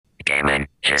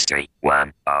History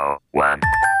 101.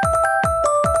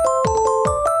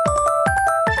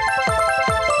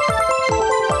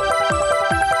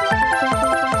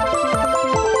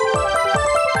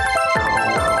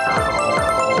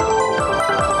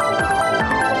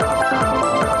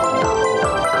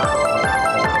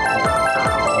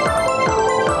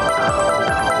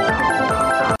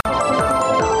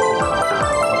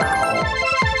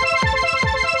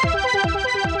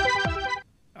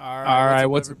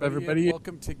 What's up, everybody?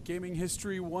 Welcome to Gaming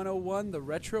History 101, the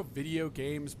Retro Video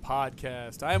Games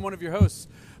Podcast. I am one of your hosts.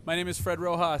 My name is Fred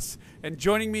Rojas, and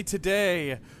joining me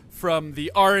today from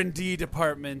the R&D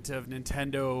department of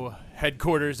Nintendo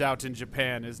headquarters out in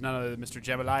Japan is none other than Mr.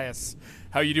 Gemelias.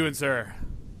 How are you doing, sir?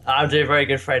 I'm doing very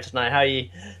good, Fred, tonight. How are you?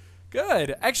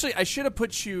 Good. Actually, I should have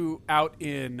put you out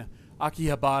in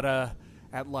Akihabara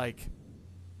at, like,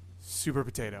 Super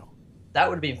Potato. That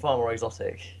would have been far more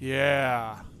exotic.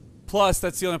 Yeah. Plus,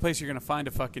 that's the only place you're going to find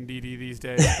a fucking DD these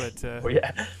days. But well,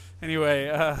 yeah. Anyway,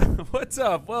 what's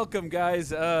up? Welcome, guys.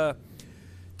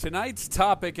 Tonight's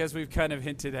topic, as we've kind of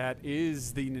hinted at,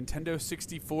 is the Nintendo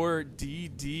 64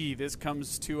 DD. This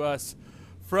comes to us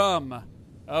from...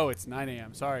 Oh, it's 9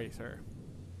 a.m. Sorry, sir.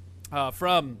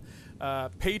 From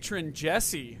patron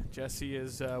Jesse. Jesse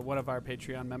is one of our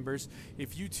Patreon members.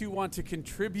 If you too want to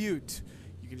contribute,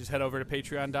 you can just head over to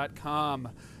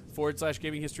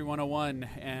patreon.com/Gaming History 101,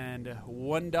 and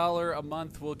 $1 a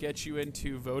month will get you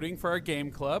into voting for our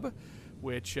game club,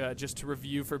 which, just to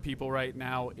review for people right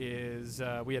now, is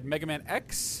we had Mega Man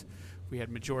X, we had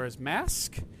Majora's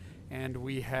Mask, and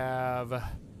we have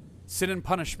Sin and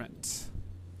Punishment.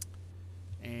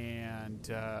 And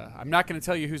I'm not going to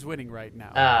tell you who's winning right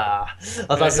now. I was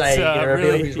about to say,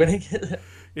 reveal who's winning.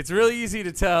 It's really easy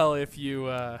to tell if you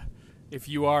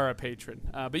are a patron.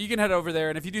 But you can head over there,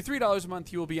 and if you do $3 a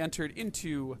month, you will be entered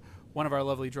into one of our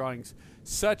lovely drawings,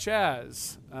 such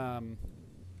as a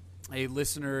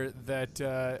listener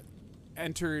that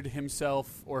entered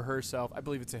himself or herself, I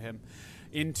believe it's a him,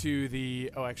 into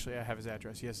the... Oh, actually, I have his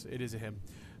address. Yes, it is a him.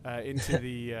 Into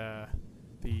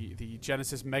the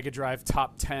Genesis Mega Drive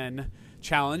Top 10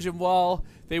 Challenge. And while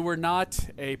they were not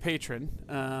a patron,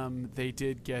 they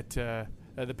did get... the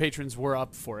patrons were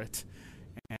up for it.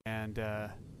 And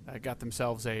got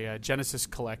themselves a Genesis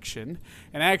collection.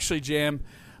 And actually, Jam,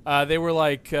 they were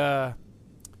like,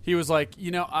 he was like,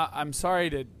 I'm sorry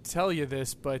to tell you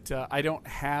this, but I don't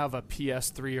have a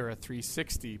PS3 or a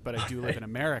 360, but I do live in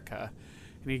America.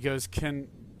 And he goes,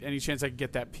 any chance I could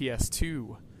get that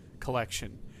PS2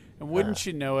 collection? And wouldn't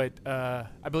you know it, I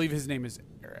believe his name is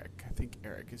Eric. I think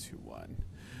Eric is who won.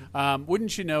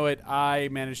 Wouldn't you know it, I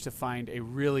managed to find a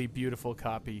really beautiful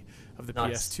copy of the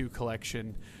PS2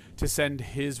 collection to send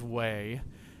his way,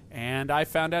 and I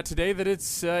found out today that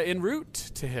it's en route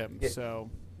to him. Yeah. So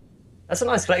that's a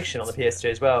nice collection on the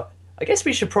PS2 as well. I guess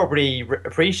we should probably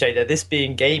appreciate that, this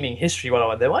being Gaming History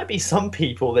 101, there might be some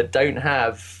people that don't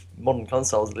have modern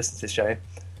consoles that listen to this show.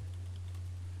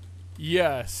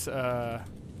 Yes.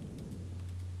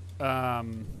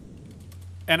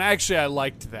 And actually, I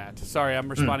liked that. Sorry, I'm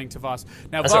responding to Voss.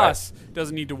 Now, That's Voss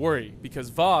doesn't need to worry, because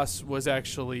Voss was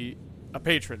actually a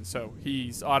patron, so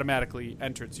he's automatically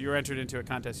entered. So you're entered into a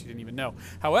contest you didn't even know.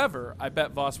 However, I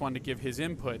bet Voss wanted to give his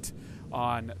input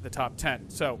on the top 10.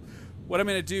 So what I'm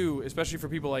going to do, especially for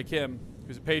people like him,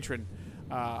 who's a patron,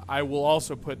 I will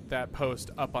also put that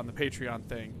post up on the Patreon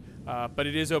thing. But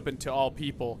it is open to all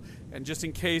people. And just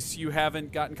in case you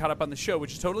haven't gotten caught up on the show,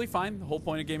 which is totally fine, the whole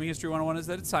point of Gaming History 101 is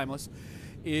that it's timeless,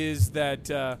 is that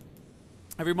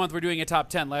every month we're doing a top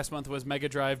 10. Last month was Mega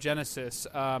Drive Genesis.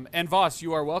 And Voss,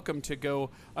 you are welcome to go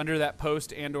under that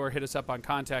post and or hit us up on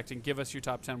contact and give us your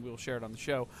top 10. We'll share it on the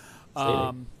show.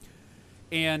 And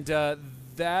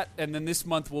then this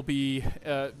month will be,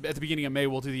 at the beginning of May,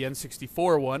 we'll do the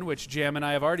N64 one, which Jam and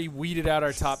I have already weeded out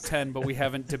our top 10, but we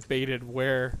haven't debated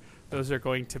where those are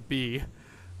going to be.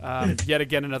 Yet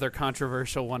again, another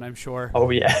controversial one, I'm sure.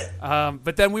 Oh, yeah.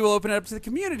 But then we will open it up to the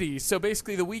community. So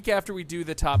basically, the week after we do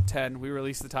the top 10, we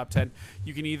release the top 10,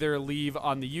 you can either leave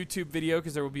on the YouTube video,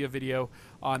 because there will be a video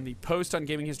on the post on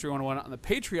Gaming History 101 on the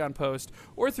Patreon post,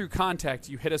 or through contact,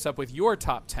 you hit us up with your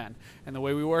top 10. And the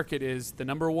way we work it is the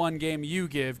number 1 game you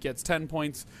give gets 10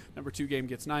 points, number 2 game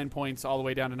gets 9 points, all the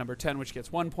way down to number 10, which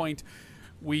gets 1 point.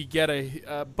 We get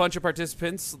a bunch of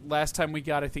participants. Last time we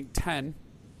got, I think, 10.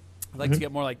 I'd like to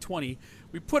get more like 20.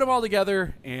 We put them all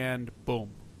together, and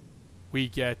boom, we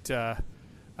get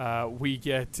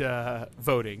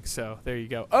voting. So there you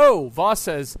go. Oh, Voss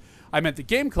says, I meant the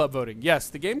Game Club voting. Yes,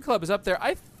 the Game Club is up there.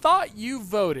 I thought you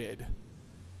voted,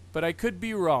 but I could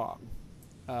be wrong.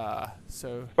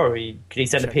 So probably, could he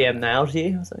send a PM now to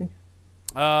you or something?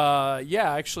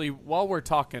 Yeah, actually, while we're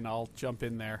talking, I'll jump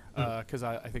in there because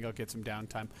I think I'll get some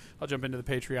downtime. I'll jump into the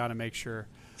Patreon and make sure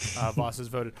Voss has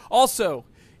voted. Also,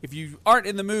 if you aren't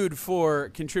in the mood for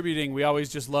contributing, we always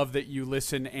just love that you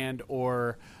listen and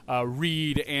or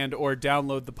read and or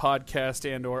download the podcast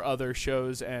and or other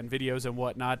shows and videos and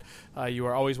whatnot. You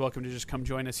are always welcome to just come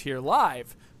join us here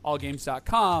live,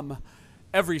 allgames.com,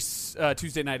 every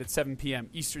Tuesday night at 7 p.m.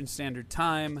 Eastern Standard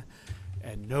Time.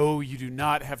 And no, you do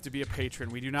not have to be a patron.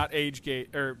 We do not age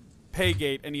gate or pay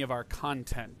gate any of our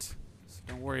content. So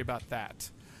don't worry about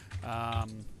that.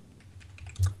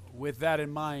 With that in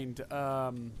mind,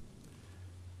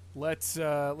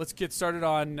 let's get started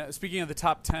on. Speaking of the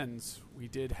top 10s, we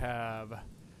did have. I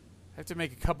have to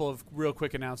make a couple of real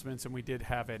quick announcements, and we did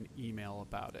have an email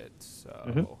about it.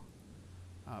 So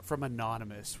from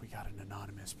Anonymous, we got an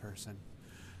anonymous person.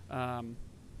 A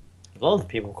lot of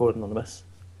people called anonymous.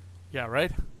 Yeah,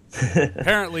 right?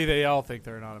 Apparently they all think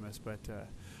they're anonymous, but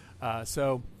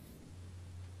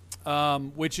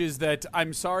which is that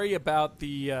I'm sorry about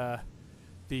the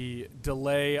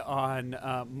delay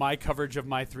on my coverage of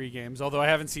my 3 games, although I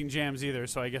haven't seen Jam's either,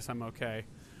 so I guess I'm okay.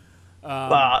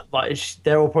 But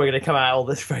they're all probably going to come out all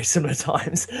this very similar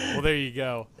times. Well, there you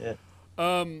go. Yeah.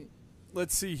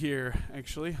 Let's see here.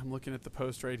 Actually, I'm looking at the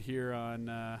post right here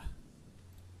on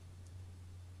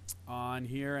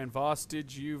here, and Voss,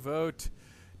 did you vote?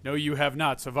 No, you have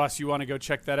not. So Voss, you want to go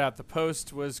check that out. The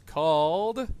post was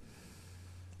called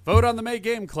Vote on the May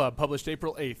Game Club, published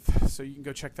April 8th. So you can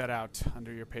go check that out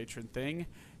under your patron thing,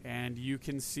 and you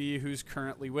can see who's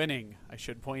currently winning. I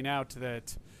should point out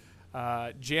that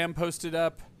Jam posted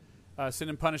up Sin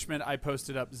and Punishment. I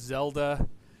posted up Zelda,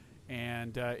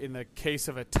 and in the case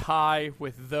of a tie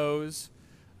with those,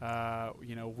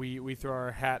 we throw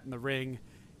our hat in the ring.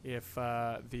 If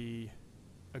the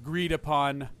agreed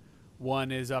upon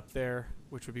one is up there,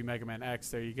 which would be Mega Man X,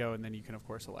 there you go, and then you can of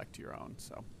course elect your own.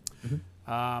 So,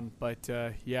 so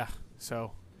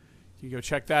you can go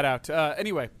check that out.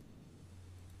 Anyway,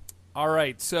 all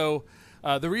right. So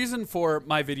the reason for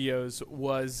my videos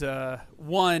was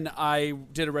one, I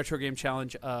did a retro game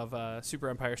challenge of Super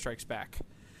Empire Strikes Back,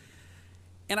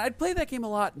 and I'd played that game a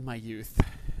lot in my youth,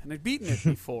 and I'd beaten it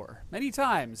before many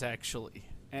times actually.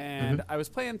 And I was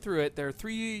playing through it. There are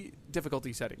 3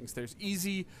 difficulty settings. There's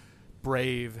easy,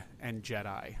 brave, and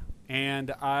Jedi.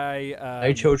 And I...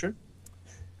 no children?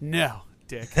 No,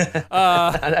 dick.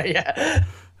 Yeah.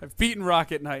 I've beaten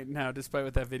Rocket Knight now, despite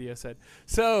what that video said.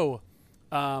 So,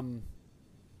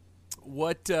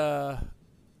 what ended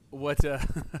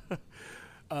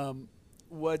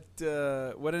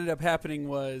up happening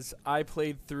was I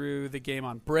played through the game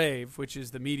on Brave, which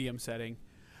is the medium setting,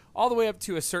 all the way up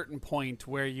to a certain point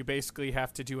where you basically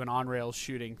have to do an on-rails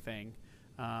shooting thing.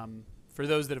 For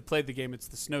those that have played the game, it's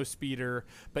the snow speeder,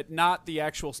 but not the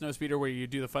actual snow speeder where you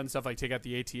do the fun stuff like take out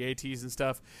the AT-ATs and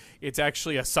stuff. It's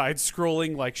actually a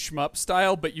side-scrolling, like, shmup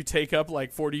style, but you take up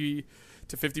like 40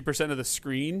 to 50% of the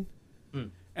screen,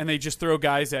 and they just throw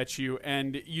guys at you,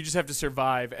 and you just have to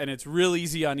survive. And it's real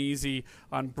easy on easy.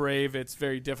 On Brave, it's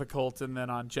very difficult, and then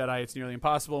on Jedi, it's nearly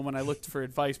impossible. And when I looked for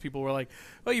advice, people were like,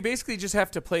 well, you basically just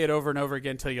have to play it over and over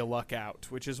again until you luck out,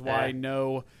 which is why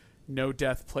no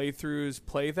death playthroughs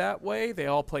play that way. They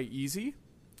all play easy.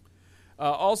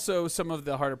 Also, some of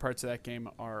the harder parts of that game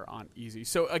are on easy.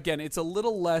 So, again, it's a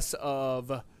little less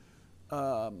of...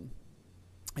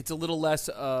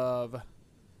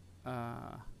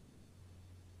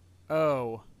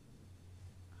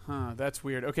 That's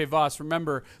weird. Okay, Voss,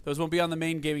 remember, those won't be on the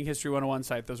main Gaming History 101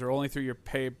 site. Those are only through your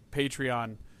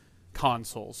Patreon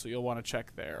console, so you'll want to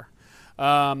check there.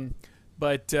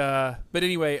 But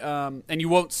anyway, and you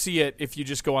won't see it if you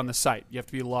just go on the site. You have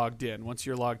to be logged in. Once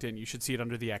you're logged in, you should see it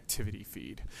under the activity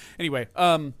feed. Anyway,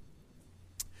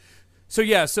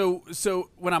 so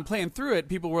when I'm playing through it,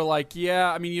 people were like,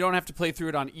 yeah, I mean, you don't have to play through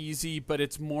it on easy, but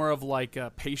it's more of like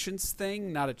a patience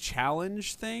thing, not a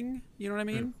challenge thing. You know what I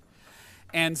mean?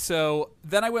 And so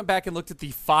then I went back and looked at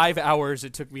the 5 hours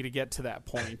it took me to get to that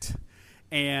point,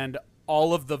 and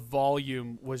all of the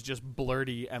volume was just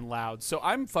blurty and loud. So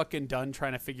I'm fucking done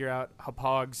trying to figure out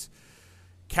Hauppauge's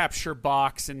capture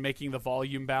box and making the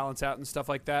volume balance out and stuff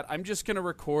like that. I'm just going to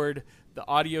record the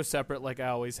audio separate like I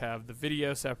always have, the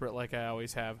video separate like I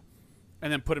always have,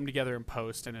 and then put them together in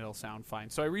post, and it'll sound fine.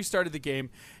 So I restarted the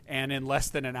game, and in less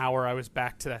than an hour, I was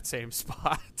back to that same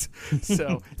spot.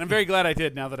 So I'm very glad I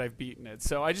did now that I've beaten it.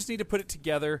 So I just need to put it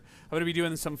together. I'm going to be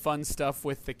doing some fun stuff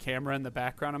with the camera in the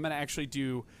background. I'm going to actually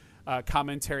do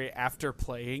commentary after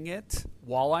playing it,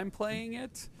 while I'm playing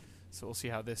it. So we'll see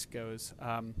how this goes.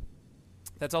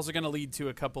 That's also going to lead to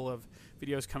a couple of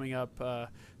videos coming up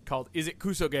called Is It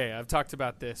Kusoge? I've talked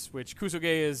about this, which Kusoge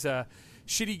is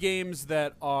shitty games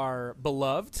that are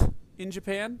beloved in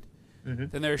Japan. Mm-hmm.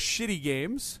 Then there are shitty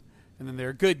games, and then there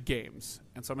are good games.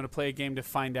 And so I'm going to play a game to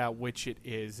find out which it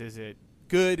is. Is it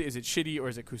good, is it shitty, or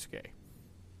is it Kusoge?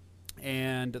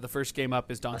 And the first game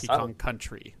up is Donkey Kong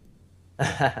Country.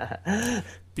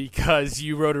 Because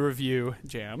you wrote a review,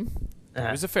 Jam.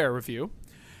 It was a fair review.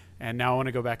 And now I want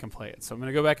to go back and play it. So I'm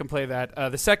going to go back and play that.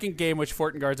 The second game, which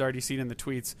Fortengard's already seen in the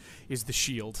tweets, is The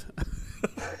Shield.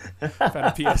 Found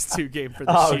a PS2 game for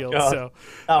The Shield. God.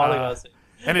 So,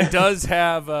 and it does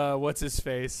have,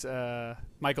 what's-his-face,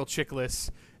 Michael Chiklis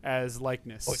as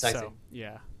likeness. Oh, so,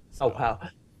 yeah. So, wow.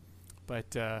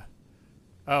 But,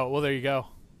 well, there you go.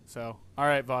 So, all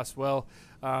right, Voss. Well,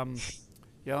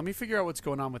 yeah, let me figure out what's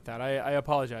going on with that. I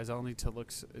apologize. I'll need to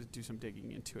do some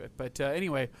digging into it. But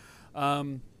anyway,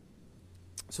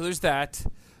 so there's that.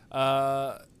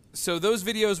 So those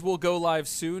videos will go live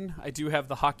soon. I do have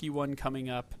the hockey one coming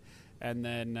up, and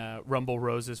then Rumble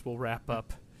Roses will wrap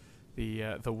up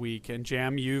the week. And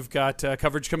Jam, you've got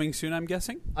coverage coming soon, I'm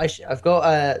guessing. I've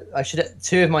got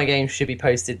two of my games should be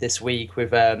posted this week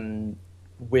with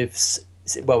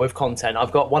content.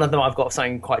 I've got one of them. I've got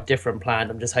something quite different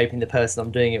planned. I'm just hoping the person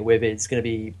I'm doing it with is going to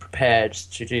be prepared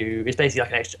to do. It's basically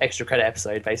like an extra credit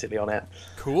episode, basically on it.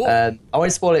 Cool. I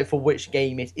won't spoil it for which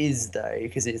game it is though,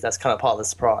 because that's kind of part of the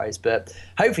surprise. But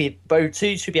hopefully, both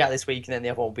two should be out this week, and then the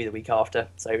other one will be the week after.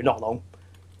 So not long.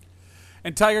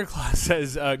 And Tiger Claw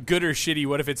says, good or shitty,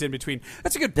 what if it's in between?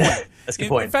 That's a good point. That's a good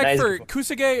point. In fact, for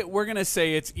Kusoge, we're going to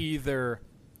say it's either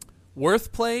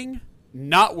worth playing,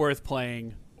 not worth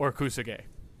playing, or Kusoge.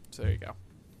 So there you go.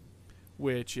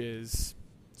 Which is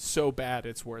so bad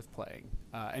it's worth playing.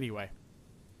 Anyway.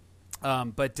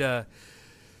 So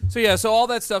all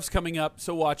that stuff's coming up,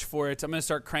 so watch for it. I'm going to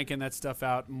start cranking that stuff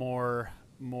out more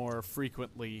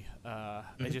frequently. I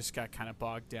just got kind of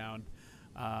bogged down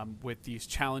with these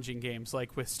challenging games,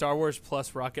 like with Star Wars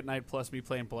plus Rocket Knight plus me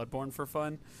playing Bloodborne for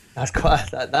fun.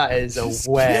 That is a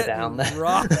wear down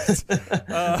there.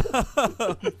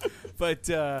 But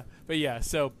yeah,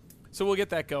 so we'll get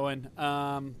that going.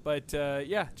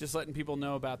 Yeah, just letting people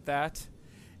know about that.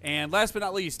 And last but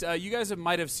not least, you guys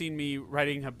might have seen me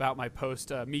writing about my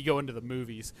post, me going to the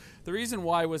movies. The reason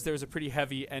why was there was a pretty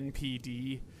heavy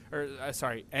NDA,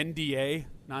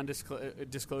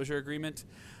 non-disclosure agreement,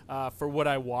 for what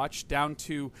I watched, down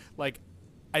to, like,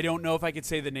 I don't know if I could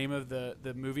say the name of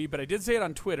the movie, but I did say it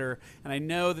on Twitter, and I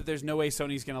know that there's no way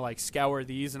Sony's going to, like, scour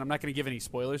these, and I'm not going to give any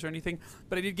spoilers or anything,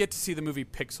 but I did get to see the movie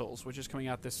Pixels, which is coming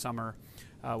out this summer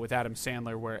with Adam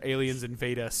Sandler, where aliens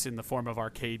invade us in the form of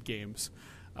arcade games.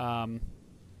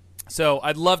 So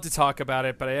I'd love to talk about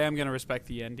it, but I am going to respect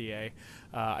the NDA.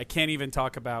 I can't even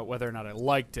talk about whether or not I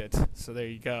liked it, so there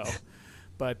you go.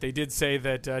 But they did say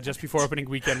that just before opening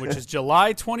weekend, which is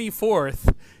July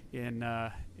 24th in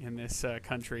this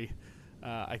country,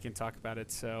 I can talk about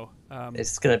it. So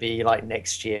it's going to be like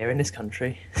next year in this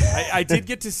country. I did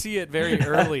get to see it very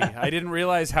early. I didn't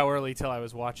realize how early till I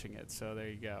was watching it. So there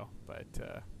you go.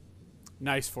 But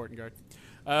nice, Fortengard.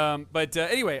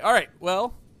 Anyway, all right.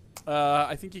 Well,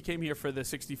 I think you came here for the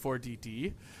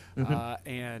 64DD,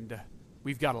 and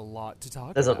we've got a lot to talk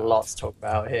about. There's a lot to talk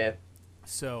about here.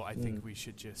 So I think we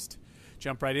should just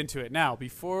jump right into it. Now,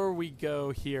 before we go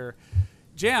here,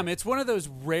 Jam, it's one of those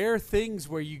rare things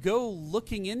where you go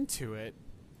looking into it,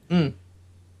 and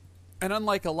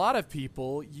unlike a lot of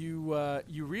people, you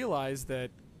realize that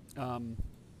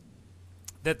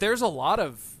that there's a lot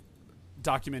of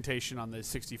documentation on the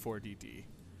 64DD.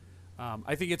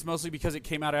 I think it's mostly because it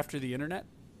came out after the internet.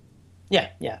 Yeah,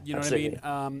 you know absolutely. what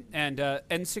I mean? And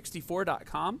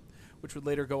N64.com, which would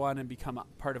later go on and become a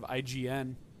part of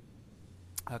IGN,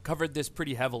 covered this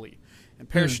pretty heavily. And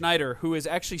Per Schneider, who is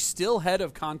actually still head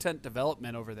of content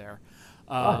development over there,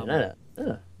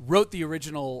 wrote the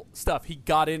original stuff. He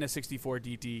got in a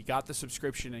 64DD, got the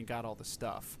subscription, and got all the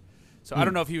stuff. So I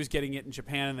don't know if he was getting it in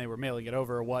Japan and they were mailing it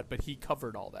over or what, but he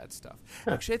covered all that stuff.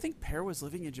 Actually, I think Per was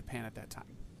living in Japan at that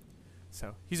time.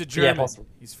 So he's a German. Yeah,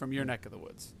 he's from your neck of the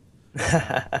woods.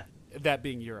 That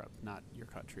being Europe, not your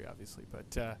country, obviously.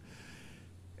 But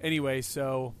anyway,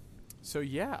 so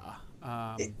yeah.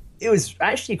 It was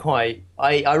actually quite.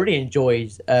 I really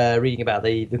enjoyed reading about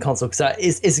the console, because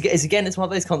it's one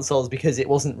of those consoles, because it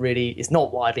wasn't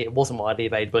widely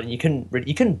available, and you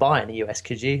couldn't buy it in the US,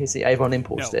 could you? Everyone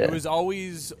imported it. It was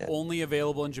always only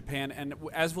available in Japan, and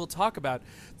as we'll talk about,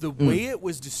 the way it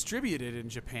was distributed in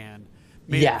Japan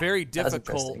made it very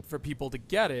difficult for people to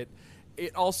get it.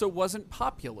 It also wasn't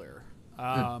popular.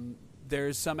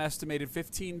 There's some estimated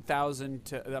 15,000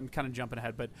 to, I'm kind of jumping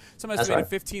ahead, but some estimated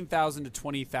 15,000 to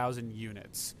 20,000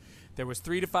 units. There was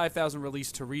 3,000 to 5,000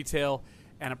 released to retail,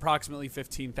 and approximately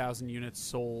 15,000 units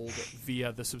sold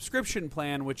via the subscription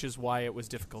plan, which is why it was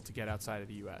difficult to get outside of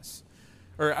the U.S.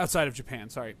 or outside of Japan.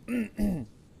 Sorry.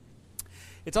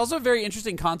 It's also a very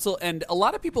interesting console, and a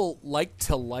lot of people like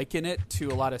to liken it to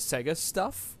a lot of Sega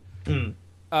stuff.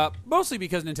 Mostly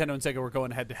because Nintendo and Sega were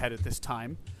going head-to-head at this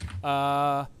time.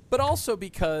 But also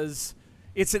because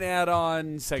it's an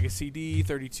add-on. Sega CD,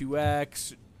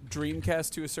 32X,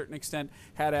 Dreamcast to a certain extent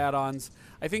had add-ons.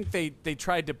 I think they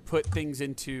tried to put things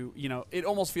into, it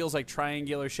almost feels like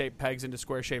triangular-shaped pegs into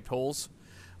square-shaped holes.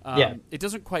 It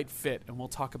doesn't quite fit, and we'll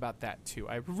talk about that too.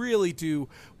 I really do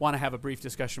want to have a brief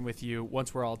discussion with you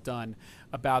once we're all done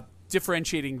about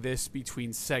differentiating this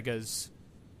between Sega's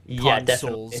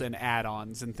consoles and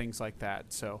add-ons and things like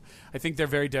that. So I think they're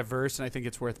very diverse, and I think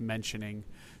it's worth mentioning.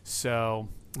 So,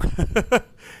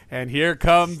 and here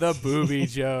come the booby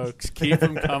jokes. Keep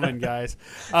them coming, guys.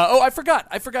 I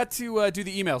forgot to do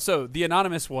the email. So the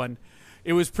anonymous one,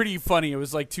 it was pretty funny. It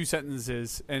was like 2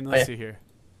 sentences, and let's see here.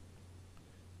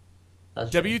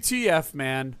 WTF,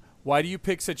 man. Why do you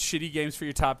pick such shitty games for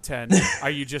your top 10? Are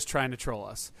you just trying to troll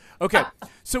us? Okay,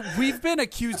 so we've been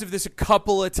accused of this a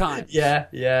couple of times. Yeah.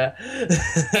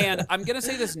 And I'm going to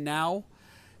say this now,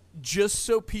 just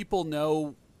so people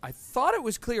know. I thought it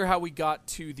was clear how we got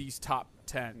to these top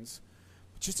 10s.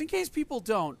 Just in case people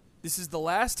don't, this is the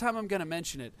last time I'm going to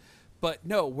mention it. But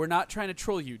no, we're not trying to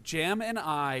troll you. Jam and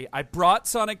I brought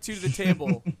Sonic 2 to the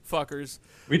table, fuckers.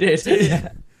 We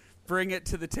did. Bring it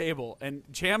to the table. And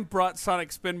Jam brought Sonic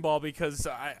Spinball because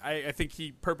I think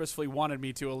he purposefully wanted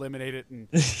me to eliminate it and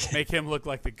make him look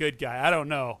like the good guy. I don't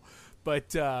know.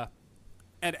 But and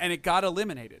it got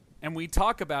eliminated. And we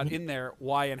talk about in there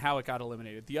why and how it got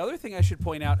eliminated. The other thing I should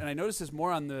point out, and I noticed this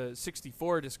more on the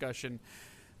 64 discussion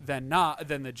than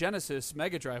the Genesis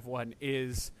Mega Drive one,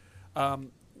 is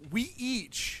we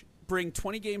each bring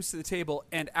 20 games to the table,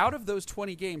 and out of those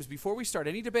 20 games, before we start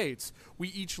any debates, we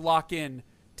each lock in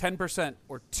 10%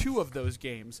 or 2 of those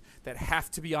games that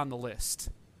have to be on the list,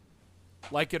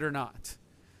 like it or not.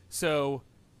 So,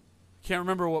 can't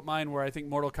remember what mine were. I think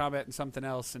Mortal Kombat and something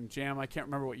else. And Jam, I can't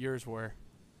remember what yours were.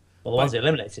 Well, the ones you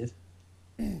eliminated.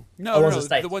 No,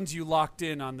 the ones you locked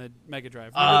in on the Mega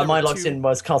Drive. My locked in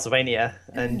was Castlevania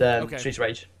and Streets of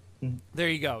Rage. There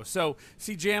you go. So,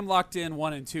 see, Jam locked in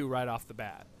 1 and 2 right off the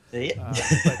bat. Yeah.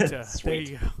 There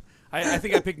you go. I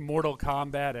think I picked Mortal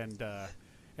Kombat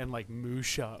and like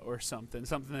Musha or something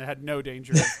that had no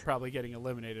danger of probably getting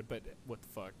eliminated, but what the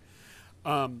fuck.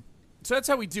 So that's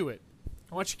how we do it.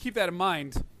 I want you to keep that in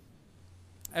mind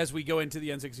as we go into the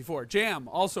N64. Jam,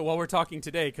 also, while we're talking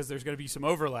today, because there's going to be some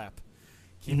overlap,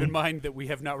 keep in mind that we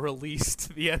have not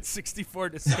released the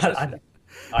N64 discussion.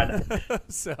 I know.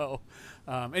 So,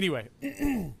 anyway.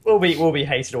 We'll be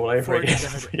hated all over again.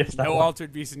 No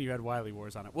Altered Beast, and you had Wily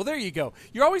Wars on it. Well, there you go.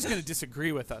 You're always going to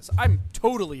disagree with us. I'm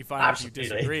totally fine with you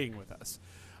disagreeing with us.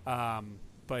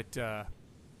 But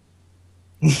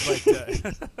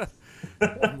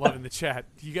I'm loving the chat.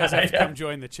 You guys have to come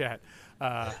join the chat.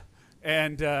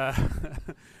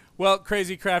 Well,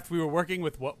 Crazy Craft, we were working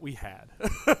with what we had.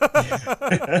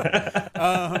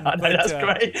 That's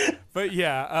great. But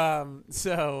yeah,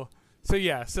 so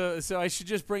I should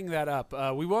just bring that up.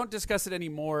 We won't discuss it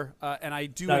anymore, and I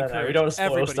do encourage we don't spoil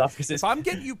everybody. Stuff if I'm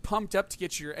getting you pumped up to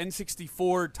get your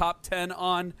N64 top 10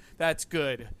 on, that's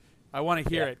good. I want to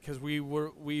hear it because we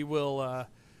will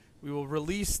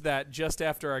release that just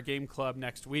after our game club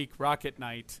next week, Rocket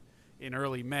Night, in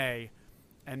early May,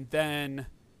 and then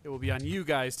it will be on you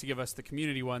guys to give us the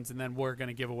community ones, and then we're going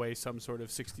to give away some sort of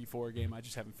 64 game. I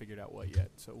just haven't figured out what yet,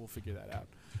 so we'll figure that out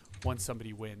once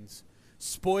somebody wins.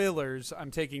 Spoilers, I'm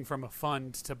taking from a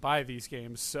fund to buy these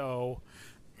games, so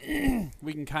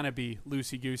we can kind of be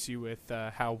loosey-goosey with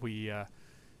how we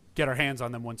get our hands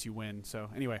on them once you win.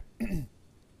 So anyway,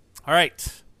 all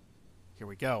right, here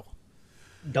we go.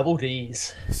 Double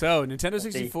Ds. So Nintendo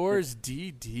 64 is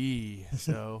DD.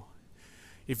 So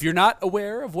if you're not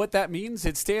aware of what that means,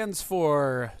 it stands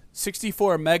for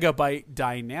 64 megabyte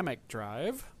dynamic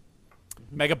drive.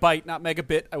 Megabyte, not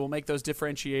megabit. I will make those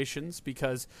differentiations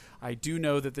because I do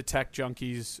know that the tech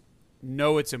junkies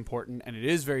know it's important, and it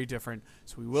is very different,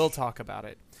 so we will talk about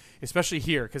it, especially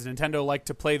here because Nintendo like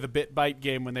to play the bit-byte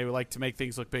game when they would like to make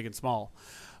things look big and small.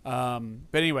 But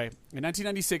anyway, in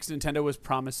 1996, Nintendo was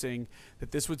promising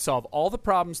that this would solve all the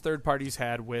problems third parties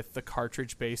had with the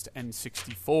cartridge-based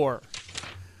N64.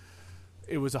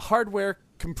 It was a hardware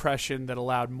compression that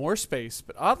allowed more space,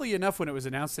 but oddly enough, when it was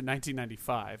announced in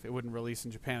 1995, it wouldn't release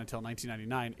in Japan until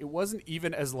 1999. It wasn't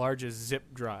even as large as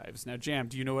zip drives. Now, Jam,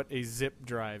 do you know what a zip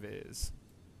drive is?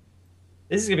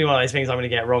 This is going to be one of those things I'm going to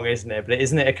get wrong, isn't it? But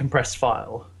isn't it a compressed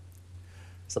file?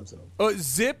 some sort of. Oh,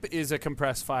 zip is a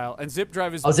compressed file, and zip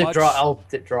drive is Zip much... drive. Oh,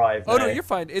 zip drive. Oh, no, you're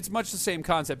fine. It's much the same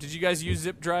concept. Did you guys use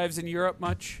zip drives in Europe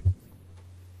much?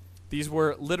 These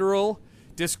were literal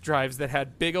disk drives that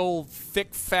had big old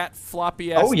thick fat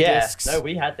floppy ass disks. No,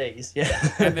 we had these.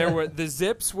 Yeah. And the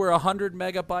zips were 100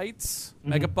 megabytes,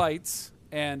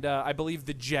 and I believe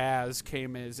the Jazz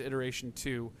came as iteration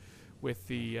 2 with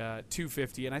the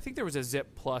 250, and I think there was a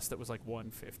Zip Plus that was like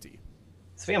 150.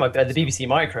 Speaking of the BBC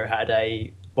Micro had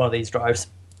one of these drives.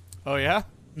 Oh yeah,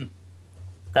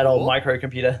 that old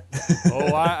microcomputer.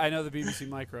 Oh, I know the BBC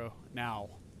Micro now.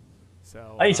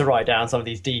 So I need to write down some of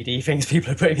these DD things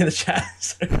people are putting in the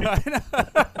chat.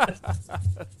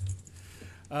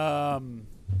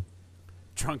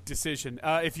 Drunk decision.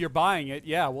 If you're buying it,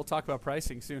 yeah, we'll talk about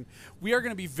pricing soon. We are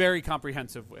going to be very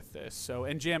comprehensive with this. So,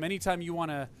 and Jam, anytime you want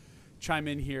to chime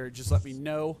in here, just let me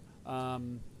know.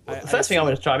 The first thing I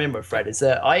want to chime in with, Fred, is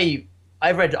that I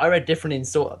read different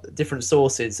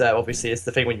sources. Obviously, it's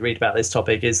the thing when you read about this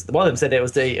topic is one of them said it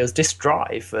was disk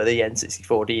drive for the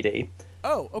N64 DD.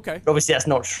 Oh, okay. But obviously, that's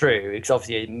not true because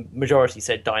obviously a majority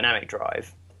said dynamic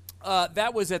drive.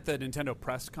 That was at the Nintendo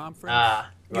press conference. Right,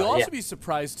 You'll also be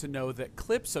surprised to know that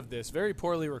clips of this, very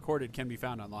poorly recorded, can be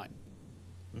found online.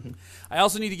 Mm-hmm. I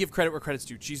also need to give credit where credit's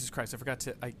due. Jesus Christ, I forgot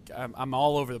to. I'm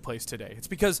all over the place today. It's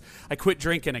because I quit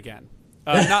drinking again.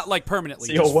 Not like permanently.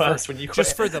 So you're worse when you quit.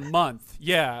 Just for the month.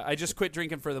 Yeah, I just quit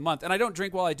drinking for the month. And I don't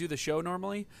drink while I do the show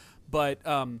normally, but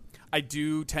I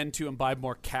do tend to imbibe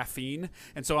more caffeine.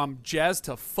 And so I'm jazzed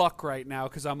to fuck right now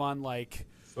because I'm on like...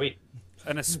 Sweet.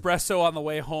 An espresso on the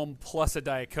way home plus a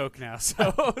Diet Coke now.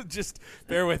 So just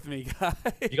bear with me, guys.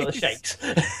 You got the shakes.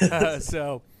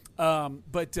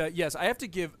 Yes, I have to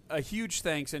give a huge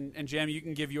thanks, and Jam, you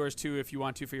can give yours too if you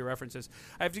want to for your references.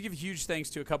 I have to give huge thanks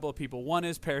to a couple of people. One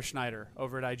is Per Schneider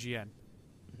over at IGN.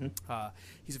 Mm-hmm.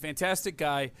 He's a fantastic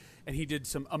guy, and he did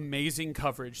some amazing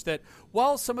coverage that,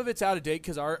 while some of it's out of date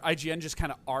because our IGN just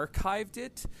kind of archived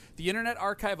it, the Internet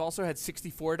Archive also had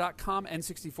 64.com,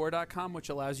 n64.com, which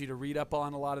allows you to read up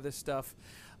on a lot of this stuff.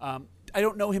 I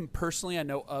don't know him personally. I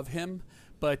know of him,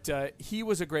 but he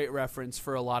was a great reference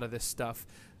for a lot of this stuff.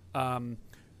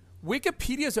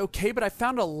 Wikipedia's okay, but I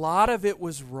found a lot of it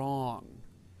was wrong.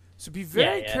 So be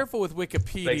very careful with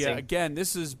Wikipedia. Again,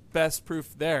 this is best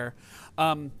proof there.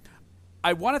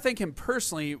 I want to thank him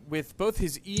personally with both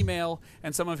his email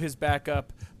and some of his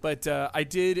backup, but I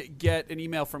did get an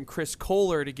email from Chris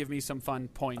Kohler to give me some fun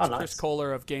points. Oh, nice. Chris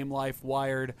Kohler of Game Life,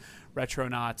 Wired,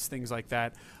 Retronauts, things like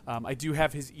that. I do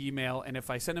have his email, and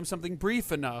if I send him something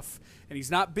brief enough, and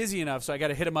he's not busy enough, so I got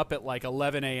to hit him up at like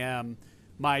 11 a.m.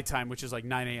 my time, which is like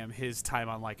 9 a.m. his time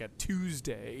on like a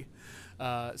Tuesday.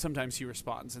 Sometimes he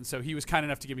responds. And so he was kind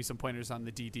enough to give me some pointers on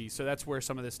the DD. So that's where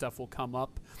some of this stuff will come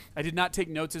up. I did not take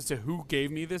notes as to who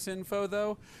gave me this info,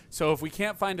 though. So if we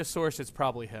can't find a source, it's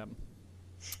probably him.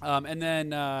 And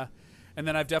then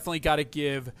I've definitely got to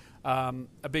give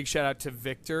a big shout out to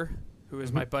Victor, who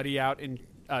is my buddy out in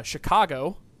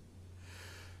Chicago,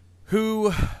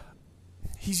 who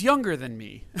he's younger than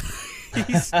me.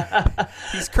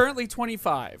 He's currently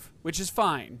 25, which is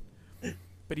fine.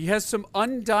 But he has some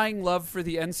undying love for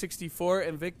the N64,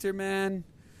 and Victor, man,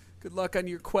 good luck on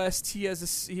your quest. He has a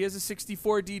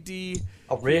 64 DD.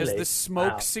 Oh, really? He has the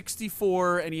Smoke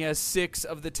 64, and he has 6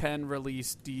 of the 10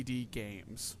 released DD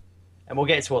games. And we'll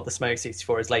get to what the Smoke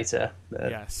 64 is later.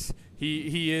 Yes,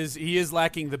 he is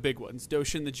lacking the big ones.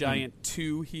 Doshin the Giant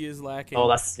 2, he is lacking. Oh,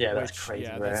 that's crazy.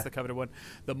 Yeah, that's the coveted one.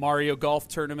 The Mario Golf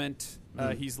Tournament,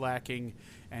 he's lacking.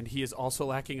 And he is also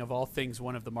lacking, of all things,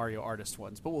 one of the Mario Artist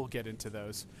ones. But we'll get into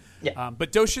those. Yeah.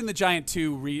 But Doshin the Giant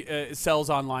 2 sells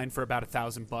online for about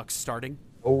 $1,000 starting.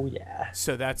 Oh, yeah.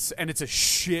 So it's a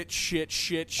shit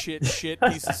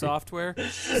piece of software.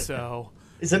 So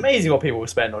it's amazing what people will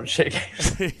spend on shit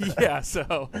games. Yeah,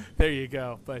 so there you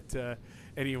go. But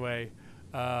anyway...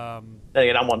 then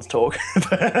again, I want to talk.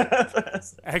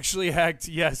 Actually,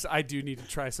 yes, I do need to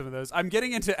try some of those. I'm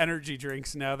getting into energy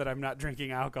drinks now that I'm not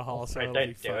drinking alcohol, so it'll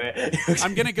be fun.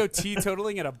 I'm gonna go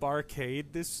teetotaling at a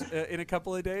barcade in a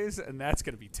couple of days, and that's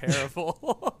gonna be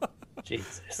terrible.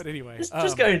 Jesus. But anyway,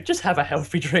 just have a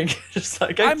healthy drink. Just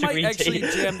like go I to might green actually,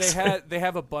 tea. Jam. They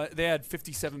had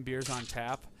 57 beers on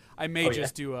tap. I may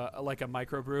just do a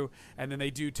microbrew, and then they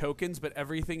do tokens, but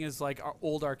everything is like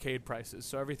old arcade prices,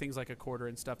 so everything's like a quarter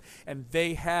and stuff. And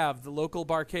they have the local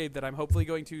barcade that I'm hopefully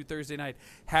going to Thursday night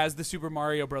has the Super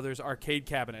Mario Brothers arcade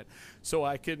cabinet, so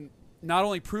I can not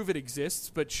only prove it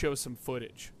exists but show some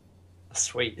footage.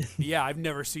 Sweet. Yeah, I've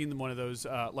never seen one of those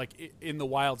like in the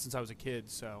wild since I was a kid.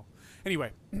 So anyway.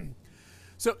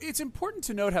 So it's important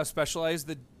to note how specialized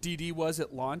the DD was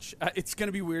at launch. It's going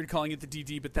to be weird calling it the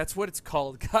DD, but that's what it's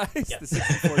called, guys, Yeah. the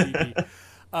 64 DD.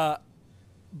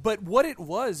 But what it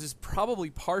was is probably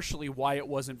partially why it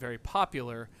wasn't very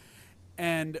popular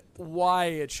and why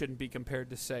it shouldn't be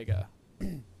compared to Sega.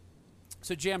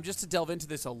 So, Jam, just to delve into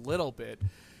this a little bit,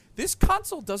 this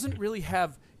console doesn't really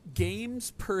have games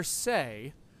per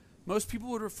se. Most people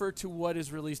would refer to what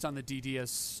is released on the DD as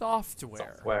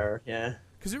software. Software, yeah.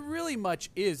 Because it really much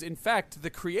is. In fact,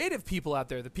 the creative people out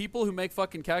there, the people who make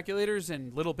fucking calculators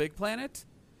in Little Big Planet,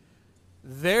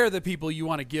 they're the people you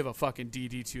want to give a fucking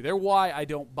DD to. They're why I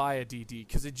don't buy a DD,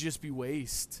 because it'd just be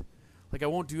waste. Like, I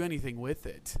won't do anything with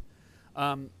it.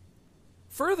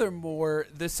 Furthermore,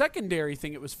 the secondary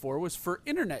thing it was for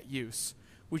internet use,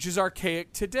 which is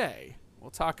archaic today.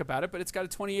 We'll talk about it, but it's got a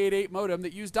 28.8 modem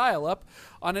that used dial-up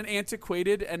on an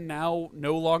antiquated and now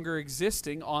no longer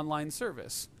existing online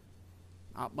service.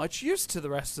 Not much use to the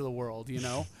rest of the world, you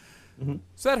know? Mm-hmm.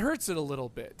 So that hurts it a little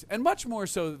bit, and much more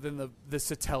so than the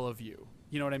Satellaview.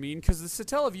 You know what I mean? Because the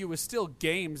Satellaview was still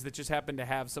games that just happened to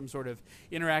have some sort of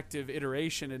interactive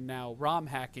iteration, and now ROM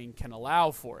hacking can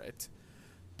allow for it.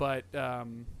 But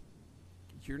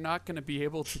you're not going to be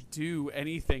able to do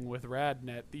anything with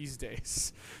RadNet these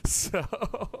days. So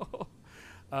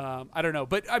I don't know.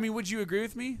 But, I mean, would you agree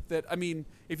with me that, I mean,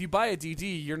 if you buy a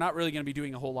DD, you're not really going to be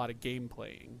doing a whole lot of game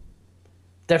playing?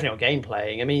 Definitely not game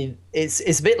playing. I mean, it's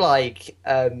a bit like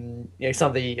you know, some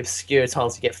of the obscure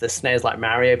titles you get for the SNES, like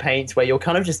Mario Paint, where you're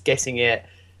kind of just getting it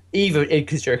either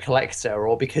because you're a collector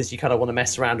or because you kind of want to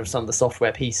mess around with some of the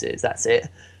software pieces. That's it.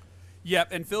 Yep,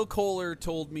 and Phil Kohler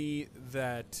told me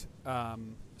that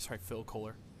sorry, Phil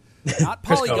Kohler. Not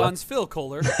Polygon's Phil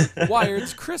Kohler.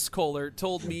 Wired's Chris Kohler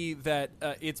told me that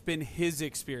it's been his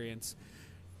experience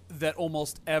that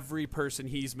almost every person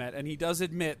he's met, and he does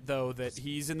admit, though, that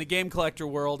he's in the game collector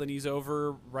world and he's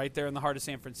over right there in the heart of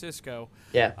San Francisco.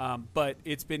 Yeah. But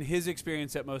it's been his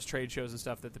experience at most trade shows and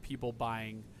stuff that the people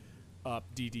buying up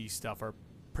DD stuff are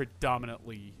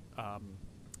predominantly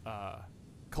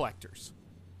collectors.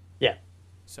 Yeah.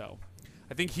 So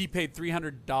I think he paid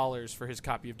 $300 for his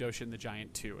copy of Doshin the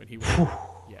Giant 2, and he was,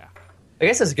 yeah. I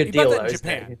guess that's a good He deal, bought that though, in isn't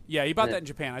Japan. it? Yeah, he bought that in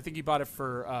Japan. I think he bought it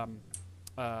for,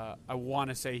 I want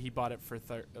to say he bought it for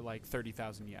like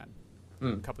 30,000 yen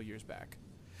a couple years back.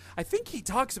 I think he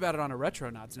talks about it on a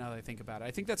Retronauts now that I think about it.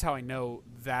 I think that's how I know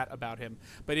that about him.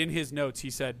 But in his notes,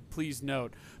 he said, please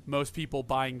note, most people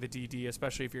buying the DD,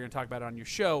 especially if you're going to talk about it on your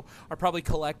show, are probably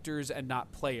collectors and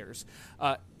not players.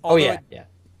 Yeah.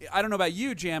 I don't know about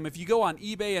you, Jam. If you go on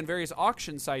eBay and various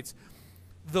auction sites,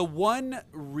 the one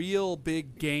real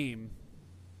big game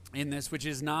in this, which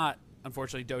is not,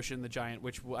 unfortunately, Doshin the Giant,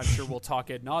 which I'm sure we'll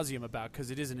talk ad nauseum about because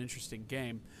it is an interesting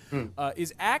game,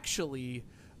 is actually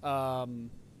F-Zero.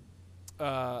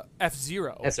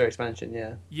 F-Zero expansion,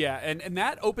 yeah. Yeah, and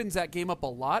that opens that game up a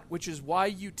lot, which is why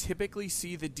you typically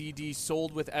see the DD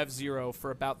sold with F-Zero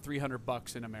for about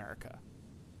 $300 in America.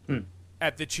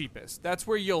 At the cheapest. That's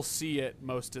where you'll see it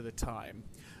most of the time.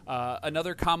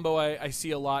 Another combo I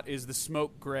see a lot is the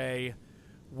Smoke Gray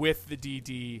with the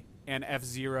DD and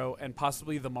F-Zero and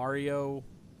possibly the Mario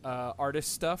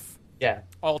artist stuff. Yeah.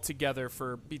 All together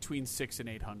for between $600 and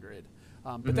 $800.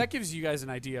 But that gives you guys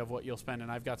an idea of what you'll spend,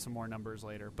 and I've got some more numbers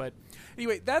later. But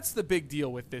anyway, that's the big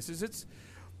deal with this, is it's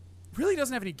really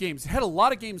doesn't have any games. It had a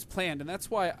lot of games planned, and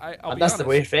that's why I'll be honest. That's the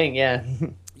weird thing, yeah.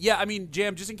 Yeah, I mean,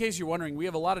 Jam, just in case you're wondering, we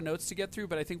have a lot of notes to get through,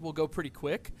 but I think we'll go pretty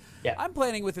quick. Yeah. I'm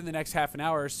planning within the next half an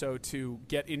hour or so to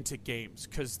get into games,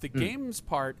 because the games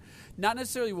part, not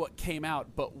necessarily what came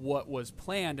out, but what was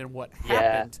planned and what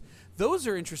happened, those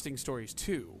are interesting stories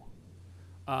too.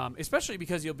 Especially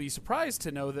because you'll be surprised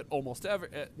to know that almost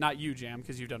not you, Jam,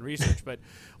 because you've done research, but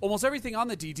almost everything on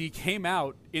the DD came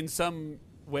out in some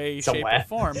way, Somewhere.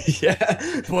 shape, or form.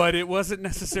 Yeah. But it wasn't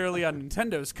necessarily on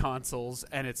Nintendo's consoles,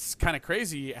 and it's kind of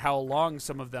crazy how long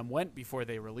some of them went before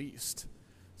they released.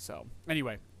 So,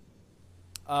 anyway.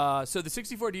 So the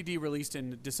 64DD released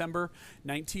in December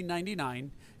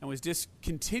 1999 and was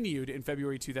discontinued in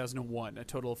February 2001, a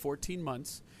total of 14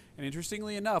 months. And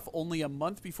interestingly enough, only a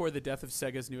month before the death of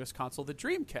Sega's newest console, the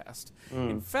Dreamcast.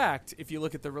 In fact, if you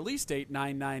look at the release date,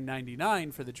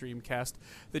 9/9/99 for the Dreamcast,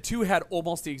 the two had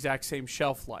almost the exact same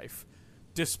shelf life,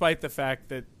 despite the fact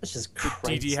that It's just the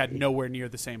crazy. DD had nowhere near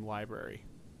the same library.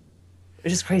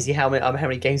 It's just crazy how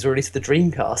many games were released for the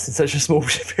Dreamcast in such a small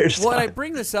period of time. Well, and I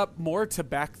bring this up more to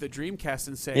back the Dreamcast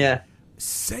and say,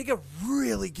 Sega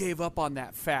really gave up on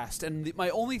that fast. And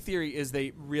my only theory is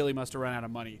they really must have run out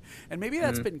of money. And maybe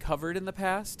that's been covered in the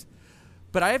past,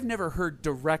 but I have never heard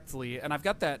directly, and I've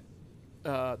got that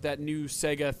that new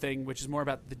Sega thing, which is more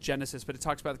about the Genesis, but it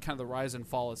talks about kind of the rise and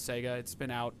fall of Sega. It's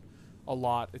been out a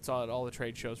lot. It's at all the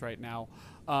trade shows right now.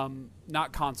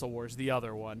 Not Console Wars, the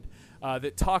other one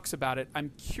that talks about it.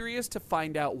 I'm curious to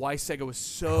find out why Sega was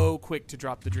so quick to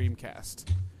drop the Dreamcast.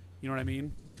 You know what I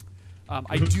mean?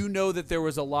 I do know that there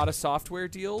was a lot of software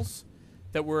deals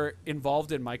that were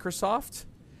involved in Microsoft.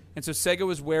 And so Sega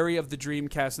was wary of the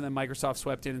Dreamcast, and then Microsoft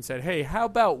swept in and said, hey, how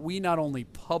about we not only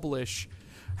publish...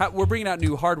 we're bringing out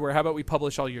new hardware. How about we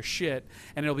publish all your shit,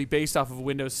 and it'll be based off of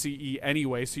Windows CE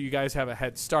anyway, so you guys have a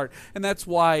head start. And that's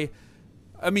why...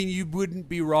 I mean, you wouldn't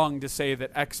be wrong to say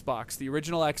that Xbox, the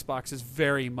original Xbox, is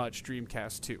very much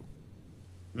Dreamcast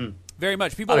 2. Very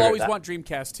much. People always want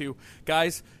Dreamcast 2.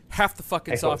 Guys, half the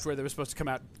fucking software that was supposed to come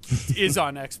out is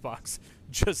on Xbox,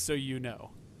 just so you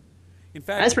know. In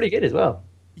fact, that's pretty good as well.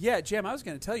 Yeah, Jam, I was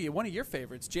going to tell you, one of your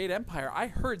favorites, Jade Empire, I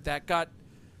heard that got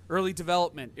early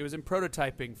development. It was in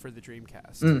prototyping for the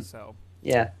Dreamcast. So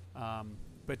yeah.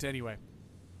 But anyway,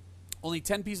 only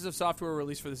 10 pieces of software were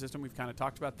released for the system. We've kind of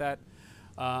talked about that.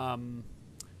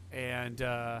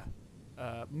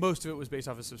 Most of it was based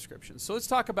off of subscriptions. So let's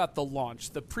talk about the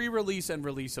launch, the pre-release and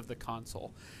release of the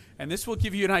console. And this will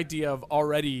give you an idea of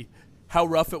already how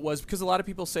rough it was, because a lot of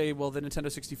people say, well, the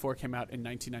Nintendo 64 came out in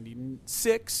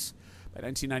 1996. By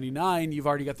 1999, you've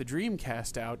already got the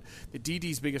Dreamcast out. The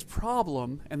DD's biggest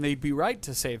problem, and they'd be right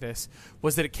to say this,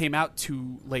 was that it came out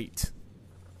too late.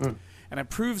 And I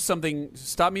proved something.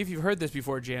 Stop me if you've heard this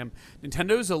before, Jam.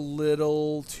 Nintendo's a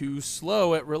little too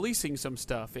slow at releasing some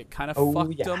stuff. It kind of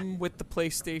fucked them with the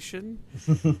PlayStation.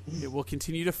 It will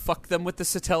continue to fuck them with the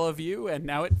Satellaview, and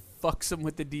now it fucks them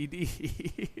with the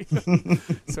DD.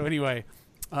 So anyway,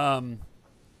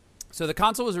 so the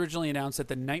console was originally announced at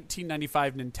the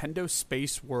 1995 Nintendo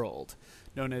Space World,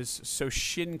 known as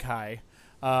Soshinkai,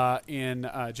 in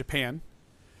Japan,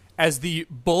 as the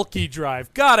bulky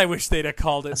drive. God, I wish they'd have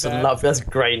called it that. That's a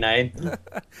great name.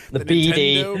 the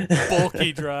BD. Nintendo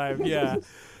bulky drive, yeah.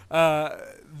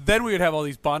 Then we would have all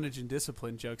these bondage and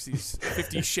discipline jokes, these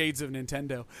 50 Shades of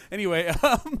Nintendo. Anyway.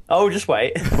 Just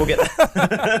wait. We'll get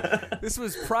there. This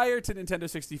was prior to Nintendo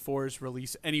 64's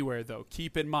release anywhere, though.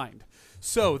 Keep in mind.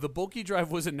 So the bulky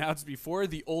drive was announced before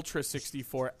the Ultra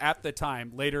 64 at the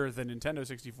time, later the Nintendo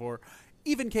 64,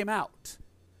 even came out.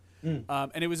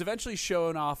 And it was eventually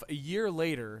shown off a year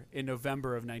later in November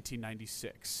of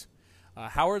 1996.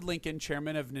 Howard Lincoln,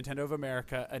 chairman of Nintendo of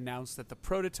America, announced that the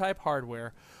prototype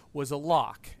hardware was a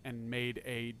lock and made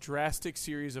a drastic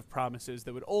series of promises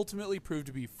that would ultimately prove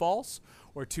to be false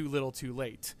or too little too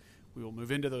late. We will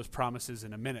move into those promises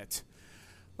in a minute.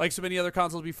 Like so many other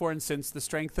consoles before and since, the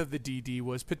strength of the DD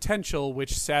was potential,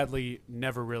 which sadly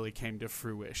never really came to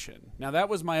fruition. Now, that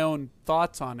was my own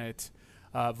thoughts on it.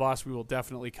 Voss, we will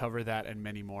definitely cover that and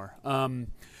many more.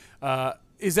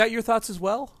 Is that your thoughts as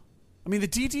well? I mean, the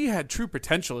DD had true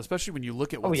potential, especially when you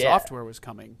look at what software was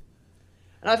coming.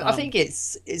 And I think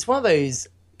it's one of those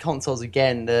consoles,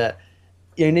 again, that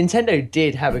Nintendo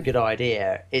did have a good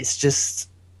idea. It's just,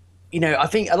 I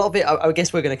think a lot of it, I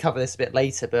guess we're going to cover this a bit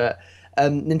later, but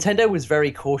Nintendo was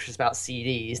very cautious about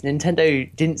CDs.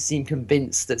 Nintendo didn't seem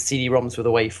convinced that CD-ROMs were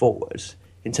the way forward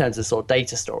in terms of sort of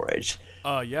data storage.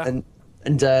 Yeah.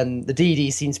 And the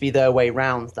DD seems to be their way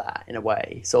around that in a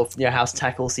way, sort of how to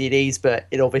tackle CDs, but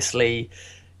it obviously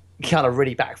kind of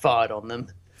really backfired on them.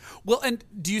 Well, and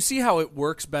do you see how it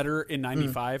works better in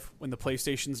 95 when the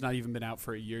PlayStation's not even been out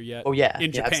for a year yet? Oh, yeah.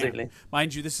 In Japan. Absolutely.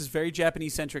 Mind you, this is very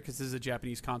Japanese-centric because this is a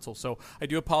Japanese console, so I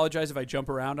do apologize if I jump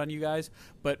around on you guys,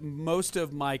 but most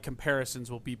of my comparisons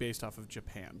will be based off of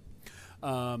Japan.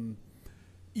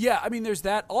 Yeah, I mean, there's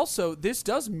that. Also, this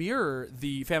does mirror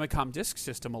the Famicom Disk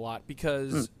System a lot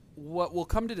because what we'll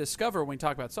come to discover when we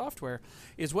talk about software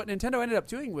is what Nintendo ended up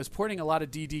doing was porting a lot of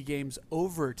DD games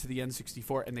over to the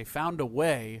N64, and they found a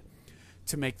way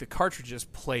to make the cartridges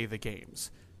play the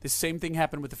games. The same thing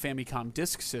happened with the Famicom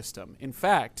Disk System. In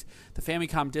fact, the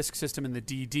Famicom Disk System and the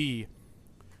DD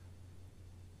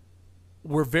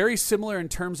were very similar in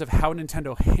terms of how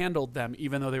Nintendo handled them,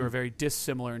 even though they were very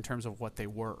dissimilar in terms of what they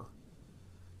were.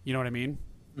 You know what I mean?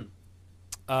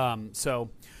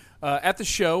 At the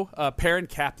show, Perrin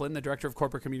Kaplan, the director of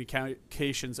corporate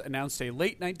communications, announced a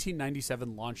late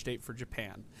 1997 launch date for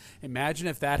Japan. Imagine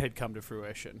if that had come to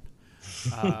fruition.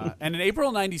 And in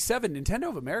April 97, Nintendo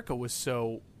of America was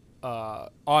so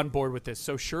on board with this,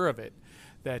 so sure of it,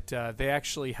 that they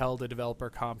actually held a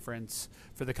developer conference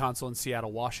for the console in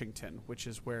Seattle, Washington, which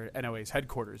is where NOA's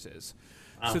headquarters is.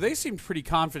 So they seemed pretty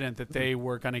confident that they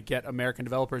were going to get American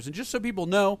developers. And just so people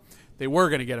know, they were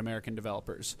going to get American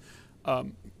developers.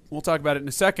 We'll talk about it in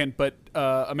a second, but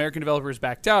American developers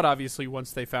backed out, obviously,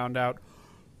 once they found out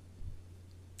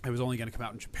It was only going to come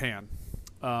out in Japan.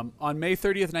 On May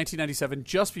 30th, 1997,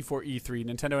 just before E3,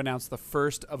 Nintendo announced the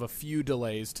first of a few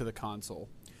delays to the console.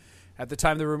 At the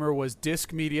time, the rumor was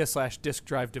disk media / disk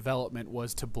drive development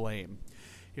was to blame.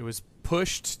 It was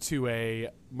pushed to a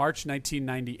March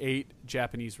 1998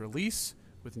 Japanese release,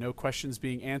 with no questions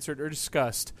being answered or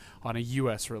discussed on a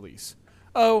U.S. release.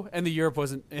 Oh, and Europe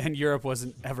wasn't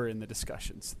ever in the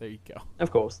discussions. There you go.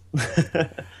 Of course.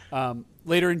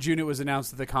 Later in June, it was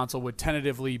announced that the console would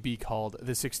tentatively be called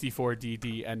the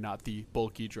 64DD and not the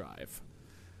bulky drive.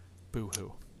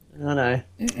 Boo-hoo. I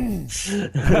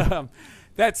know.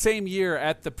 That same year,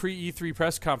 at the pre-E3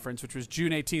 press conference, which was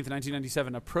June 18th,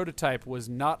 1997, a prototype was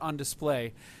not on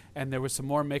display, and there was some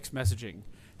more mixed messaging.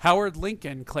 Howard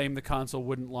Lincoln claimed the console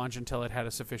wouldn't launch until it had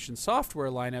a sufficient software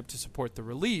lineup to support the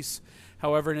release.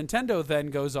 However, Nintendo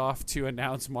then goes off to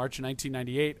announce March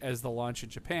 1998 as the launch in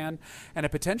Japan and a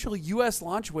potential U.S.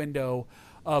 launch window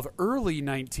of early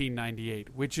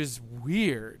 1998, which is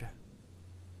weird.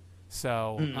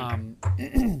 So,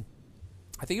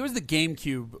 I think it was the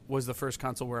GameCube was the first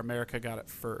console where America got it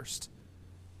first.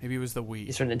 Maybe it was the Wii.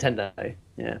 It's from Nintendo,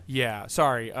 yeah. Yeah,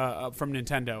 sorry, from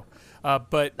Nintendo.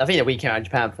 But I think the Wii came out in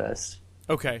Japan first.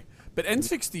 Okay, but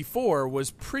N64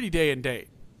 was pretty day and date.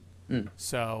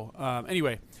 So,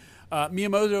 anyway,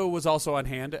 Miyamoto was also on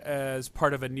hand as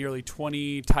part of a nearly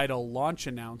 20-title launch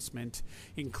announcement,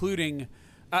 including,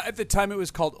 at the time it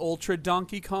was called Ultra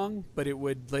Donkey Kong, but it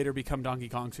would later become Donkey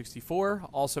Kong 64,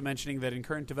 also mentioning that in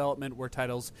current development were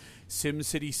titles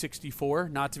SimCity 64,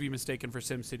 not to be mistaken for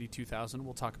SimCity 2000.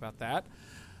 We'll talk about that.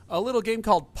 A little game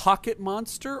called Pocket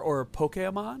Monster, or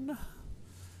Pokemon.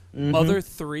 Mother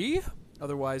 3,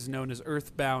 otherwise known as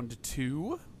Earthbound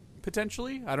 2,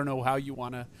 potentially. I don't know how you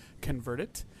want to convert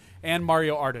it. And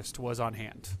Mario Artist was on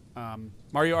hand.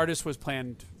 Mario Artist was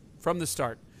planned from the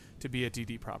start to be a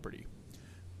DD property.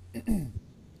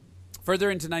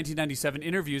 Further into 1997,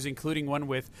 interviews, including one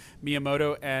with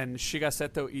Miyamoto and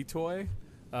Shigesato Itoi,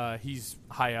 he's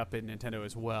high up in Nintendo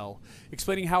as well,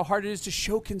 explaining how hard it is to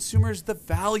show consumers the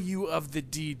value of the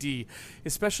DD,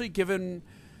 especially given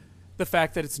the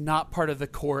fact that it's not part of the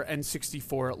core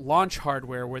N64 launch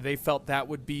hardware, where they felt that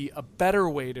would be a better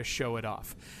way to show it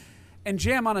off. And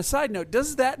Jam, on a side note,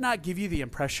 does that not give you the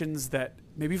impressions that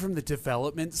maybe from the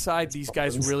development side, these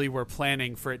guys really were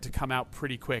planning for it to come out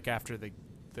pretty quick after the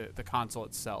console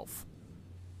itself?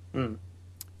 You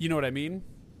know what I mean?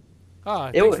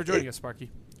 Thanks for joining us,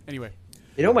 Sparky. Anyway.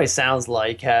 It almost sounds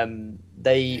like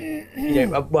they,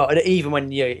 even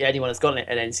when anyone has got an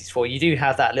N64, you do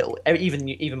have that little.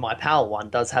 Even my PAL one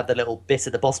does have the little bit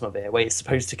at the bottom of it where it's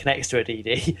supposed to connect to a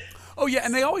DD. Oh yeah,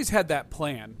 and they always had that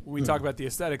plan when we talk about the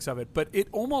aesthetics of it. But it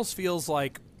almost feels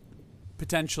like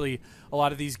potentially a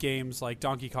lot of these games, like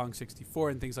Donkey Kong 64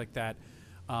 and things like that,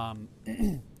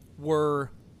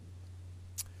 were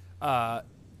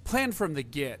planned from the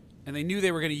get, and they knew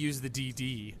they were going to use the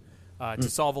DD. To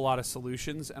solve a lot of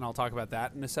solutions, and I'll talk about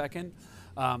that in a second.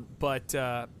 But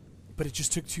it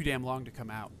just took too damn long to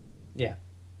come out. Yeah.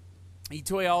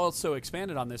 Itoi also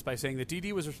expanded on this by saying that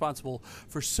DD was responsible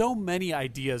for so many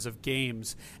ideas of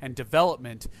games and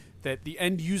development that the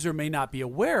end user may not be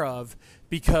aware of,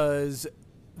 because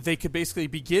they could basically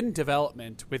begin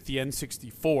development with the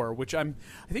N64, which I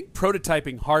think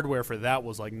prototyping hardware for that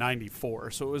was like 94,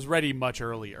 so it was ready much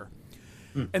earlier.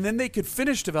 And then they could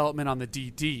finish development on the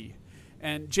DD.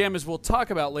 And Jam, as we'll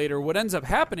talk about later, what ends up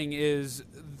happening is,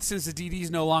 since the DD is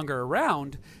no longer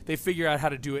around, they figure out how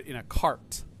to do it in a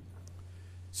cart.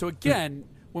 So again,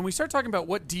 when we start talking about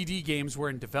what DD games were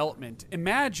in development,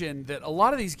 imagine that a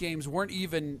lot of these games weren't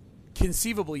even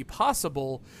conceivably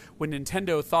possible when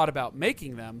Nintendo thought about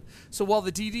making them. So while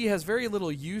the DD has very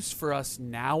little use for us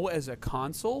now as a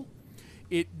console,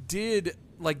 it did,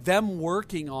 like, them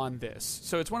working on this.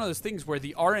 So it's one of those things where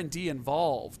the R&D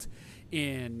involved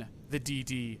in the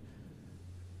DD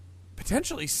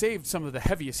potentially saved some of the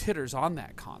heaviest hitters on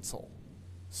that console.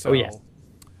 So, yes.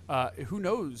 Who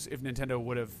knows if Nintendo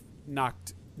would have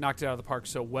knocked it out of the park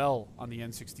so well on the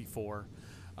N64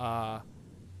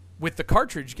 with the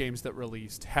cartridge games that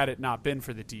released, had it not been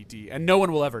for the DD. And no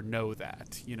one will ever know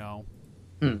that, you know.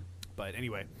 But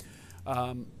anyway,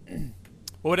 what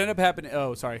would end up happening...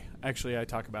 Oh, sorry. Actually, I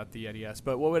talk about the NES.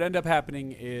 But what would end up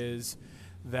happening is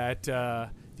that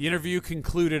the interview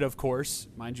concluded, of course,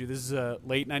 mind you, this is a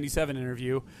late 97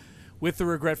 interview, with the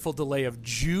regretful delay of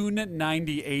June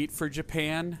 98 for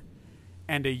Japan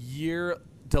and a year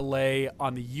delay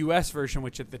on the U.S. version,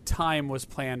 which at the time was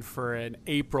planned for an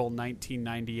April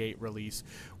 1998 release,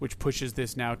 which pushes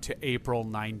this now to April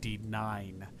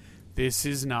 99. This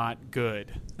is not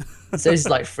good. So this is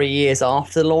like 3 years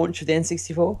after the launch of the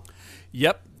N64?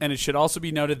 Yep. And it should also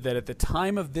be noted that at the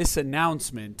time of this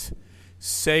announcement,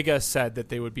 Sega said that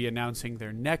they would be announcing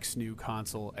their next new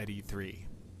console at E3.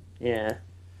 Yeah.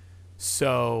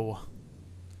 So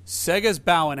Sega's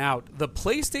bowing out. The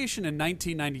PlayStation in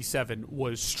 1997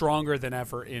 was stronger than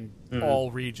ever in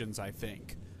all regions, I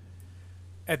think.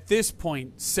 At this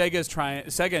point,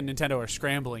 Sega and Nintendo are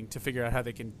scrambling to figure out how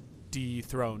they can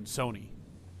dethrone Sony.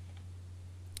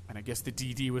 And I guess the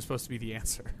DD was supposed to be the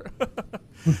answer.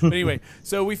 But anyway,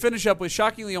 so we finish up with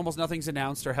shockingly almost nothing's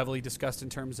announced or heavily discussed in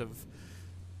terms of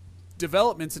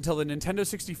developments until the Nintendo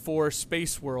 64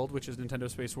 Space World, which is Nintendo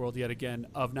Space World yet again,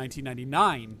 of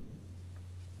 1999,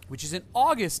 which is in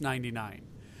August 99.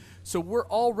 So we're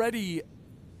already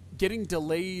getting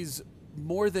delays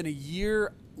more than a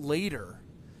year later.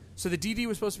 So the DD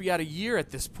was supposed to be out a year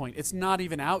at this point. It's not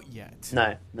even out yet.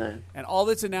 No. And all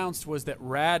that's announced was that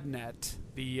RadNet,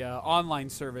 the online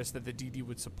service that the DD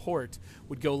would support,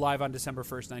 would go live on December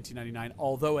 1st, 1999,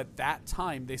 although at that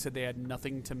time they said they had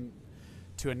nothing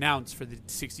to announce for the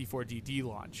 64 DD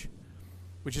launch,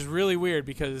 which is really weird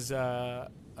because it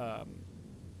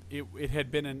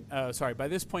had been by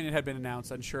this point it had been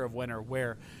announced, unsure of when or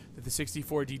where, that the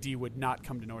 64 DD would not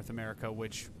come to North America,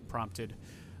 which prompted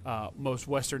most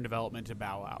Western development to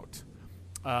bow out.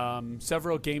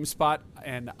 Several GameSpot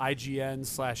and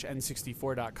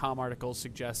IGN/N64.com articles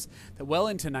suggest that well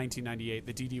into 1998,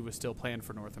 the DD was still planned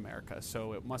for North America,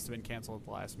 so it must have been canceled at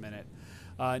the last minute.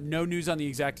 No news on the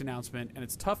exact announcement, and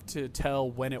it's tough to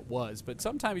tell when it was, but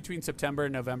sometime between September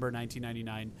and November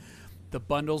 1999, the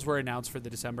bundles were announced for the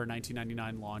December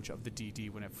 1999 launch of the DD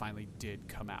when it finally did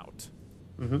come out.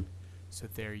 Mm-hmm. So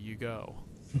there you go.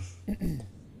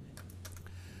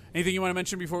 Anything you want to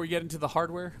mention before we get into the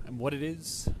hardware and what it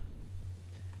is?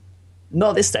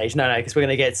 Not at this stage, no, because we're going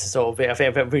to get to sort of. I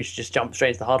think we should just jump straight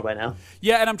into the hardware now.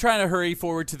 Yeah, and I'm trying to hurry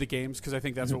forward to the games because I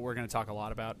think that's what we're going to talk a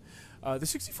lot about. The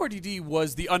 64DD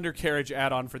was the undercarriage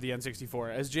add-on for the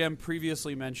N64. As Jim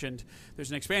previously mentioned, there's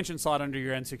an expansion slot under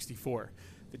your N64.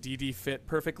 The DD fit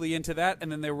perfectly into that,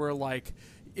 and then there were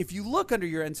if you look under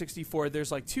your N64,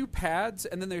 there's two pads,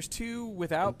 and then there's two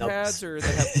without pads or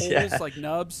that have holes like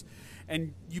nubs.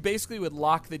 And you basically would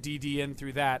lock the DD in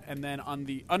through that, and then on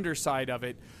the underside of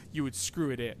it, you would screw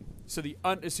it in. So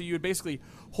so you would basically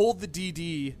hold the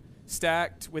DD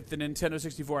stacked with the Nintendo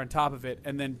 64 on top of it,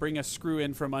 and then bring a screw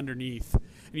in from underneath. And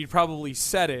you'd probably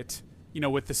set it,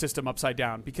 with the system upside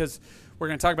down, because we're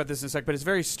going to talk about this in a sec, but it's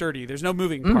very sturdy. There's no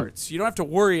moving parts. You don't have to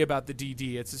worry about the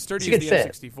DD. It's as sturdy as the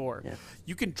N64. Yeah.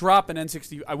 You can drop an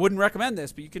N64. I wouldn't recommend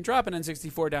this, but you can drop an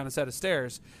N64 down a set of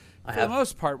stairs. For the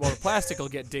most part, while the plastic will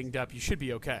get dinged up, you should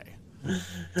be okay.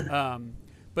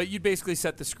 But you'd basically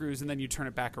set the screws, and then you turn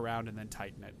it back around and then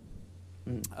tighten it.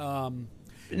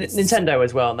 Nintendo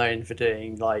is well known for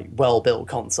doing well-built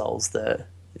consoles that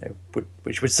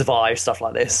which would survive stuff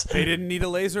like this. They didn't need a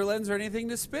laser lens or anything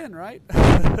to spin, right?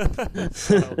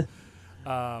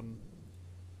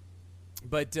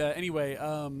 Anyway,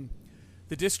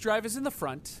 the disc drive is in the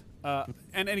front,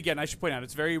 and again, I should point out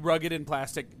it's very rugged in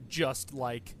plastic, just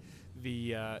like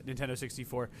the Nintendo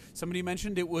 64. Somebody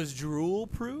mentioned it was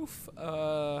drool-proof.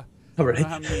 Oh, I really? don't know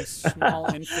how many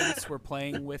small infants were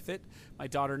playing with it. My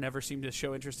daughter never seemed to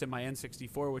show interest in my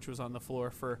N64, which was on the floor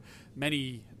for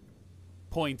many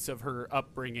points of her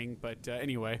upbringing. But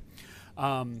anyway,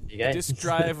 the disc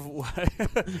drive,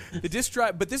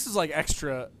 but this is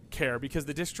extra care because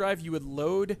the disc drive you would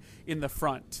load in the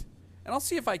front. And I'll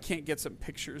see if I can't get some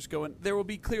pictures going. There will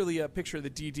be clearly a picture of the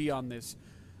DD on this,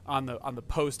 on the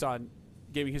post on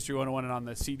Gaming History 101 and on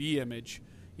the CD image.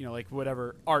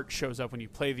 Whatever art shows up when you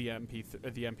play the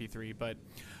MP3. But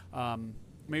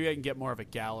maybe I can get more of a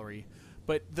gallery.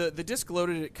 But the disc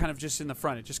loaded it kind of just in the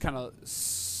front. It just kind of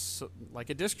like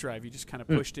a disc drive. You just kind of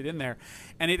pushed it in there,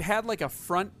 and it had a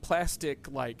front plastic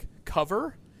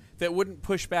cover that wouldn't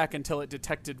push back until it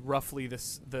detected roughly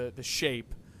the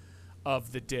shape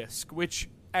of the disc, which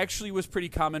actually was pretty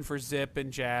common for Zip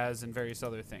and Jazz and various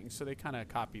other things. So they kind of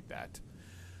copied that.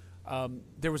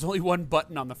 There was only one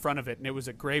button on the front of it, and it was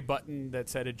a gray button that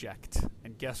said eject.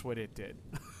 And guess what it did?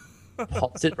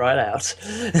 Popped it right out.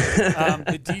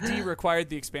 The DD required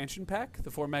the expansion pack,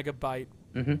 the 4 megabyte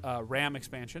RAM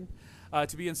expansion,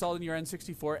 to be installed in your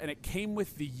N64, and it came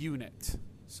with the unit.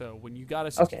 So when you got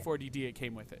a 64 DD, it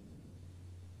came with it.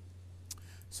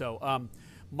 So,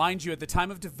 mind you, at the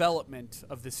time of development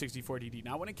of the 64 DD,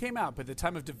 not when it came out, but at the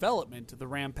time of development, the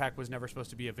RAM pack was never supposed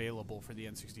to be available for the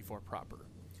N64 proper.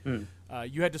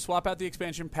 You had to swap out the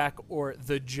expansion pack or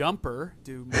the jumper.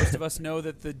 Do most of us know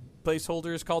that the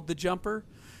placeholder is called the jumper?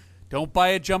 Don't buy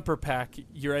a jumper pack.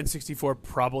 Your N64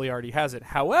 probably already has it.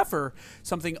 However,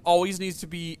 something always needs to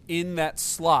be in that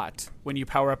slot when you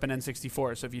power up an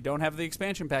N64. So if you don't have the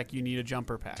expansion pack, you need a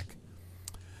jumper pack.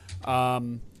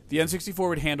 The N64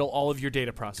 would handle all of your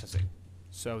data processing.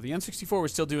 So the N64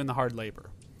 was still doing the hard labor.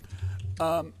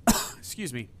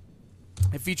 Excuse me.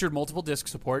 It featured multiple disc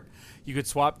support. You could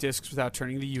swap discs without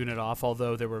turning the unit off,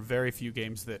 although there were very few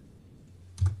games that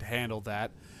handled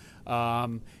that.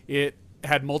 It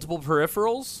had multiple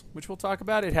peripherals, which we'll talk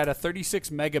about. It had a 36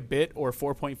 megabit or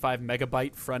 4.5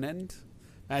 megabyte front end.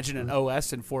 Imagine an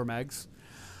OS in 4 megs.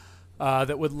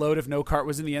 That would load if no cart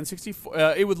was in the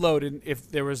N64. It would load if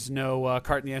there was no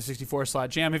cart in the N64 slot.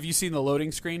 Jam, have you seen the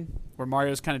loading screen where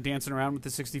Mario's kind of dancing around with the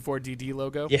 64DD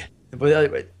logo? Yeah.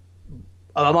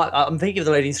 I'm thinking of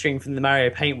the loading screen from the Mario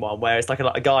Paint one where it's like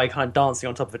a guy kind of dancing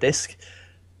on top of a disc.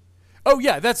 Oh,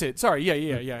 yeah, that's it. Sorry.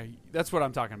 Yeah. That's what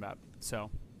I'm talking about.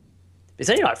 So It's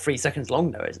only like 3 seconds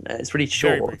long, though, isn't it? It's really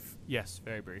short. Very brief. Yes,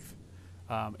 very brief.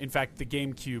 In fact, the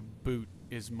GameCube boot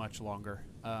is much longer.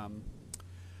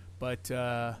 If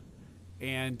there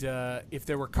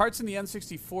were carts in the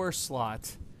N64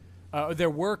 slot, there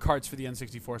were carts for the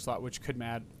N64 slot which could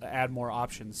add more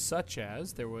options, such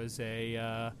as there was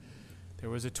a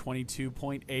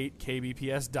 22.8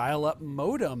 kbps dial-up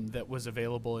modem that was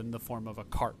available in the form of a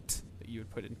cart that you would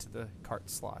put into the cart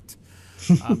slot,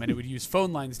 and it would use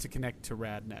phone lines to connect to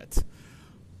RadNet.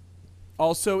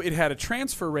 Also, it had a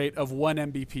transfer rate of 1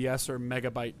 Mbps or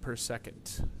megabyte per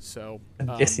second. So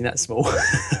I'm guessing that's small.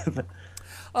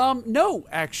 No,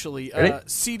 actually. Really?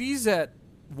 CDs at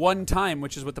one time,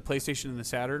 which is what the PlayStation and the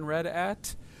Saturn read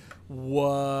at,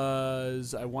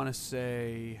 was, I want to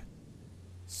say,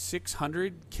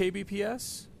 600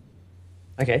 kbps.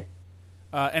 Okay.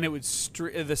 And it would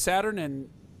the Saturn and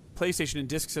PlayStation and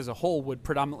discs as a whole would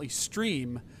predominantly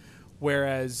stream,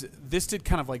 whereas this did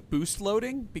kind of like boost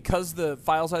loading. Because the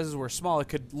file sizes were small, it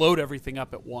could load everything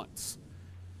up at once.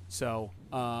 So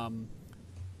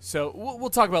we'll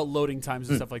talk about loading times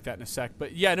and stuff like that in a sec.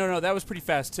 But yeah, no, that was pretty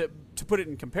fast. To put it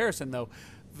in comparison, though,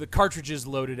 the cartridges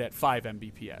loaded at 5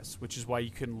 Mbps, which is why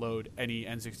you can load any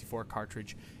N64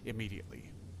 cartridge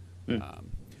immediately.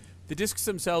 The discs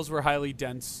themselves were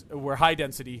high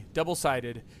density,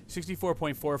 double-sided,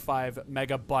 64.45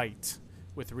 megabyte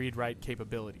with read-write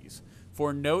capabilities.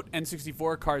 For note,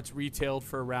 N64 carts retailed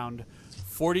for around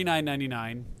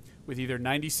 $49.99 with either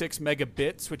 96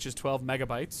 megabits, which is 12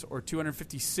 megabytes, or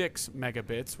 256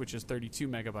 megabits, which is 32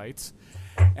 megabytes.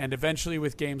 And eventually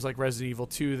with games like Resident Evil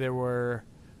 2, there were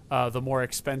the more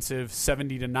expensive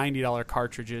 $70 to $90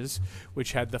 cartridges,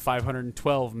 which had the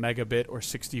 512 megabit or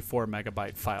 64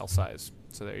 megabyte file size.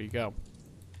 So there you go.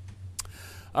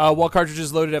 While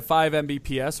cartridges loaded at 5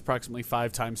 Mbps, approximately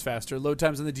 5 times faster, load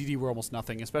times on the DD were almost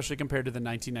nothing, especially compared to the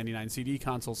 1999 CD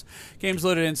consoles. Games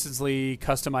loaded instantly,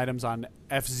 custom items on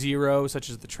F-Zero, such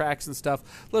as the tracks and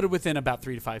stuff, loaded within about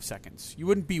 3 to 5 seconds. You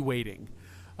wouldn't be waiting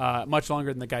much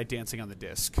longer than the guy dancing on the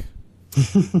disc.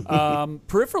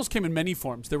 Peripherals came in many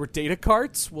forms. There were data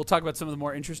carts. We'll talk about some of the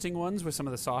more interesting ones with some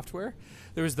of the software.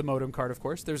 There was the modem cart, of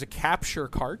course. There was a capture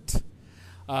cart.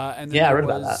 And then I read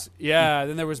about that. Yeah,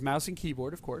 then there was mouse and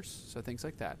keyboard, of course. So things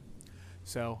like that.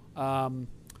 So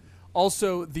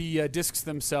also the discs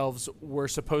themselves were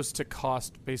supposed to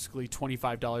cost basically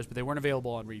 $25, but they weren't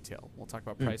available on retail. We'll talk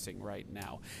about pricing right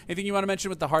now. Anything you want to mention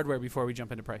with the hardware before we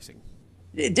jump into pricing?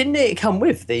 Didn't it come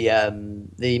with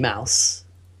the mouse?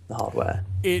 The hardware.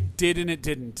 It did and it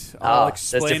didn't. I'll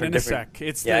explain in a sec.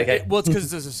 It's okay. It's because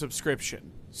there's a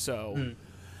subscription. So,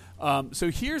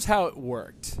 so here's how it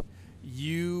worked.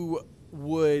 You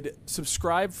would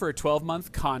subscribe for a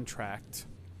 12-month contract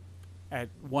at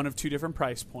one of 2 different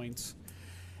price points,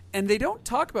 and they don't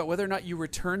talk about whether or not you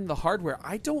returned the hardware.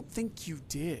 I don't think you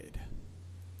did.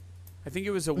 I think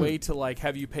it was a way to like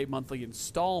have you pay monthly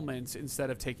installments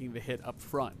instead of taking the hit up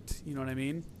front. You know what I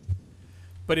mean?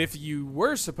 But if you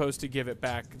were supposed to give it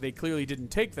back, they clearly didn't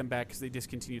take them back because they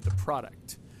discontinued the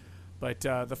product. But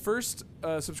the first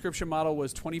subscription model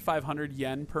was 2,500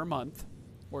 yen per month,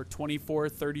 or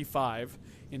 $24.35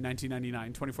 in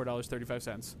 1999,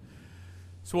 $24.35.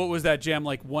 So what was that, Jam,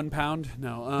 like £1?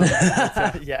 No.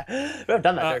 Yeah, we haven't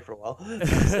done that joke for a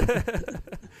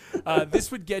while.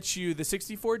 This would get you the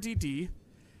 64DD,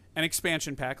 an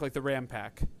expansion pack like the RAM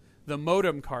pack, the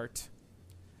modem cart,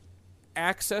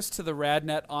 access to the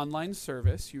RadNet online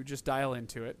service. You would just dial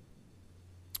into it.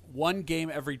 1 game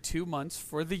every 2 months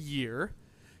for the year.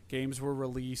 Games were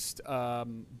released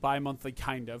bi-monthly,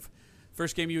 kind of.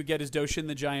 First game you would get is Doshin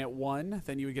the Giant 1.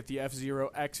 Then you would get the F-Zero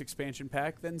X expansion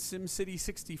pack. Then SimCity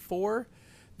 64.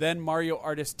 Then Mario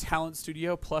Artist Talent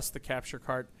Studio plus the capture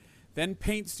cart. then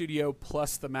Paint Studio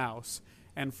plus the mouse,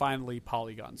 and finally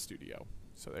Polygon Studio.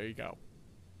 So there you go.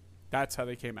 That's how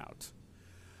they came out.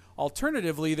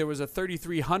 Alternatively, there was a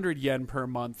 3,300 yen per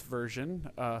month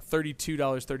version,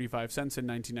 $32.35 in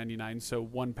 1999, so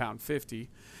 £1.50.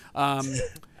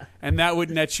 And that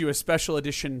would net you a special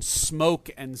edition Smoke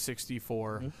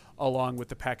N64 along with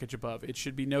the package above. It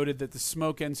should be noted that the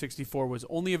Smoke N64 was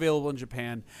only available in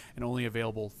Japan and only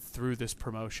available through this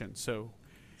promotion. So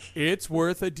it's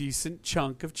worth a decent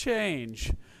chunk of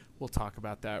change. We'll talk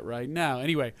about that right now.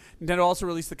 Anyway, Nintendo also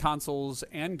released the consoles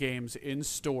and games in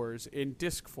stores in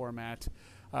disc format,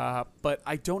 but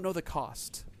I don't know the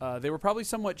cost. They were probably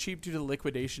somewhat cheap due to the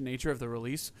liquidation nature of the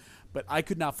release, but I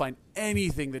could not find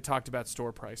anything that talked about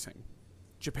store pricing,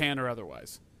 Japan or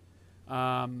otherwise.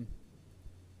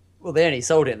 Well, they only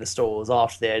sold it in the stores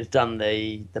after they had done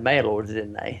the mail order,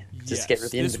 didn't they? Just get rid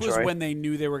of the inventory. This was when they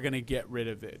knew they were going to get rid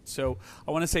of it. So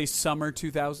I want to say summer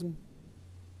 2000.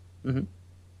 Mm-hmm.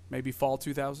 Maybe fall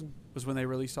 2000 was when they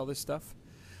released all this stuff.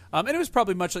 And it was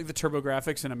probably much like the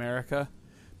TurboGrafx in America.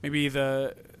 Maybe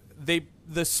the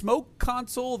Smoke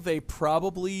console, they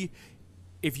probably,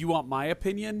 if you want my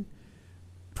opinion,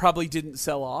 probably didn't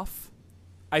sell off.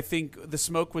 I think the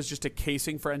Smoke was just a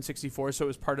casing for N64, so it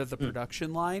was part of the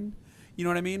production line. You know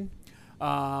what I mean?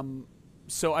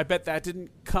 So I bet that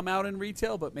didn't come out in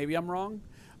retail, but maybe I'm wrong.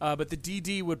 But the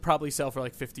DD would probably sell for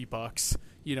like $50,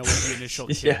 you know, with the initial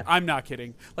kit. Yeah. I'm not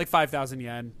kidding. Like 5,000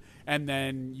 yen. And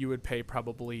then you would pay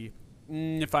probably,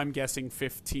 if I'm guessing,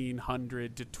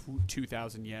 1,500 to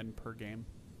 2,000 yen per game.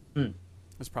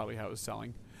 That's probably how it was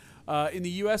selling. In the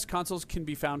U.S., consoles can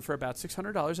be found for about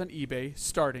 $600 on eBay,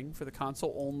 starting for the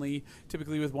console only,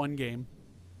 typically with one game,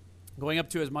 going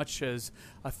up to as much as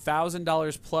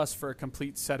 $1,000 plus for a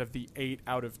complete set of the 8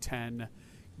 out of 10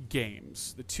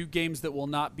 games. The two games that will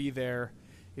not be there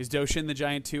is Doshin the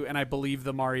Giant 2 and I believe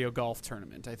the Mario Golf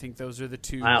Tournament. I think those are the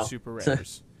two super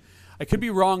rares. I could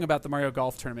be wrong about the Mario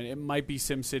Golf Tournament. It might be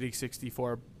SimCity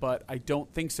 64, but I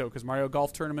don't think so because Mario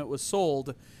Golf Tournament was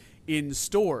sold in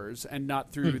stores and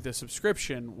not through the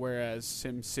subscription, whereas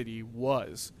SimCity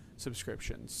was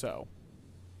subscription. So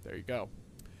there you go.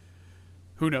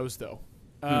 Who knows, though?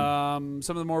 Some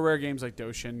of the more rare games like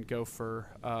Doshin go for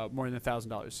more than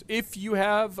 $1,000. If you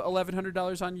have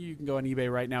 $1,100 on you, you can go on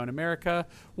eBay right now in America.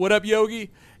 What up, Yogi?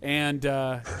 And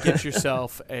get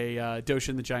yourself a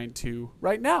Doshin the Giant 2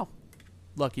 right now.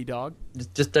 Lucky dog.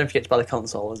 Just don't forget to buy the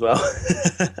console as well.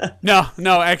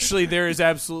 No, actually, there is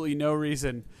absolutely no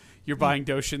reason you're buying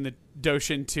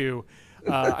Doshin 2.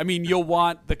 I mean, you'll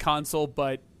want the console,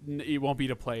 but it won't be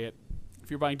to play it. If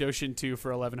you're buying Doshin 2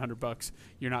 for $1,100,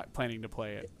 you're not planning to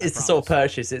play it. It's the sort of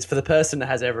purchase. It's for the person that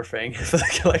has everything for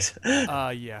the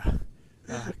collector. Yeah.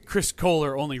 Chris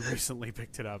Kohler only recently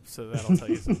picked it up, so that'll tell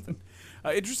you something.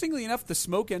 Interestingly enough, the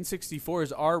Smoke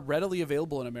N64s are readily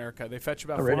available in America. They fetch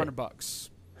about $400.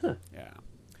 Huh. Yeah.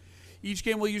 Each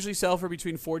game will usually sell for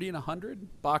between $40 and $100.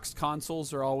 Boxed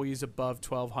consoles are always above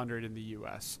 $1,200 in the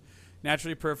U.S.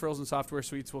 Naturally, peripherals and software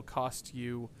suites will cost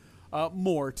you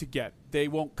more to get. They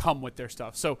won't come with their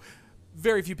stuff. So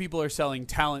very few people are selling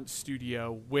Talent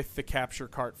Studio with the capture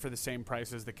cart for the same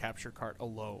price as the capture cart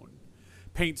alone.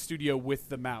 Paint Studio with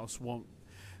the mouse won't.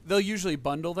 They'll usually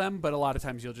bundle them, but a lot of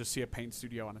times you'll just see a Paint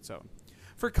Studio on its own.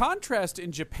 For contrast,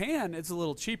 in Japan, it's a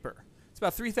little cheaper. It's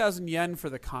about 3,000 yen for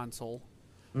the console.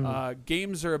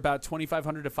 Games are about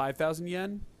 2,500 to 5,000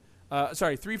 yen.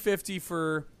 Sorry, 350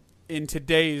 for in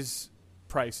today's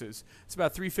prices. It's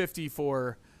about 350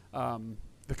 for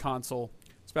the console.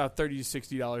 It's about $30 to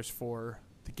 $60 for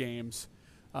the games.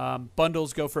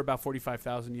 Bundles go for about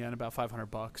 45,000 yen, about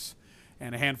 $500,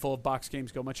 and a handful of box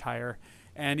games go much higher.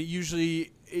 And it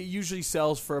usually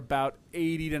sells for about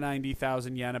 80 to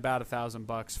 90,000 yen, about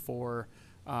 $1,000 for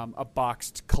a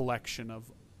boxed collection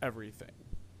of everything.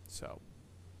 So,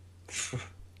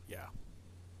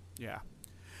 yeah.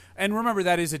 And remember,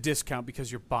 that is a discount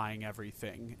because you're buying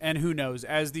everything. And who knows,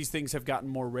 as these things have gotten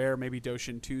more rare, maybe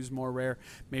Doshin 2's more rare,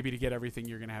 maybe to get everything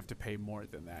you're going to have to pay more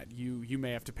than that. You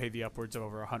may have to pay the upwards of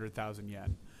over 100,000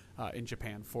 yen in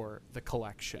Japan for the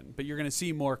collection. But you're going to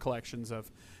see more collections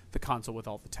of the console with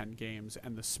all the 10 games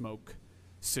and the Smoke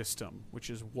system, which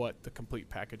is what the complete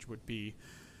package would be.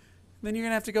 Then you're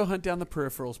going to have to go hunt down the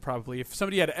peripherals probably. If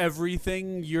somebody had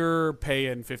everything, you're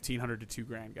paying $1,500 to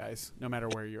 $2,000, guys, no matter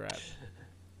where you're at.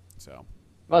 So,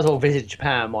 might as well visit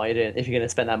Japan while you're doing it, if you're going to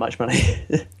spend that much money.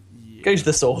 Yeah. Go to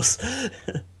the source.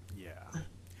 Yeah.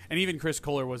 And even Chris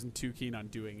Kohler wasn't too keen on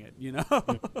doing it, you know?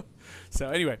 So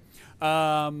anyway,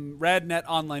 RadNet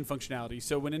online functionality.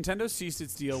 So when Nintendo ceased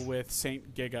its deal with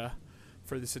Saint Giga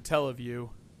for the Satellaview,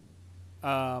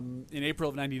 in April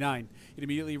of 99. It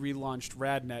immediately relaunched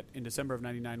RadNet in December of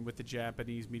 99 with the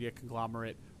Japanese media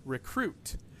conglomerate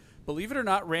Recruit. Believe it or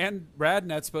not,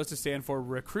 RadNet's supposed to stand for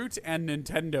Recruit and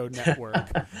Nintendo Network,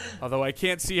 although I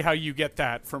can't see how you get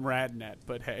that from RadNet,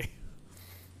 but hey.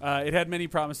 It had many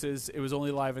promises. It was only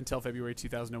live until February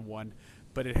 2001,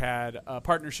 but it had a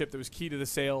partnership that was key to the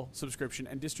sale, subscription,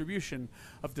 and distribution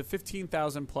of the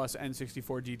 15,000 plus N64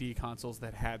 DD consoles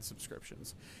that had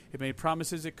subscriptions. It made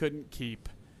promises it couldn't keep.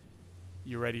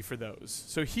 You ready for those?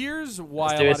 So here's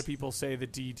why a lot of people say the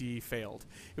DD failed.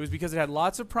 It was because it had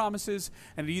lots of promises,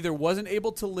 and it either wasn't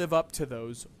able to live up to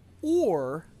those,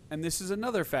 or, and this is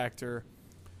another factor,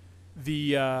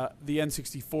 the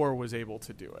N64 was able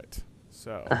to do it.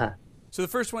 So, So the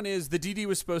first one is the DD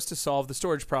was supposed to solve the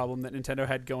storage problem that Nintendo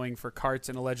had going for carts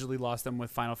and allegedly lost them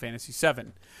with Final Fantasy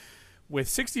VII. With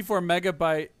 64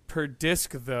 megabyte per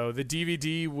disc, though, the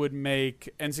DVD would make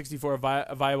N64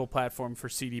 a viable platform for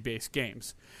CD-based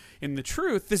games. In the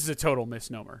truth, this is a total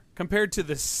misnomer. Compared to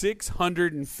the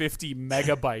 650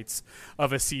 megabytes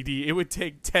of a CD, it would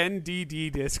take 10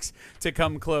 DD discs to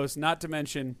come close, not to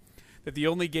mention that the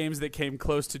only games that came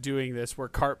close to doing this were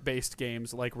cart-based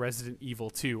games like Resident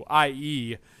Evil 2,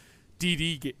 i.e.,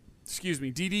 DD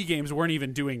games weren't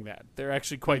even doing that. They're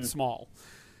actually quite small.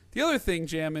 The other thing,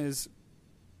 Jam, is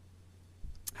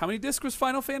how many discs was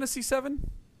Final Fantasy VII?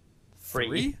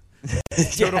 3.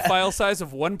 Total file size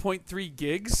of 1.3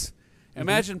 gigs.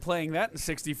 Imagine playing that in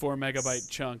 64 megabyte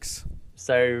chunks.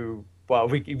 So, well,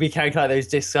 we calculate those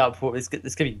discs up. There's going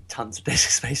to be tons of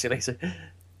discs, basically. So.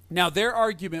 Now, their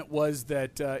argument was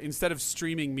that instead of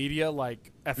streaming media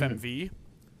like FMV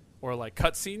or like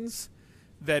cutscenes,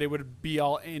 that it would be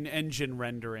all in-engine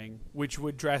rendering, which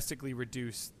would drastically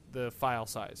reduce the file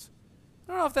size.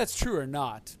 I don't know if that's true or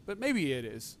not, but maybe it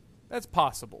is. That's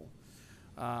possible.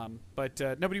 But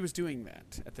nobody was doing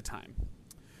that at the time.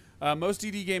 Most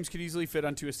DD games could easily fit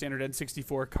onto a standard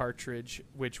N64 cartridge,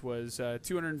 which was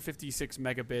 256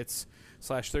 megabits /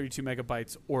 32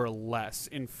 megabytes or less.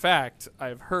 In fact,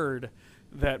 I've heard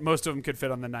that most of them could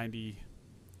fit on the 90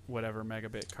 whatever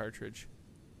megabit cartridge.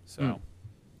 So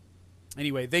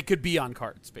anyway, they could be on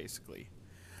carts, basically.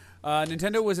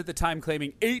 Nintendo was at the time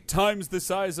claiming 8 times the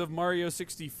size of Mario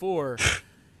 64.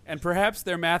 And perhaps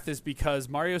their math is because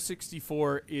Mario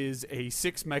 64 is a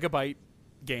 6 megabyte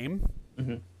game.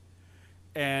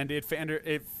 And it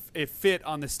fit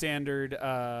on the standard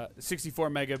 64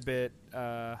 megabit,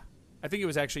 I think it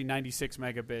was actually 96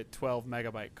 megabit, 12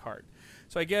 megabyte cart.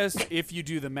 So I guess if you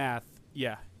do the math,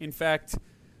 yeah. In fact,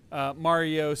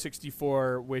 Mario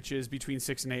 64, which is between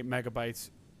 6 and 8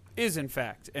 megabytes, is in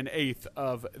fact an eighth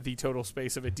of the total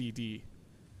space of a DD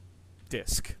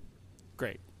disc.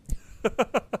 Great.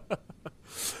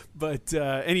 But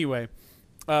anyway,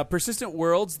 persistent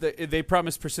worlds, they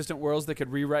promised persistent worlds that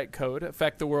could rewrite code,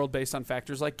 affect the world based on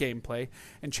factors like gameplay,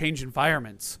 and change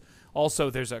environments. Also,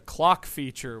 there's a clock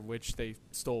feature, which they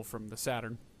stole from the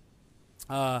Saturn,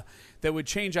 that would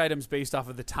change items based off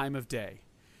of the time of day.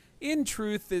 In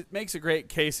truth, it makes a great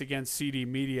case against CD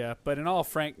Media, but in all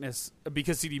frankness,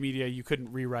 because CD Media, you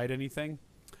couldn't rewrite anything.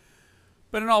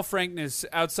 But in all frankness,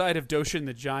 outside of Doshin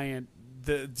the Giant,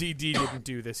 the DD didn't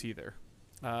do this either.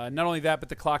 Not only that, but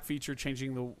the clock feature,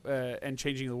 changing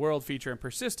the world feature, and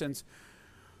persistence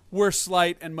were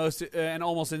slight and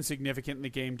almost insignificant in the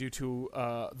game due to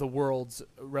the world's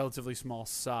relatively small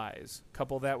size.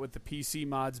 Couple that with the PC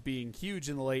mods being huge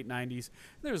in the late 90s,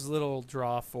 there's little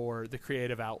draw for the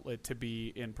creative outlet to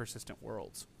be in persistent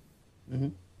worlds.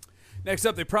 Next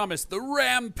up, they promised the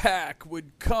RAM pack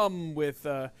would come with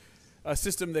a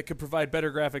system that could provide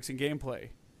better graphics and gameplay.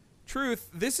 Truth,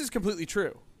 this is completely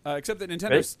true. Except that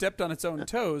Nintendo stepped on its own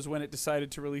toes when it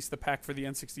decided to release the pack for the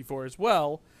N64 as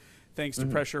well, thanks to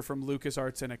pressure from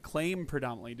LucasArts and Acclaim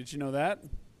predominantly. Did you know that?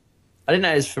 I didn't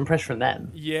know it was from pressure from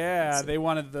them. Yeah, they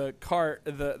wanted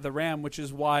the RAM, which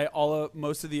is why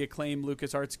most of the Acclaim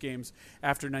LucasArts games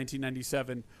after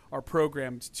 1997 are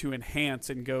programmed to enhance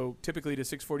and go typically to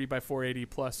 640 by 480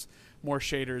 plus more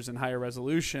shaders and higher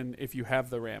resolution if you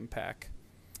have the RAM pack.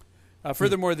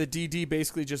 Furthermore, the DD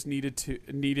basically just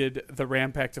needed the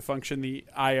RAM pack to function the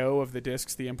I/O of the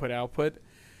discs, the input-output.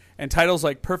 And titles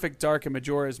like Perfect Dark and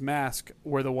Majora's Mask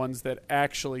were the ones that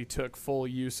actually took full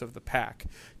use of the pack.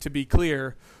 To be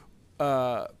clear,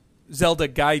 Zelda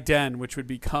Gaiden, which would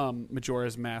become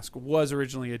Majora's Mask, was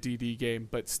originally a DD game,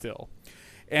 but still.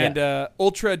 And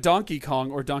Ultra Donkey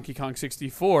Kong, or Donkey Kong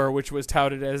 64, which was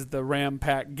touted as the RAM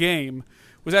pack game,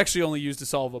 was actually only used to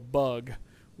solve a bug.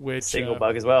 Which single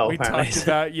bug as well. We apparently. talked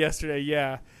about yesterday,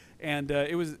 yeah, and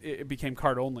it became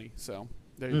card only. So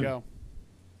there you go.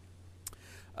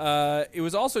 It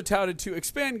was also touted to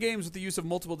expand games with the use of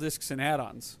multiple discs and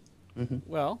add-ons. Mm-hmm.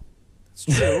 Well, it's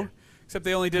true, except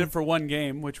they only did it for one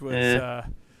game, which was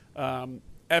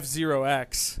F-Zero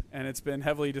X, and it's been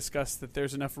heavily discussed that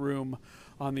there's enough room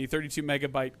on the 32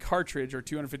 megabyte cartridge or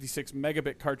 256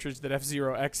 megabit cartridge that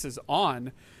F-Zero X is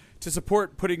on to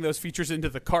support putting those features into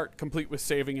the cart, complete with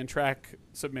saving and track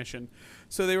submission.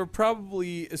 So they were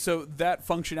that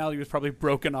functionality was probably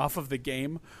broken off of the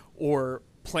game or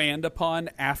planned upon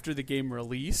after the game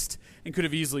released and could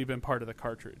have easily been part of the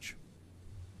cartridge.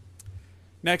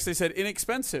 Next, they said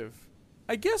inexpensive.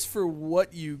 I guess for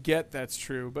what you get, that's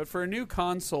true, but for a new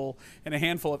console and a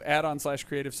handful of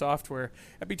add-on/creative software,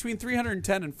 at between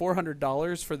 $310 and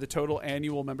 $400 for the total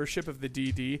annual membership of the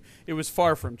DD, it was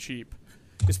far from cheap.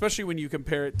 Especially when you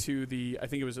compare it to I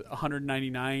think it was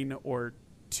 199 or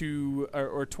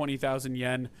 20,000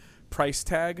 yen price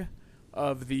tag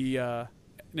of the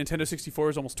Nintendo 64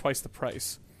 is almost twice the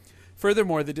price.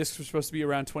 Furthermore, the discs were supposed to be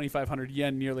around 2,500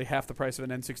 yen, nearly half the price of an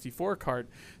N64 cart.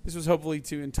 This was hopefully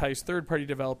to entice third-party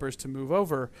developers to move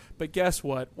over. But guess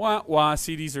what?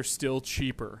 CDs are still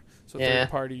cheaper. So third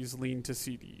parties lean to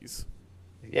CDs.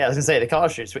 Yeah, I was going to say, the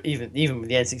cartridges, even with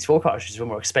the N64 cartridges, were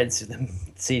more expensive than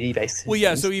CD-based. Well,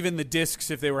 yeah, so even the discs,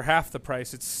 if they were half the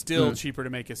price, it's still cheaper to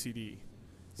make a CD.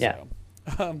 So,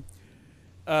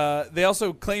 yeah. They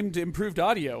also claimed improved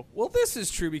audio. Well, this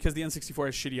is true because the N64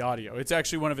 has shitty audio. It's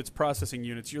actually one of its processing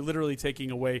units. You're literally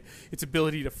taking away its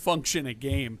ability to function a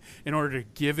game in order to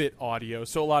give it audio.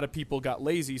 So a lot of people got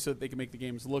lazy so that they can make the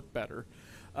games look better.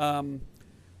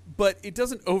 But it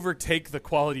doesn't overtake the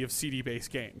quality of CD-based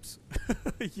games.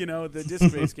 The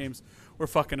disc-based games were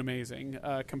fucking amazing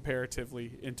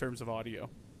comparatively in terms of audio.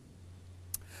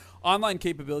 Online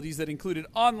capabilities that included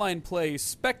online play,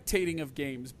 spectating of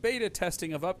games, beta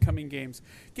testing of upcoming games,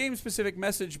 game-specific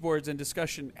message boards and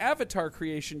discussion, avatar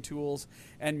creation tools,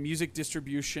 and music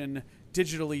distribution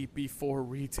digitally before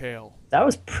retail. That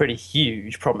was pretty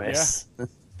huge promise. Yeah.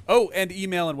 Oh, and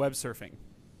email and web surfing.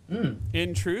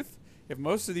 In truth, if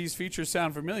most of these features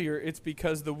sound familiar, it's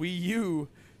because the Wii U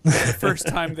is the first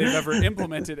time they've ever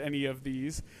implemented any of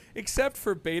these, except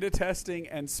for beta testing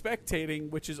and spectating,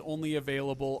 which is only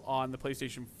available on the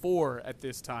PlayStation 4 at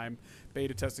this time.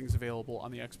 Beta testing is available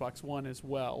on the Xbox One as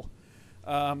well.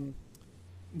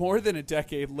 More than a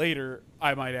decade later,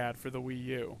 I might add, for the Wii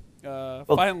U.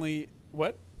 Finally,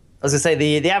 what? I was going to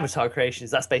say, the avatar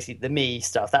creations, that's basically the Mii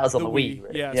stuff. That was on the Wii.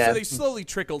 Really. Yeah, so they slowly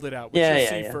trickled it out, which you'll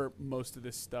see for most of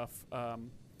this stuff.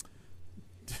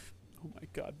 Oh my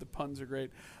god, the puns are great.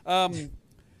 And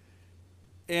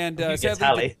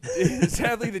sadly,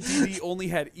 the DD only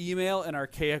had email and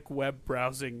archaic web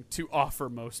browsing to offer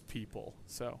most people.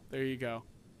 So there you go.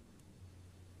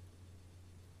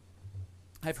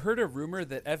 I've heard a rumor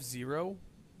that F-Zero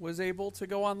was able to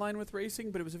go online with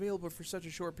racing, but it was available for such a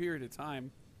short period of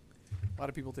time. A lot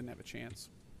of people didn't have a chance.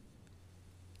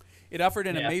 It offered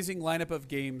an amazing lineup of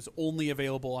games only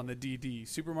available on the DD.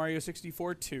 Super Mario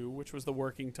 64 2, which was the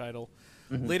working title.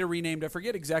 Later renamed, I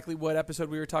forget exactly what episode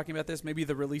we were talking about this, maybe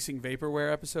the Releasing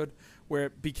Vaporware episode, where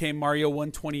it became Mario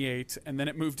 128, and then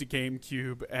it moved to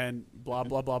GameCube, and blah,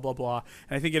 blah, blah, blah, blah.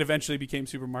 And I think it eventually became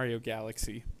Super Mario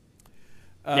Galaxy.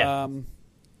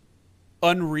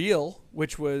 Unreal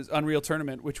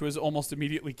Tournament, which was almost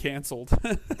immediately canceled.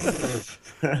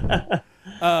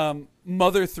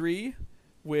 Mother 3,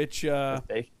 which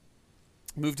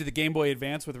moved to the Game Boy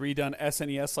Advance with redone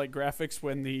SNES-like graphics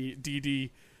when the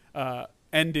DD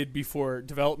ended before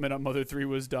development on Mother 3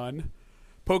 was done.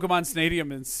 Pokemon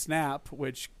Stadium and Snap,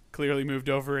 which clearly moved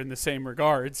over in the same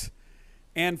regards.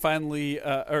 And finally,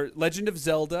 Legend of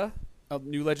Zelda, a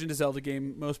new Legend of Zelda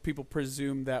game. Most people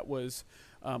presume that was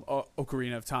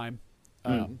Ocarina of Time.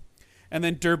 And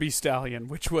then Derby Stallion,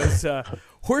 which was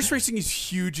horse racing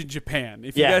is huge in Japan.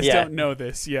 If you guys don't know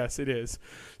this, yes, it is.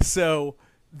 So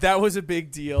that was a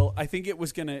big deal. I think it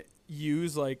was going to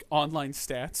use like online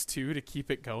stats too to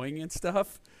keep it going and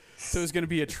stuff. So it was going to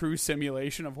be a true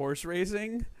simulation of horse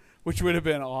racing, which would have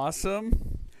been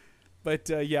awesome. But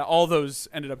all those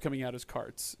ended up coming out as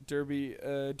carts.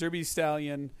 Derby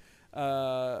Stallion,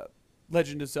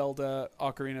 Legend of Zelda,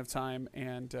 Ocarina of Time,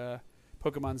 and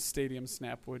Pokemon Stadium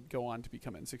Snap would go on to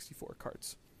become N64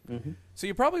 carts. So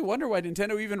you probably wonder why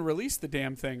Nintendo even released the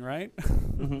damn thing, right?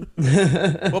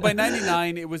 Well, by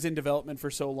 99, it was in development for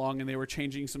so long, and they were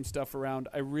changing some stuff around.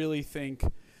 I really think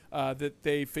that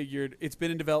they figured it's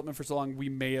been in development for so long, we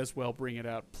may as well bring it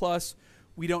out. Plus,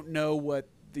 we don't know what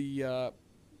the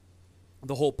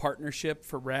whole partnership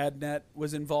for RadNet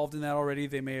was involved in that already.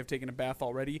 They may have taken a bath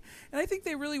already. And I think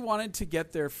they really wanted to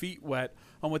get their feet wet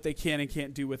on what they can and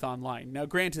can't do with online. Now,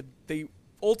 granted, they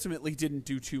ultimately didn't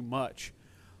do too much.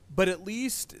 but at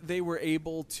least they were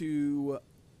able to,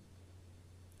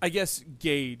 I guess,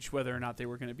 gauge whether or not they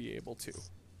were going to be able to.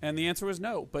 And the answer was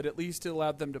no, but at least it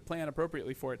allowed them to plan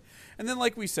appropriately for it. And then,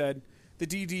 like we said, the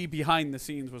DD behind the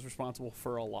scenes was responsible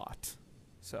for a lot.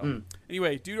 So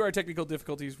anyway, due to our technical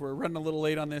difficulties, we're running a little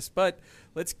late on this, but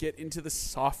let's get into the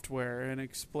software and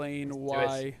explain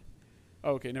why.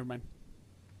 Oh, okay, never mind.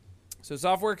 So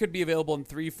software could be available in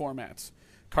 3 formats.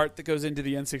 Cart that goes into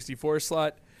the N64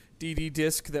 slot, DD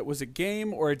disc that was a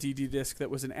game, or a DD disc that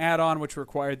was an add-on which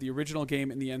required the original game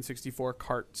in the N64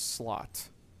 cart slot.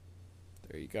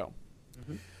 There you go.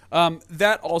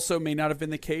 That also may not have been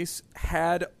the case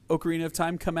had Ocarina of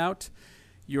Time come out.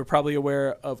 You're probably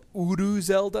aware of Uru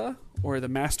Zelda or the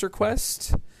Master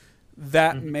Quest.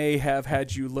 That may have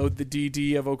had you load the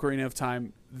DD of Ocarina of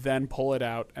Time, then pull it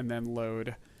out, and then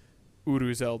load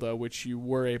Uru Zelda, which you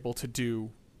were able to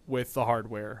do with the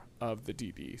hardware of the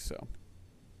DD. So,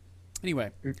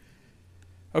 anyway.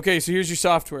 Okay, so here's your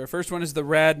software. First one is the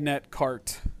RadNet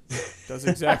cart. Does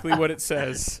exactly what it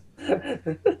says.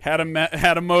 Had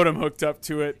a modem hooked up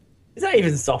to it. Is that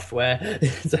even software?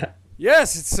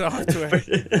 Yes, it's software.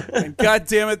 And God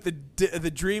damn it, the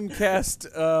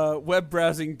Dreamcast web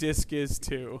browsing disk is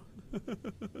too.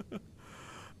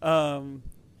 All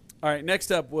right,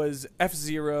 next up was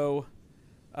F-Zero.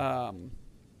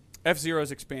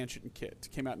 F-Zero's expansion kit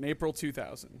came out in April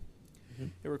 2000.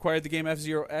 It required the game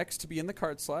F-Zero X to be in the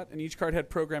cart slot, and each cart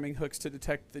had programming hooks to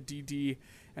detect the DD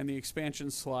and the expansion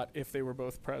slot if they were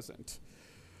both present.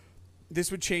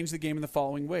 This would change the game in the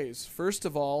following ways. First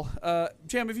of all,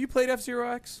 Jam, have you played F-Zero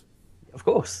X? Of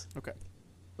course. Okay.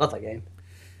 Love that game.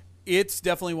 It's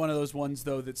definitely one of those ones,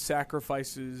 though, that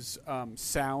sacrifices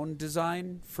sound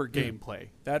design for gameplay.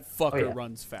 That fucker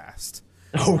runs fast.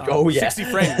 Oh, yeah. 60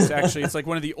 frames, actually. It's like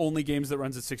one of the only games that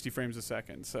runs at 60 frames a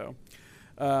second. So,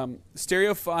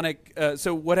 stereophonic.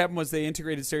 So what happened was they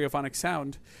integrated stereophonic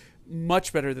sound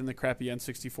much better than the crappy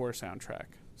N64 soundtrack.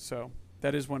 So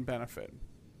that is one benefit.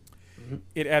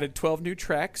 It added 12 new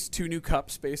tracks, 2 new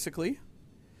cups, basically.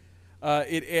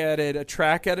 It added a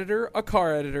track editor, a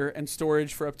car editor, and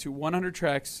storage for up to 100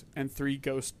 tracks and 3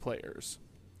 ghost players.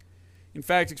 In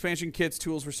fact, expansion kit's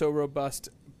tools were so robust,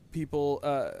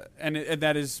 and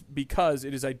that is because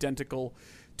it is identical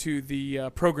to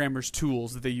the programmer's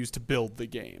tools that they use to build the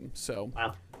game. So,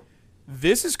 wow.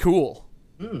 This is cool.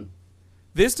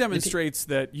 This demonstrates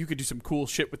that you could do some cool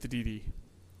shit with the DD.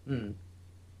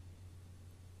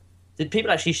 Did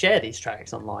people actually share these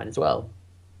tracks online as well?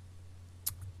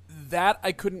 That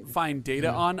I couldn't find data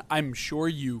on. I'm sure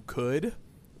you could,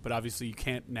 but obviously you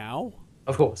can't now.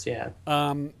 Of course, yeah.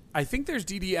 I think there's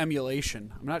DD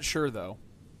emulation. I'm not sure, though.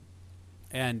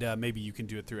 And maybe you can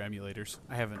do it through emulators.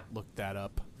 I haven't looked that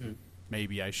up.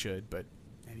 Maybe I should, but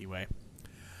anyway.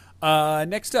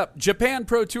 Next up, Japan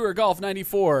Pro Tour Golf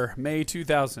 94, May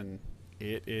 2000.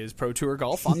 It is Pro Tour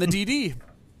Golf on the DD.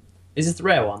 Is this the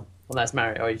rare one? Well, that's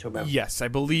Mario. Are you talking about? Yes, I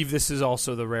believe this is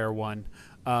also the rare one.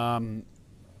 Wasn't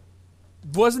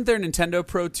there Nintendo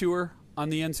Pro Tour on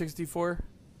the N64?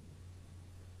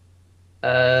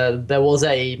 There was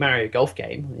a Mario Golf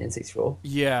game on the N64.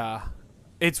 Yeah.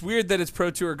 It's weird that it's Pro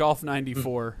Tour Golf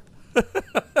 94.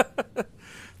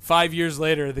 5 years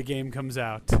later, the game comes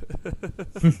out.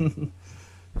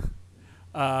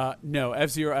 No,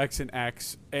 F-Zero X and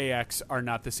AX are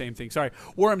not the same thing. Sorry,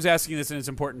 Warham's asking this, and it's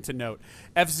important to note.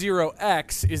 F-Zero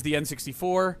X is the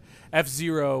N64.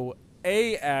 F-Zero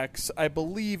AX, I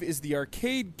believe, is the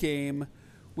arcade game,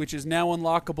 which is now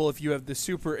unlockable if you have the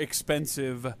super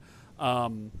expensive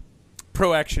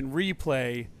Pro Action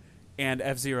Replay and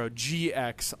F-Zero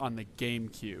GX on the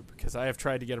GameCube, because I have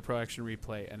tried to get a Pro Action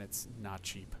Replay, and it's not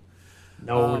cheap.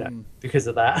 No, because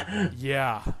of that.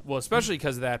 Yeah, well, especially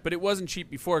because of that. But it wasn't cheap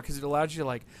before because it allowed you to,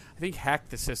 like, I think, hack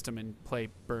the system and play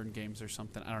burn games or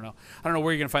something. I don't know. I don't know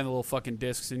where you're going to find the little fucking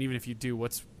discs, and even if you do,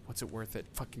 what's it worth it?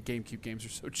 Fucking GameCube games are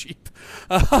so cheap.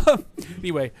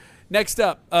 Anyway, next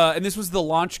up, and this was the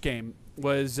launch game,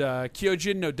 was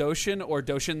Kyojin no Doshin, or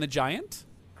Doshin the Giant.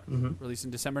 Released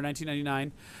in December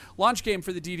 1999. Launch game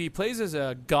for the DD plays as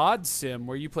a god sim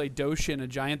where you play Doshin, a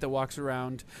giant that walks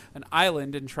around an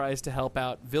island and tries to help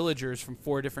out villagers from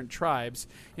 4 different tribes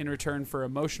in return for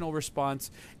emotional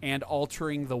response and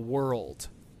altering the world.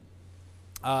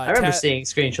 I remember seeing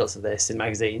screenshots of this in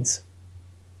magazines.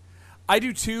 I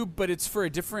do too, but it's for a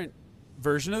different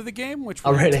version of the game, which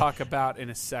we're going to talk about in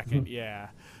a second.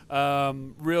 Yeah.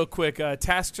 Real quick,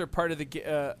 tasks are part of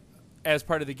the as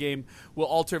part of the game will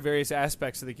alter various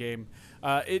aspects of the game.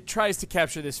 It tries to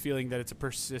capture this feeling that it's a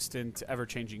persistent,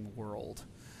 ever-changing world.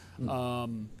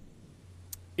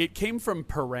 It came from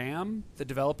Param, the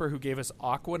developer who gave us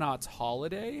Aquanauts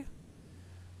Holiday.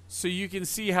 So you can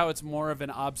see how it's more of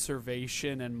an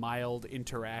observation and mild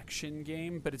interaction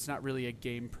game, but it's not really a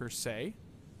game per se.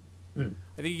 I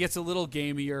think it gets a little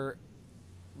gamier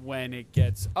when it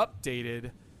gets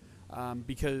updated,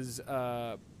 because,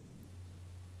 well,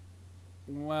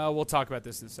 we'll talk about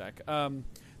this in a sec.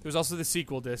 There's also the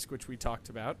sequel disc, which we talked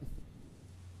about.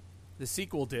 The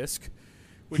sequel disc,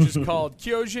 which is called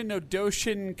Kyojin no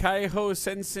Doshin Kaiho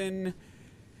Sensen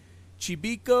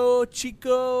Chibiko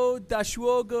Chico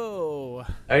Dashuogo.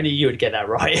 Only you would get that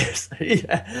right.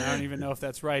 Yeah. I don't even know if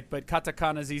that's right, but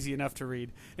katakana is easy enough to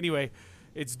read. Anyway,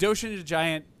 it's Doshin the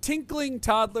Giant, Tinkling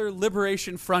Toddler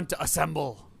Liberation Front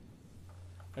Assemble.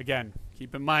 Again,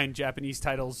 keep in mind, Japanese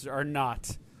titles are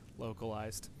not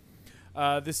localized.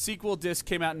 The sequel disc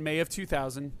came out in May of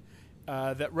 2000.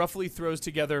 That roughly throws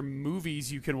together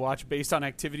movies you can watch based on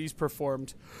activities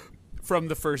performed from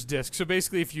the first disc. So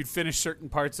basically, if you'd finish certain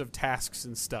parts of tasks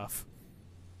and stuff.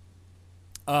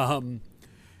 And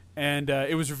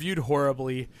it was reviewed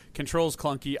horribly. Controls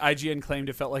clunky. IGN claimed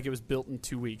it felt like it was built in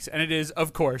 2 weeks. And it is,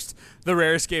 of course, the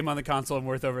rarest game on the console and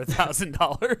worth over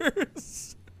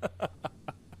 $1,000.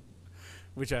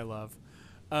 Which I love.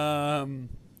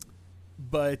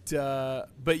 But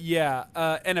yeah.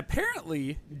 And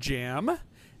apparently, Jam,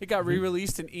 it got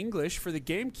re-released in English for the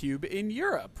GameCube in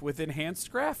Europe with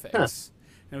enhanced graphics.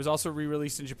 And it was also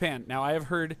re-released in Japan. Now, I have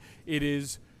heard it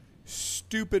is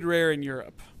stupid rare in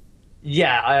Europe.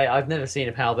 Yeah, I've never seen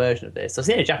a PAL version of this. I've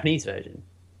seen a Japanese version.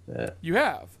 You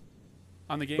have?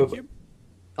 On the GameCube?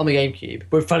 On the GameCube.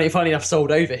 But funny enough,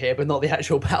 sold over here, but not the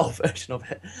actual PAL version of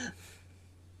it.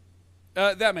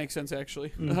 That makes sense,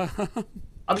 actually.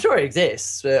 I'm sure it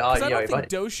exists. I don't think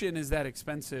Doshin is that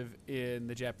expensive in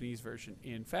the Japanese version.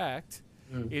 In fact,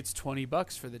 it's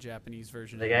 $20 for the Japanese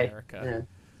version in America.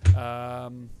 Yeah.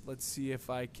 Let's see if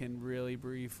I can really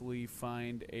briefly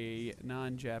find a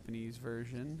non-Japanese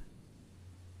version.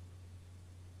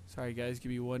 Sorry, guys.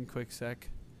 Give me one quick sec.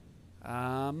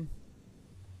 The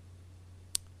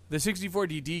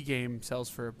 64DD game sells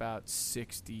for about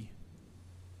 $60.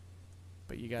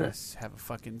 But you gotta have a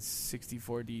fucking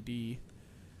 64DD.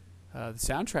 The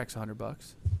soundtrack's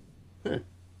 $100. The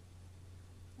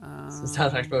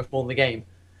soundtrack's worth more than the game.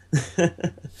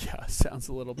 Yeah, sounds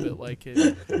a little bit like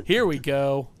it. Here we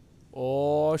go.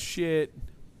 Oh shit!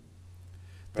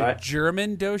 The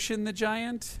German Doshin the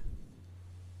Giant.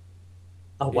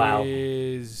 Oh wow!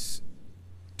 Is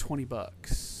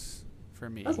 $20 for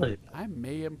me. I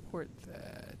may import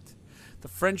that. The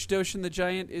French Doshin the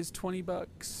Giant is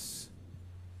 $20.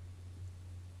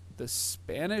 The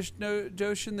Spanish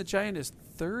Doshin the Giant is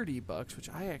 $30, which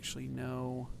I actually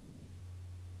know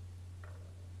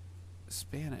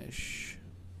Spanish.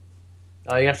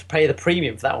 Oh, you have to pay the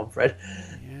premium for that one, Fred.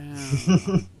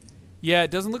 Yeah. Yeah,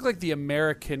 it doesn't look like the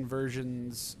American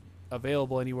version's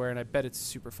available anywhere, and I bet it's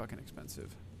super fucking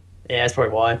expensive. Yeah, that's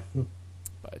probably why.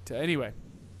 But anyway.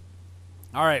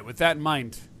 All right, with that in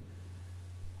mind,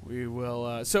 we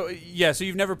will... So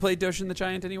you've never played Doshin the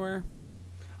Giant anywhere?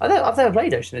 I've never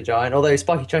played Doshin the Giant, although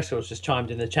Spiky Trescals just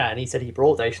chimed in the chat and he said he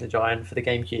brought Doshin the Giant for the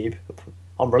GameCube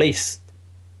on release.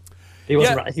 He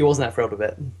wasn't that thrilled with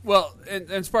it. Well,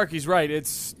 and Sparky's right.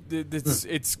 It's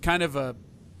kind of a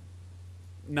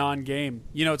non-game.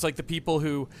 You know, it's like the people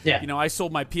who, you know, I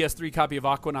sold my PS3 copy of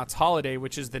Aquanauts Holiday,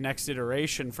 which is the next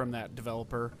iteration from that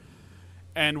developer.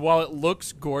 And while it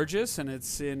looks gorgeous and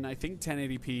it's in, I think,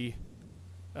 1080p,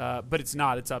 but it's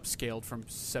not. It's upscaled from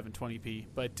 720p.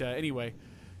 But anyway...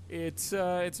 It's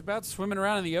about swimming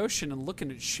around in the ocean and looking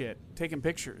at shit, taking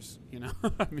pictures, you know?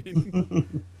 I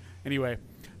mean, anyway.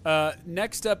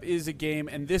 Next up is a game,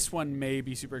 and this one may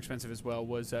be super expensive as well,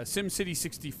 was SimCity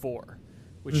 64,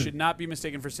 which should not be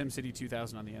mistaken for SimCity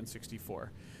 2000 on the N64.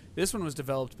 This one was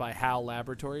developed by HAL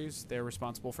Laboratories. They're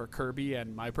responsible for Kirby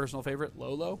and my personal favorite,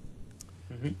 Lolo.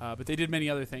 But they did many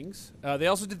other things. They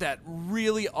also did that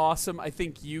really awesome, I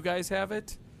think you guys have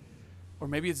it, or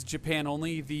maybe it's Japan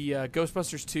only, the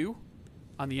Ghostbusters 2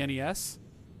 on the NES.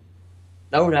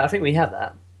 No, I think we have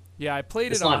that. Yeah, I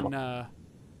played it on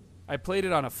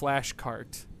a flash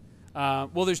cart.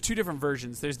 Well, there's two different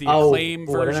versions. There's the Acclaim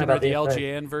version or the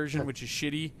LJN version, which is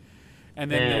shitty, and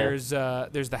then there's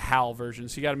the HAL version.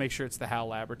 So you got to make sure it's the HAL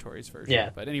Laboratories version. Yeah.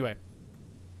 But anyway,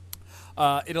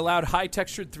 it allowed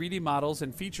high-textured 3D models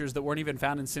and features that weren't even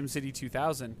found in SimCity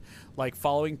 2000, like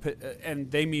following, and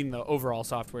they mean the overall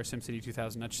software SimCity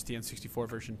 2000, not just the N64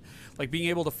 version, like being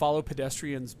able to follow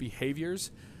pedestrians'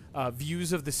 behaviors,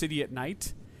 views of the city at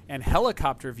night, and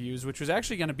helicopter views, which was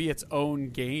actually going to be its own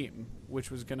game, which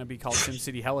was going to be called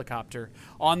SimCity Helicopter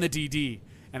on the DD,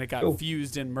 and it got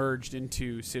fused and merged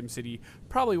into SimCity,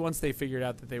 probably once they figured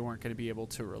out that they weren't going to be able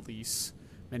to release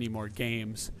many more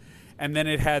games. And then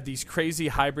it had these crazy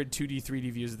hybrid 2D,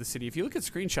 3D views of the city. If you look at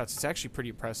screenshots, it's actually pretty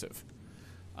impressive.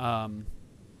 And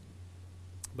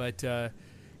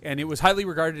it was highly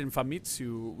regarded in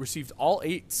Famitsu, received all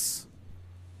 8s,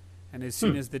 and is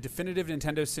seen as the definitive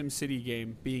Nintendo SimCity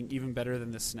game, being even better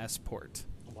than the SNES port.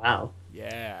 Wow.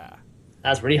 Yeah.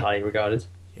 That's really highly regarded.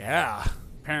 Yeah,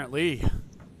 apparently.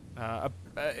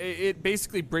 It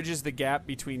basically bridges the gap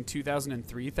between 2000 and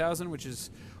 3000, which is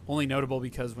only notable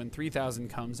because when 3000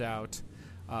 comes out,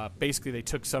 basically they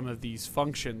took some of these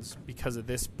functions because of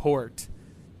this port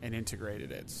and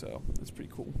integrated it. So that's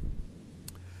pretty cool.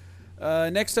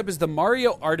 Next up is the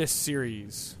Mario Artist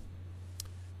series.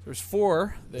 There's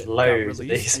 4 that got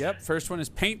released. Yep. First one is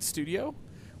Paint Studio,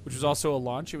 which was also a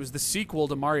launch. It was the sequel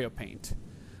to Mario Paint.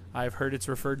 I've heard it's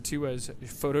referred to as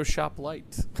Photoshop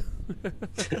Lite.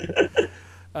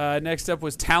 Next up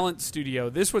was Talent Studio.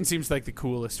 This one seems like the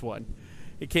coolest one.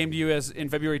 It came to you in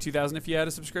February 2000 if you had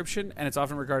a subscription, and it's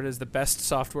often regarded as the best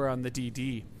software on the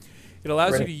DD. It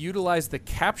allows you to utilize the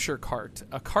capture cart,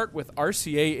 a cart with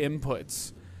RCA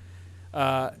inputs,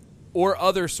 or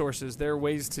other sources. There are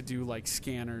ways to do like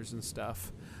scanners and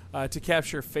stuff to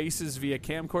capture faces via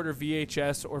camcorder,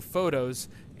 VHS, or photos,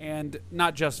 and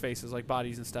not just faces, like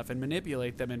bodies and stuff, and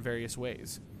manipulate them in various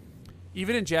ways.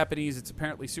 Even in Japanese, it's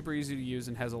apparently super easy to use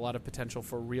and has a lot of potential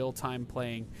for real-time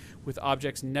playing with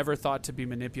objects never thought to be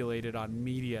manipulated on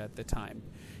media at the time.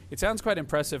 It sounds quite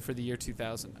impressive for the year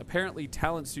 2000. Apparently,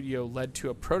 Talent Studio led to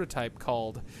a prototype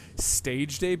called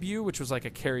Stage Debut, which was like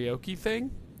a karaoke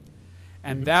thing.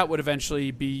 And that would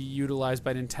eventually be utilized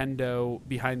by Nintendo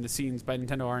behind the scenes, by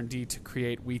Nintendo R&D to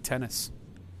create Wii Tennis.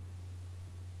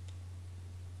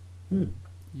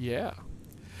 Yeah.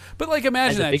 But like,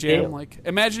 imagine that, Jam. Like,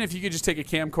 imagine if you could just take a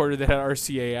camcorder that had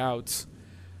RCA outs,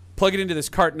 plug it into this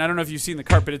cart, and I don't know if you've seen the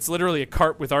cart, but it's literally a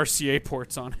cart with RCA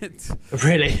ports on it.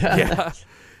 Really? Yeah.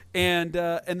 And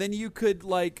then you could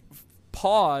like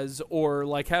pause or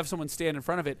like have someone stand in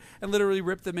front of it and literally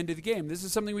rip them into the game. This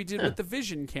is something we did with the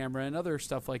Vision camera and other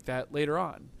stuff like that later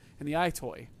on, and the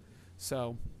iToy.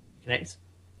 So nice.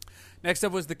 Next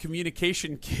up was the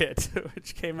Communication Kit,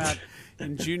 which came out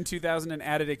in June 2000 and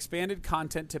added expanded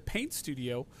content to Paint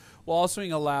Studio, while also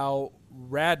allow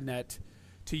RadNet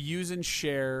to use and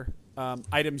share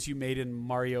items you made in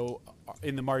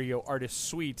the Mario Artist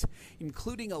Suite,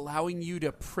 including allowing you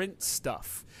to print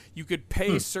stuff. You could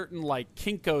pay certain like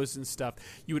Kinkos and stuff.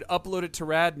 You would upload it to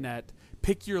RadNet,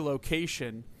 pick your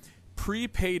location,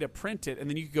 prepay to print it, and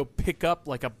then you could go pick up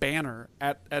like a banner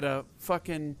at a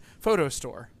fucking photo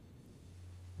store.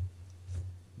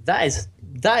 That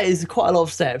is quite a lot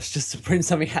of steps just to print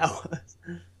something out.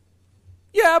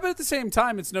 Yeah, but at the same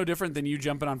time, it's no different than you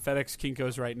jumping on FedEx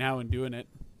Kinkos right now and doing it,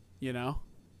 you know?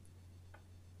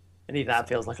 And even that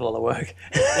feels like a lot of work.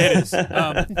 It is.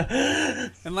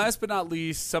 And last but not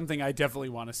least, something I definitely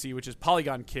want to see, which is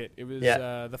Polygon Kit. It was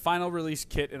the final release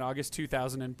kit in August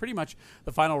 2000, and pretty much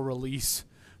the final release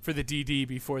for the DD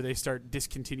before they start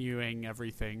discontinuing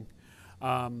everything.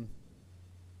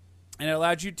 And it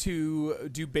allowed you to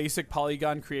do basic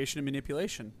polygon creation and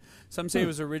manipulation. Some say it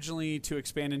was originally to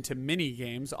expand into mini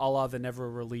games, a la the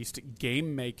never-released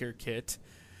Game Maker kit.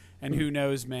 And who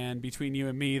knows, man, between you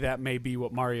and me, that may be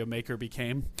what Mario Maker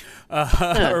became.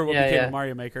 Or what became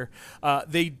Mario Maker.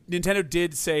 Nintendo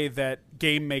did say that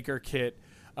Game Maker kit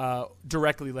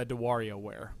directly led to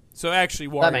WarioWare. So actually,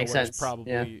 WarioWare is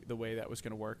probably the way that was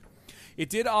going to work. It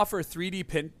did offer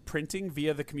 3D printing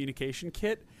via the communication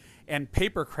kit, and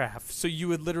papercraft, so you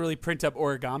would literally print up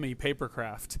origami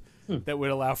papercraft that would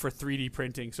allow for 3D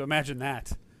printing. So imagine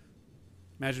that.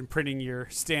 Imagine printing your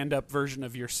stand-up version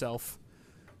of yourself.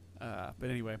 But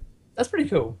anyway. That's pretty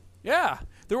cool. Yeah.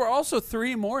 There were also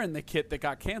 3 more in the kit that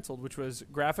got canceled, which was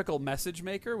Graphical Message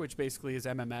Maker, which basically is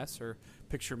MMS or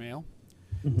picture mail.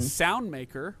 Sound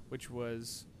Maker, which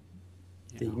was...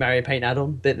 The Mario Paint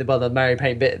add-on bit, the Mario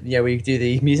Paint bit, where you do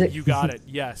the music. You got it,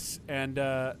 yes. And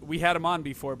we had him on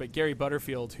before, but Gary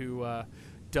Butterfield, who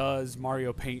does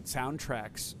Mario Paint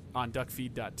soundtracks on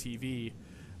duckfeed.tv,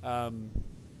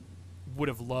 would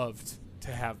have loved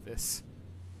to have this.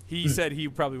 He said he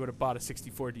probably would have bought a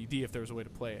 64DD if there was a way to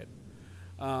play it.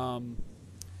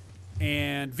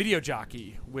 And Video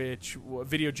Jockey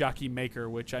Maker,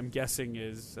 which I'm guessing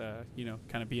is, kind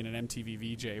of being an MTV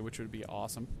VJ, which would be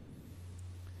awesome.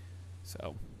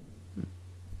 So,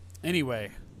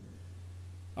 anyway.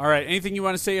 All right, anything you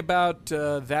want to say about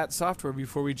that software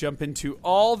before we jump into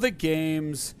all the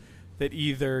games that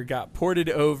either got ported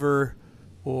over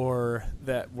or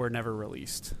that were never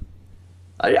released?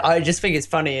 I just think it's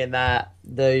funny in that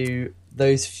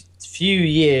those few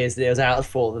years that it was out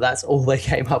for, that's all they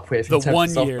came up with. The in terms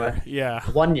 1 of year, software. yeah.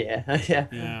 1 year, yeah.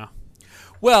 Yeah.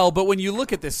 Well, but when you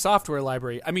look at this software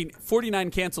library, I mean,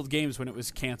 49 canceled games when it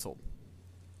was canceled.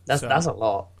 That's a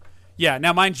lot. Yeah,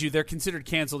 now mind you, they're considered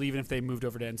canceled even if they moved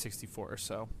over to N64.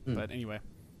 So, but anyway.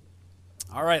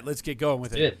 All right, let's get going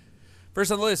with it.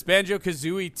 First on the list,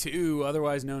 Banjo-Kazooie 2,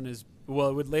 otherwise known as, well,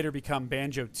 it would later become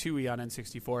Banjo-Tooie on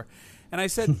N64. And I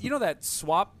said, you know that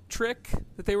swap trick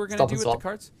that they were going to do with the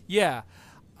cards? Yeah.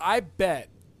 I bet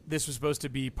this was supposed to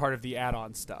be part of the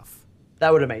add-on stuff.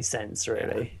 That would have made sense,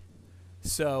 really.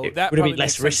 So It that would have probably been less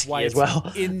makes sense risky why as it's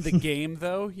well. in the game,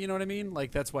 though. You know what I mean?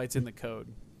 Like, that's why it's in the code.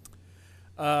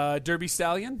 Derby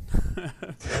Stallion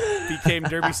became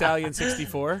Derby Stallion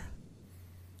 64.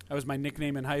 That was my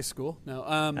nickname in high school. No,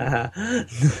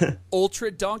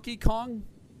 Ultra Donkey Kong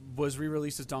was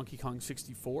re-released as Donkey Kong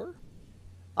 64.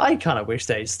 I kind of wish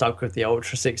they'd stuck with the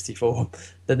Ultra 64.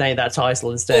 They named that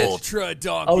title instead. Ultra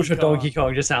Donkey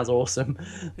Kong just sounds awesome.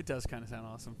 It does kind of sound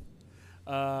awesome.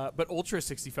 But Ultra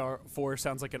 64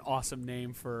 sounds like an awesome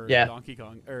name for Donkey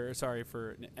Kong,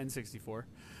 for N64.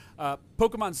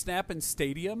 Pokemon Snap and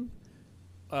Stadium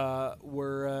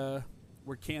were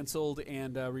canceled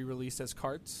and re-released as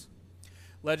carts.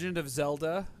 Legend of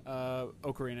Zelda,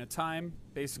 Ocarina of Time,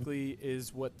 basically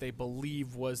is what they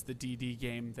believe was the DD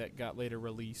game that got later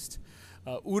released.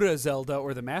 Ura Zelda,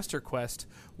 or the Master Quest,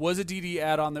 was a DD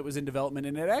add-on that was in development,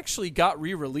 and it actually got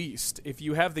re-released. If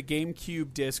you have the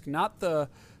GameCube disc, not the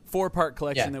 4-part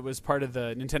collection that was part of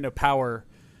the Nintendo Power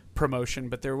promotion,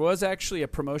 but there was actually a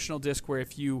promotional disc where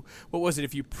if you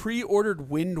pre-ordered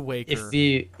Wind Waker,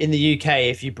 in the UK,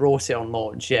 if you brought it on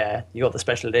launch, you got the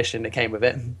special edition that came with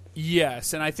it.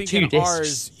 Yes, and I think 2 in discs.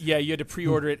 ours, you had to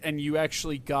pre-order it, and you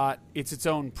actually got its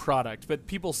own product. But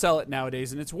people sell it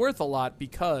nowadays, and it's worth a lot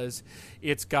because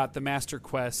it's got the Master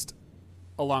Quest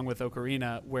along with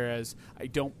Ocarina, whereas I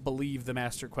don't believe the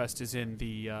Master Quest is in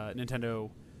the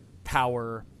Nintendo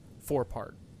Power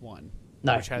 4-part one.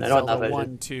 No, which has not Zelda that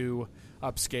 1, 2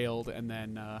 upscaled, and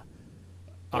then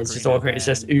it's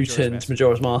just Oot and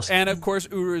Majora's Mask. And of course,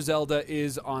 Uru Zelda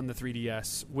is on the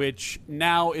 3DS, which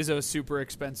now is a super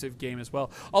expensive game as well.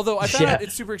 Although I found out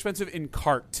it's super expensive in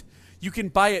cart. You can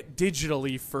buy it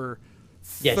digitally for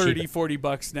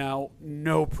 $30-$40 now,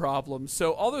 no problem.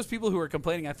 So all those people who are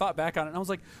complaining, I thought back on it, and I was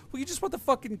like, well, you just want the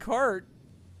fucking cart.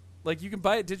 Like, you can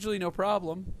buy it digitally, no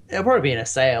problem. It'll probably be in a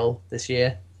sale this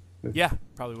year. Yeah,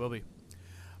 probably will be.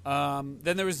 Then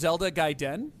there was Zelda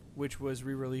Gaiden, which was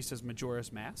re-released as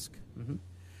Majora's Mask. Mm-hmm.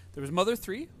 There was Mother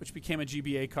 3, which became a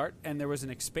GBA cart, and there was an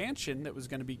expansion that was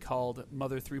going to be called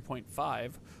Mother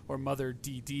 3.5 or Mother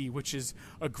DD, which is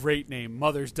a great name,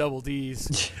 Mother's Double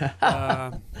Ds.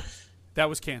 That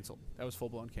was canceled. That was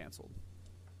full-blown canceled.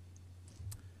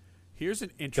 Here's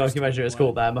an interesting God, can you imagine it's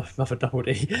called that, Mother Double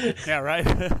D. Yeah, right?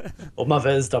 Or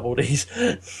Mother's Double Ds.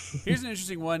 Here's an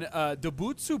interesting one.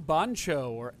 Dobutsu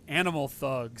Bancho, or Animal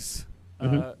Thugs,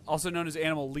 also known as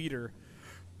Animal Leader.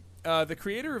 The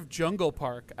creator of Jungle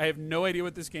Park. I have no idea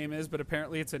what this game is, but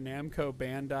apparently it's a Namco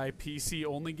Bandai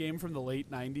PC-only game from the late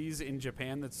 90s in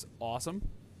Japan that's awesome.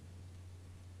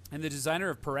 And the designer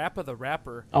of Parappa the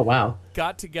Rapper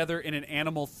got together in an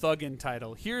Animal Thuggin'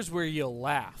 title. Here's where you'll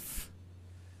laugh.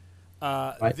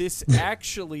 This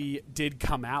actually did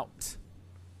come out.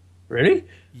 Really?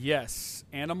 Yes.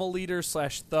 Animal Leader /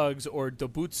 Thugs, or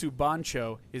Dobutsu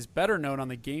Bancho, is better known on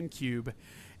the GameCube.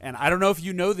 And I don't know if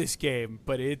you know this game,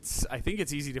 but I think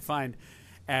it's easy to find,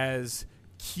 as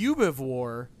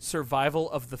Cubivore Survival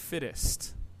of the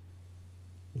Fittest.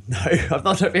 No, I've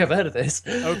not ever heard of this.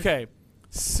 Okay.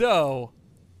 So,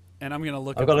 and I'm going to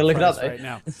look I've got to look it up right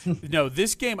now. No,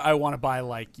 this game I want to buy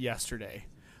like yesterday.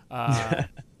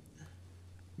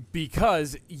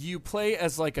 Because you play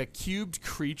as like a cubed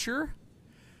creature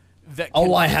that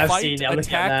can fight,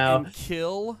 attack, and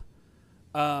kill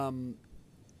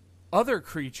other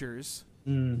creatures.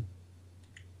 Mm.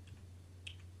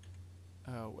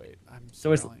 Oh, wait. I'm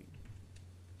So spelling.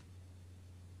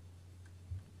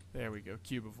 There we go.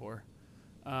 Cubivore.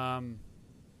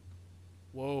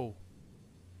 Whoa.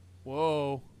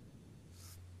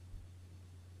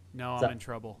 No, I'm in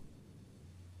trouble.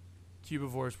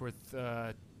 Cubivore's worth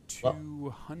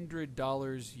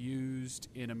 $200 used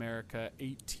in America,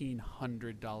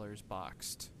 $1,800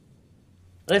 boxed.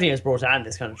 I don't think it's brought out in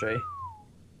this country.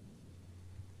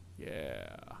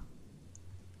 Yeah.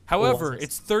 However,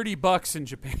 it's $30 in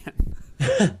Japan.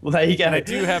 Well, there you go. And I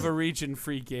do have a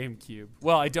region-free GameCube.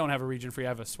 Well, I don't have a region-free. I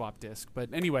have a swap disc.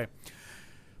 But anyway.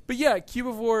 But yeah,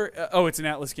 Cubivore. It's an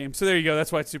Atlas game. So there you go.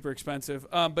 That's why it's super expensive.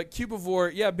 But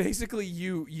Cubivore, basically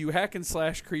you hack and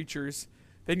slash creatures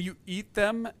then you eat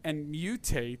them and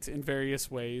mutate in various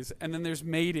ways, and then there's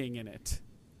mating in it.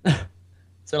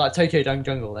 So like Tokyo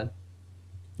Jungle then.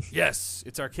 Yes,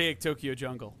 it's archaic Tokyo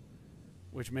Jungle,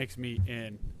 which makes me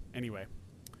in. Anyway,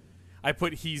 I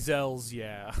put Hezel's,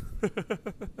 yeah.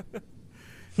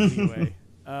 Anyway,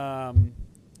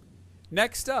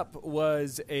 next up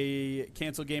was a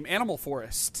canceled game, Animal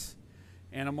Forest.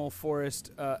 Animal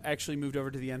Forest actually moved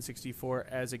over to the N64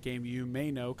 as a game you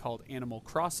may know called Animal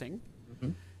Crossing,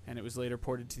 and it was later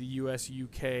ported to the US,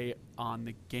 UK on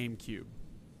the GameCube.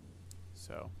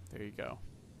 So there you go.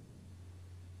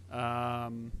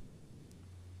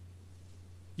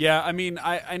 Yeah, I mean,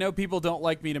 I know people don't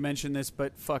like me to mention this,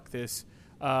 but fuck this.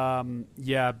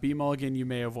 Yeah, B. Mulligan, you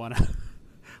may have wanted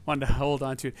to hold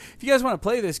on to it. If you guys want to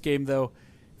play this game, though,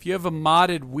 if you have a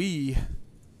modded Wii,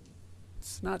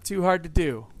 it's not too hard to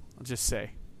do, I'll just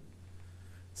say.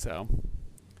 So,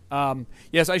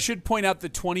 yes, I should point out the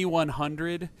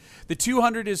 2100. The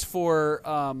 200 is for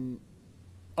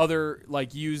other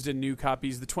like used and new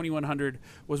copies. The 2100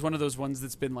 was one of those ones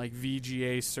that's been like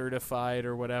VGA certified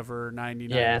or whatever,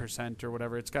 99% or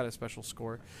whatever. It's got a special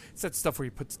score. It's that stuff where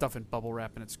you put stuff in bubble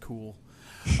wrap and it's cool.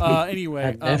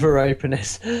 Anyway, never open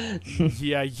it.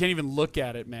 Yeah, you can't even look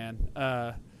at it, man.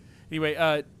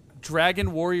 Anyway,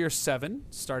 Dragon Warrior 7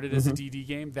 started as a DD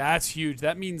game. That's huge.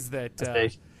 That means that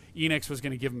Enix was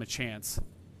going to give him a chance.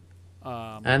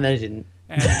 And they didn't.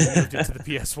 And they moved it to the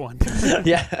PS1.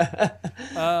 Yeah.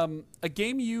 A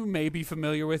game you may be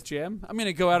familiar with, Jam. I'm going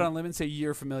to go out on a limb and say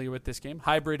you're familiar with this game.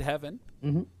 Hybrid Heaven.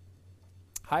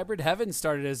 Hybrid Heaven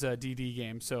started as a DD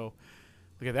game, so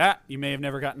look at that. You may have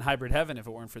never gotten Hybrid Heaven if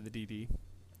it weren't for the DD.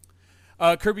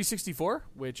 Kirby 64,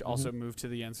 which also moved to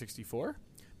the N64.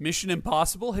 Mission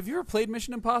Impossible. Have you ever played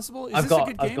Mission Impossible? Is this a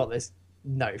good game? I've got this.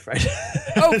 No, Fred.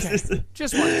 Okay,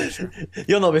 just want to make sure.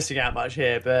 You're not missing out much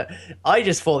here, but I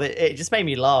just thought that it just made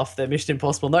me laugh that Mission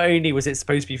Impossible, not only was it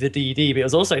supposed to be for the DD, but it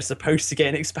was also supposed to get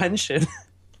an expansion.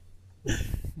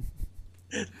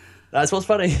 That's what's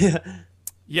funny.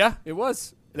 Yeah, it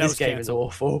was. This game is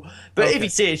awful. But if you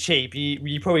see it cheap,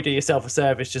 you probably do yourself a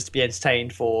service just to be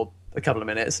entertained for a couple of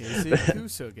minutes.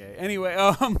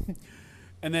 Anyway,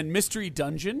 and then Mystery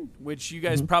Dungeon, which you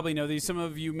guys probably know these. Some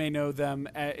of you may know them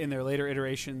in their later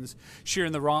iterations.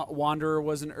 Shiren the Wanderer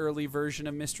was an early version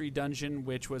of Mystery Dungeon,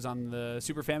 which was on the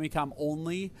Super Famicom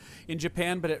only in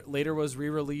Japan, but it later was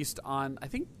re-released on, I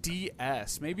think,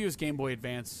 DS. Maybe it was Game Boy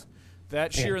Advance.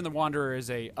 That Shiren the Wanderer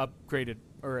is a upgraded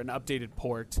or an updated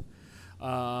port.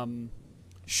 Shiren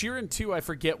 2, I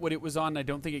forget what it was on. I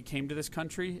don't think it came to this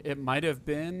country. It might have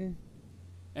been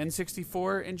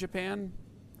N64 in Japan.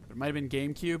 It might have been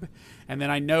GameCube. And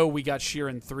then I know we got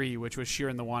Shiren 3, which was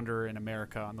Shiren the Wanderer in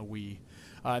America on the Wii.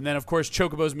 And then, of course,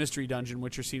 Chocobo's Mystery Dungeon,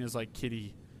 which are seen as like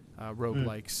kiddie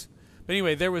roguelikes. But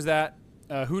anyway, there was that.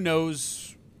 Who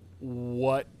knows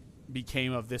what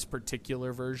became of this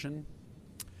particular version.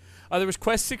 There was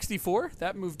Quest 64.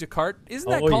 That moved to cart.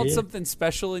 Isn't that called something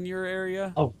special in your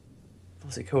area? Oh,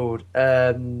 what's it called?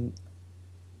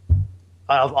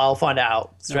 I'll find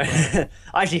out. No I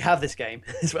actually have this game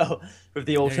as well with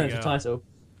the alternative title.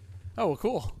 Oh, well,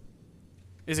 cool.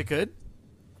 Is it good?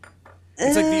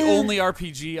 It's like the only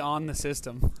RPG on the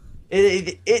system.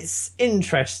 It's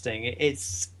interesting.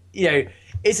 It's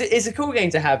it's a cool game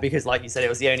to have because, like you said, it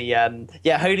was the only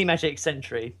Holy Magic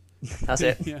Century. That's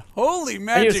it. Holy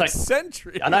Magic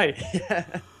Century. I know.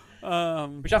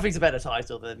 Which I think is a better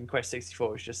title than Quest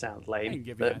 64, which just sounds lame. I can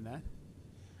get behind that.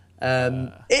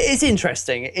 It's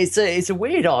interesting. It's a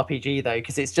weird RPG though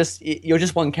because it's just you're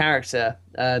just one character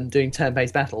doing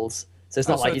turn-based battles. So it's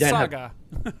not like you don't Saga.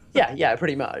 have. Yeah,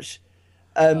 pretty much.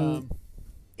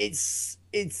 It's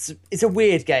a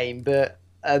weird game, but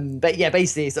yeah,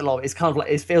 basically it's a lot. It's kind of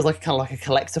like it feels like kind of like a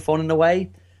collectathon in a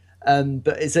way.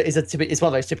 But it's one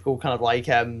of those typical kind of like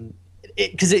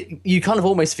because you kind of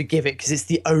almost forgive it because it's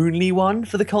the only one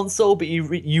for the console, but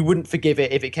you wouldn't forgive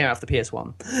it if it came out for the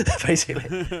PS1,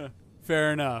 basically.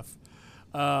 Fair enough.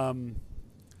 By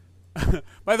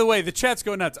the way, the chat's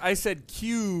going nuts. I said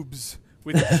cubes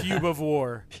with a cube of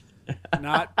war,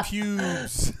 not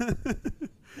pubes. Go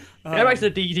back to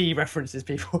the DD references,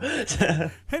 people.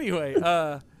 Anyway,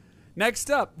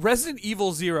 next up, Resident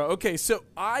Evil 0. Okay, so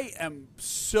I am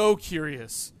so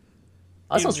curious.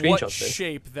 I saw screenshots. What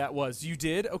shape that was? You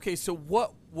did? Okay, so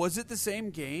what was it? The same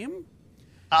game?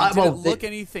 Did it look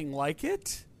anything like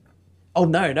it? Oh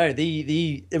no!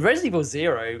 The Resident Evil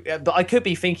 0. But I could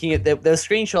be thinking there were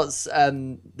screenshots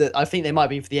that I think they might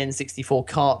be for the N64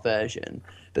 kart version.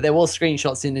 But there was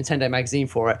screenshots in Nintendo Magazine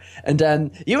for it, and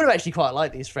you would have actually quite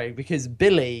liked these, Fred, because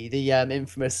Billy, the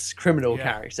infamous criminal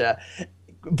character,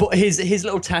 but his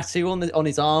little tattoo on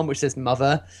his arm, which says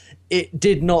 "Mother," it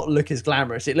did not look as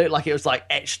glamorous. It looked like it was like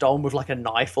etched on with like a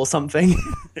knife or something.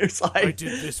 It was like I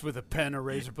did this with a pen, a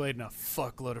razor blade, and a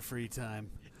fuckload of free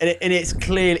time. and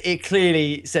it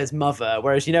clearly says "Mother,"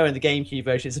 whereas in the GameCube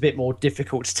version it's a bit more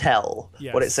difficult to tell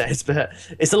what it says, but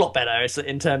it's a lot better. It's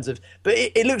in terms of, but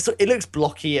it looks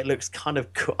blocky. It looks kind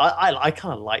of cool. I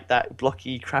kind of like that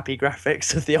blocky, crappy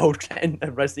graphics of the old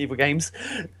Resident Evil games.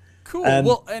 Cool.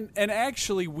 Well, and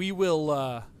actually,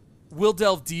 we'll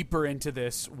delve deeper into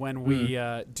this when we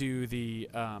do the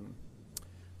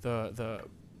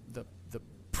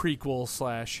prequel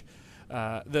slash.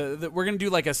 We're gonna do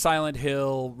like a Silent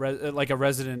Hill, like a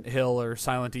Resident Hill or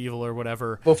Silent Evil or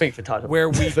whatever. We'll think for title. Where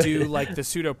we do like the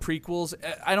pseudo prequels.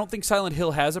 I don't think Silent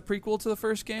Hill has a prequel to the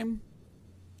first game.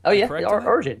 Oh yeah,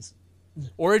 Origins.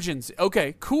 Origins.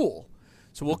 Okay, cool.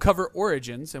 So we'll cover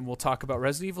Origins, and we'll talk about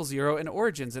Resident Evil 0 and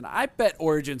Origins. And I bet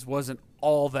Origins wasn't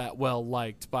all that well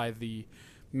liked by the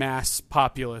mass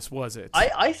populace, was it?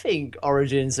 I think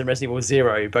Origins and Resident Evil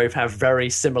 0 both have very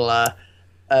similar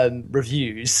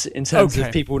reviews in terms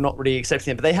of people not really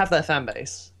accepting it, but they have their fan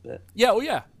base. Yeah, well,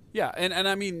 yeah. And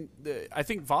I mean, I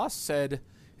think Voss said,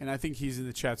 and I think he's in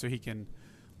the chat so he can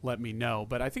let me know,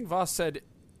 but I think Voss said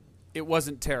it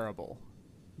wasn't terrible.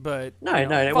 But it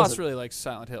Voss wasn't. really likes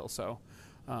Silent Hill, so...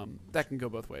 that can go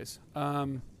both ways.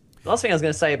 The last thing I was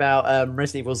going to say about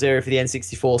Resident Evil 0 for the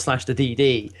N64 / the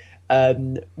DD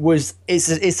was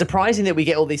it's surprising that we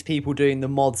get all these people doing the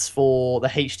mods for the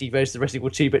HD version of Resident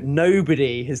Evil 2, but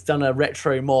nobody has done a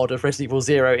retro mod of Resident Evil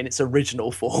 0 in its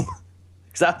original form.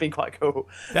 Because that'd been quite cool.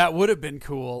 That would have been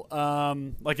cool.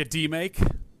 Like a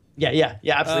demake. Yeah,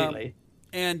 absolutely.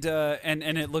 And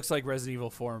it looks like Resident Evil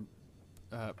 4.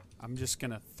 I'm just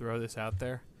going to throw this out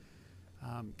there.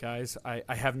 Guys, I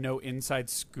have no inside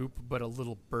scoop, but a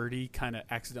little birdie kind of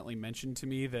accidentally mentioned to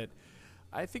me that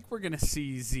I think we're going to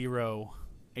see Zero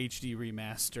HD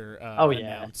Remaster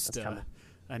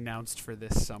announced for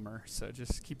this summer. So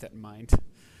just keep that in mind.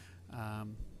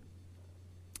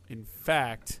 In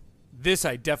fact, this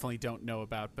I definitely don't know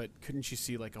about, but couldn't you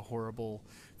see like a horrible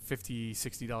 $50,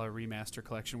 $60 remaster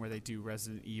collection where they do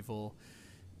Resident Evil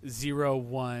 0,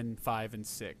 1, 5, and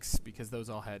 6, because those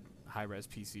all had high-res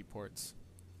PC ports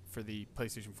for the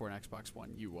PlayStation 4 and Xbox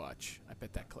One. You watch. I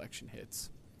bet that collection hits.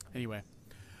 Anyway,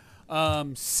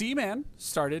 Seaman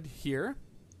started here.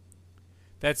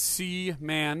 That's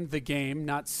Seaman, the game,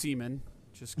 not Seaman.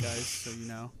 Just guys, so you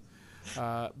know.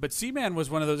 But Seaman was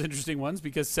one of those interesting ones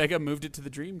because Sega moved it to the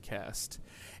Dreamcast.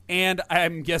 And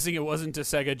I'm guessing it wasn't a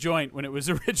Sega joint when it was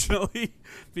originally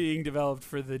being developed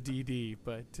for the DD,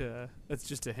 but that's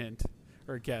just a hint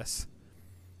or a guess.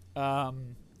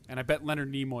 And I bet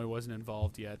Leonard Nimoy wasn't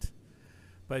involved yet.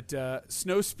 But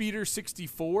Snowspeeder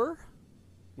 64,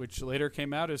 which later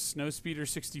came out as Snowspeeder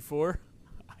 64.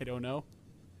 I don't know.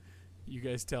 You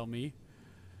guys tell me.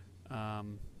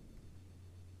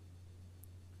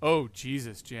 Oh,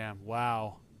 Jesus, Jam.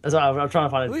 Wow. That's what I'm trying to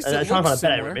find. I'm trying to find a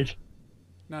better image.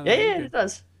 No, yeah, it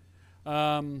does.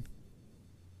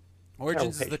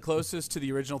 Origins is the closest to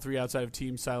the original 3 outside of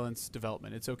Team Silence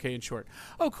development. It's okay in short.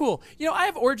 Oh, cool. You know, I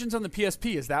have Origins on the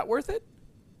PSP. Is that worth it?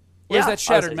 Or is that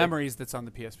Shattered Memories that's on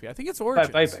the PSP? I think it's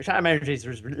Origins.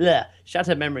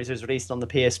 Shattered Memories was released on the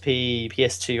PSP,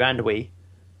 PS2, and Wii.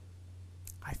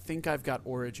 I think I've got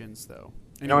Origins, though.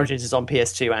 Anyway. And Origins is on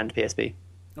PS2 and PSP.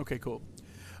 Okay, cool.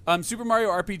 Super Mario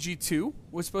RPG 2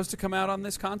 was supposed to come out on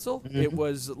this console. Mm-hmm. It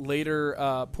was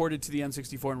later ported to the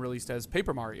N64 and released as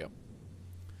Paper Mario.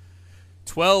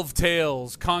 12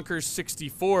 Tales Conquers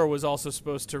 64 was also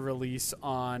supposed to release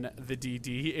on the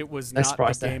DD. It was not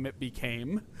the game it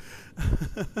became.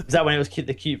 Is that when it was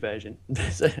the cute version?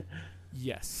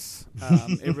 Yes.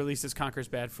 It released as Conquer's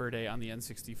Bad Fur Day on the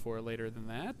N64 later than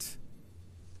that.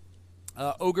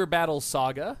 Ogre Battle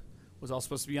Saga was all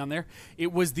supposed to be on there.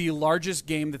 It was the largest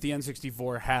game that the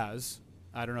N64 has.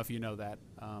 I don't know if you know that.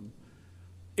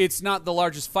 It's not the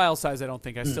largest file size, I don't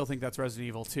think. I still think that's Resident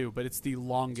Evil 2, but it's the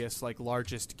longest,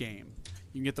 largest game.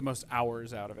 You can get the most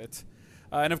hours out of it.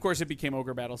 And, of course, it became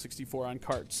Ogre Battle 64 on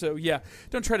cart. So, yeah,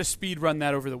 don't try to speed run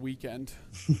that over the weekend.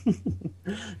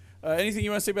 Anything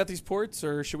you want to say about these ports,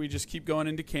 or should we just keep going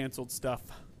into canceled stuff?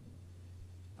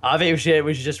 I think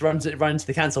we should just run to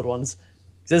the cancelled ones.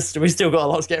 We still got a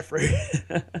lot to get through.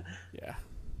 Yeah.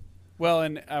 Well,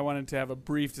 and I wanted to have a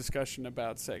brief discussion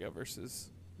about Sega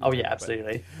versus... Oh, yeah,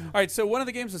 absolutely. All right, so one of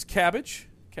the games is Cabbage.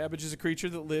 Cabbage is a creature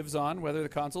that lives on, whether the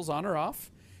console's on or off.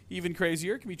 Even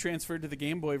crazier, can be transferred to the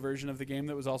Game Boy version of the game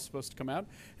that was all supposed to come out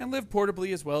and live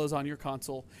portably as well as on your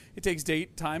console. It takes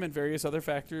date, time, and various other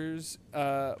factors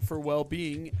for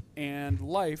well-being and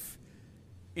life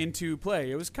into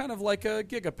play. It was kind of like a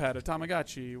Gigapet, a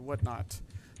Tamagotchi, whatnot.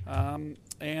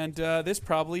 And this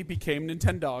probably became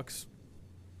Nintendogs,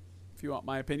 if you want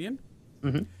my opinion.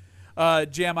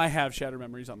 Jam, I have Shattered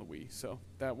Memories on the Wii, so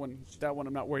that one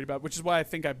I'm not worried about, which is why I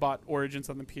think I bought Origins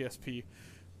on the PSP,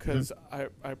 because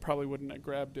I probably wouldn't have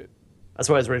grabbed it. That's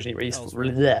what it was originally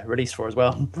released for as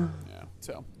well. Yeah,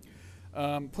 so.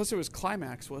 Plus it was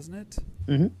Climax, wasn't it?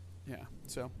 Yeah,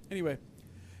 so anyway.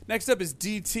 Next up is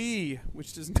DT,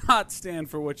 which does not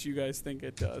stand for what you guys think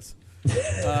it does.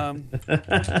 This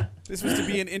was to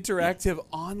be an interactive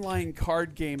online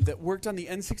card game that worked on the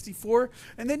N64,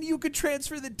 and then you could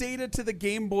transfer the data to the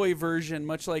Game Boy version,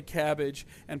 much like Cabbage,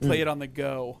 and play it on the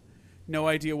go. No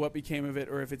idea what became of it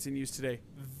or if it's in use today.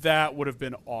 That would have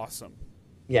been awesome.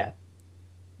 Yeah.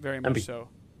 Very much so.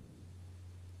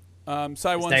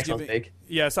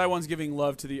 Saiwan's giving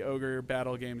love to the Ogre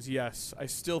Battle games. Yes, I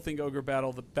still think Ogre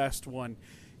Battle, the best one,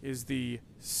 is the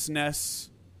SNES,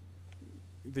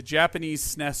 the Japanese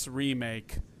SNES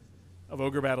remake of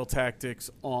Ogre Battle Tactics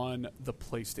on the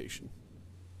PlayStation.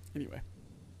 Anyway,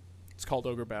 it's called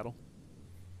Ogre Battle.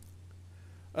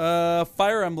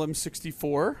 Fire Emblem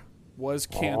 64 was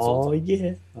canceled. Oh,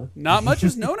 yeah. Not much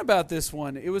is known about this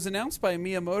one. It was announced by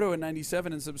Miyamoto in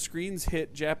 97 and some screens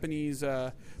hit Japanese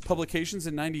publications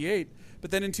in 98. But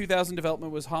then in 2000,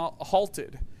 development was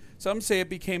halted. Some say it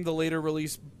became the later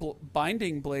release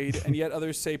Binding Blade, and yet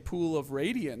others say Pool of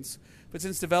Radiance. But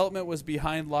since development was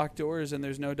behind locked doors and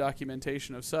there's no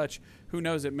documentation of such, who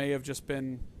knows, it may have just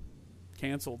been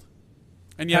canceled.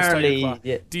 And yes, apparently,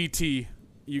 yeah. DT.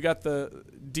 You got the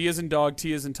D as in dog,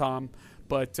 T as in Tom,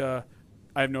 but I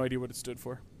have no idea what it stood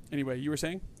for. Anyway, you were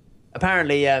saying?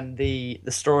 Apparently, the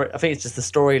story, I think it's just the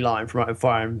storyline from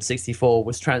Fire Emblem 64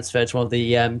 was transferred to one of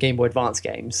the Game Boy Advance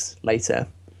games later.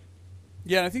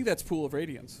 Yeah, and I think that's Pool of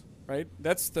Radiance, right?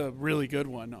 That's the really good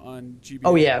one on GBA.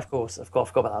 Oh, yeah, of course. I forgot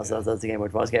about that. That was the Game Boy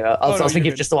Advance game. I was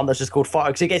thinking of just the one that's just called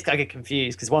Fire, because I get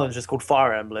confused, because one of them's just called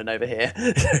Fire Emblem over here.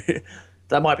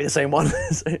 That might be the same one.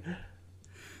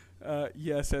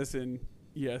 Yes, as in,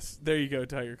 yes. There you go,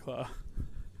 Tiger Claw.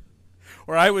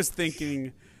 Or I was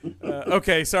thinking...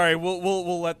 okay, sorry.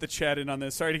 We'll let the chat in on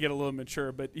this. Sorry to get a little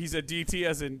mature, but he said DT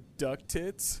as in duck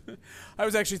tits. I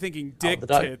was actually thinking dick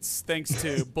tits, thanks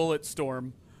to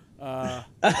Bulletstorm. Right?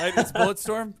 It's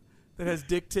Bulletstorm that has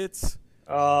dick tits.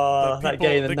 Oh, that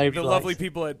game that nobody the likes. lovely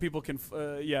people at People Can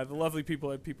the lovely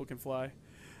people at People Can Fly.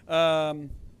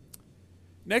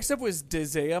 Next up was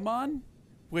Dezaemon,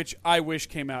 which I wish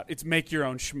came out. It's make your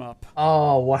own shmup.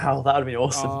 Oh wow, that would be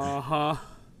awesome.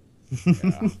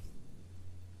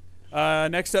 Yeah.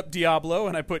 Next up, Diablo,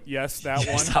 and I put that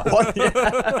one.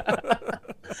 Yeah.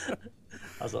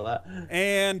 I saw that.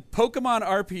 And Pokemon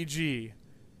RPG,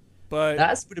 but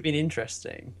that would have been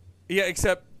interesting. Yeah,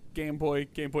 except Game Boy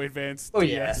Advance,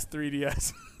 DS,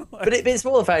 3DS. But it's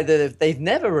more the fact that they've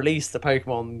never released a proper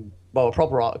Pokemon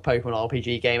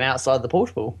RPG game outside the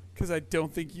portable. Because I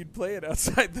don't think you'd play it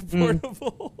outside the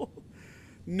portable.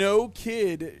 No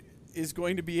kid is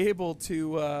going to be able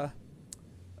to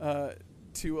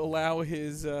allow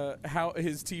his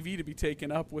TV to be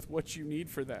taken up with what you need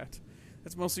for that.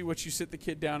 That's mostly what you sit the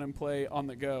kid down and play on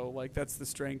the go. Like, that's the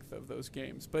strength of those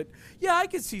games. But yeah, I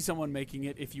could see someone making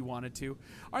it if you wanted to.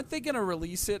 Aren't they going to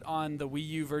release it on the Wii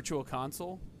U Virtual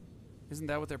Console? Isn't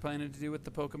that what they're planning to do with the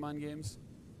Pokemon games?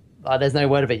 There's no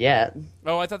word of it yet.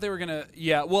 Oh, I thought they were going to...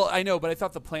 Yeah, well, I know, but I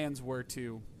thought the plans were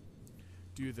to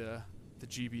do the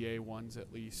GBA ones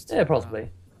at least. Yeah,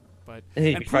 possibly. But I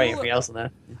think everything else in there.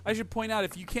 I should point out,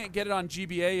 if you can't get it on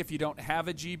GBA, if you don't have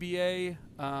a GBA,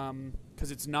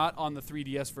 because it's not on the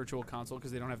 3DS Virtual Console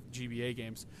because they don't have GBA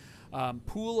games,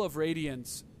 Pool of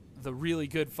Radiance, the really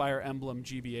good Fire Emblem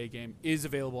GBA game, is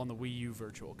available on the Wii U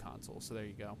Virtual Console. So there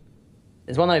you go.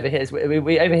 There's one over here.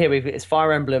 It's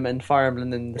Fire Emblem and Fire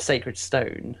Emblem and the Sacred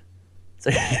Stone. So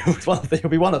it'll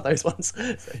be one of those ones.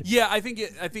 Yeah, I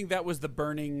think that was the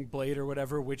Burning Blade or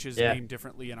whatever, which is named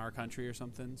differently in our country or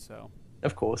something. So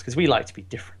of course, because we like to be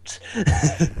different.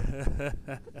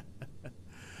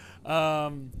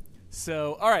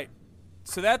 So all right,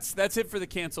 so that's it for the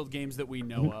canceled games that we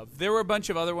know of. There were a bunch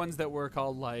of other ones that were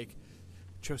called like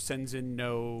Chosenzen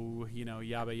no,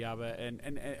 yaba yaba,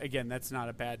 and again, that's not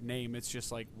a bad name. It's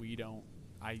just like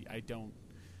I don't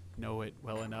know it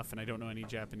well enough, and I don't know any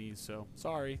Japanese, so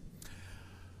sorry.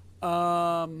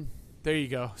 There you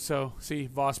go. So see,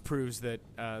 Voss proves that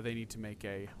they need to make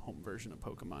a home version of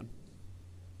Pokemon,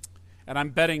 and I'm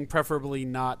betting preferably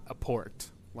not a port,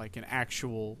 like an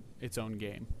actual its own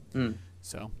game.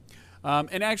 So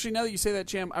and actually, now that you say that,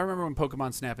 Jam, I remember when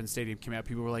Pokemon Snap and Stadium came out,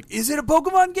 people were like, is it a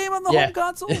Pokemon game on the home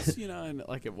consoles? And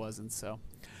like it wasn't. So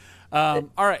All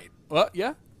right. Well,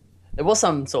 yeah. There was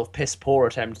some sort of piss poor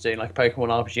attempt at doing like a Pokemon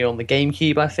RPG on the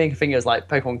GameCube. I think it was like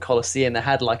Pokemon Colosseum. They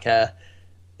had like a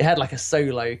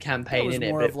solo That campaign was in it.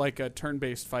 more But of like a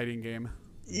turn-based fighting game.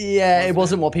 yeah, it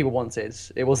wasn't what people wanted.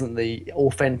 It wasn't the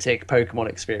authentic Pokemon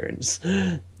experience.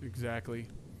 Exactly.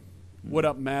 What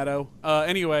up, Matto?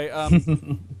 Anyway, all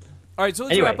right, so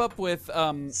let's Anyway, wrap up with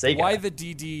Sega. why the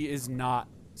DD is not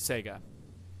Sega.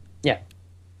 Yeah,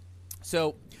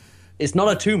 So it's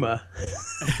not a tumor.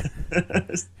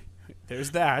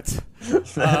 there's that.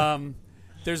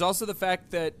 There's also the fact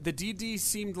that the DD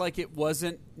seemed like it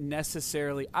wasn't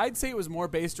necessarily... I'd say it was more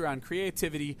based around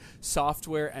creativity,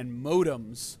 software, and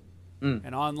modems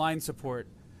and online support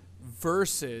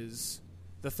versus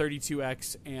the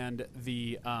 32X and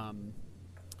the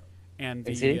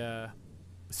Sega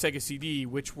CD,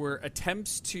 which were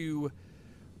attempts to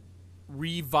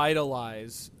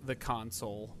revitalize the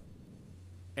console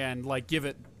and like give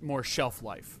it more shelf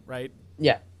life, right?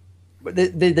 Yeah. But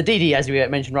the DD, as we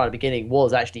mentioned right at the beginning,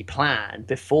 was actually planned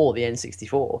before the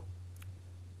N64.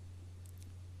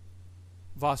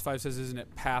 Voss5 says, isn't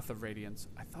it Path of Radiance?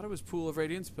 I thought it was Pool of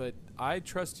Radiance, but I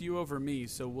trust you over me,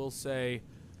 so we'll say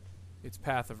it's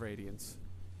Path of Radiance.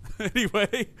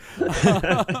 Anyway,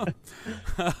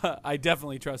 I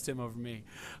definitely trust him over me.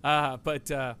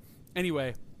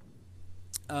 Anyway,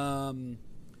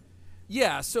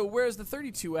 yeah, so whereas the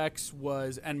 32X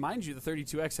was, and mind you, the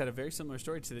 32X had a very similar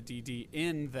story to the DD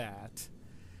in that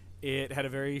it had a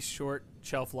very short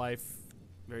shelf life,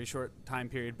 very short time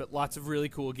period, but lots of really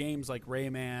cool games like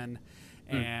Rayman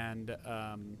and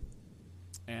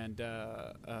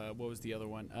what was the other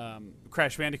one?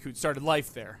 Crash Bandicoot started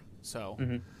life there. So,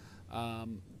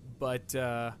 but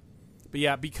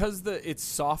yeah, because it's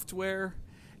software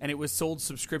and it was sold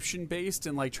subscription based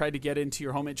and like tried to get into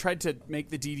your home, it tried to make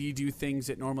the DD do things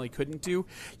it normally couldn't do.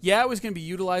 Yeah, it was going to be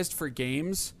utilized for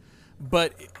games,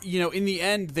 but in the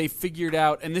end they figured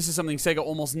out, and this is something Sega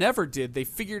almost never did, they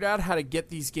figured out how to get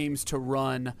these games to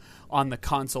run on the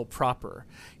console proper.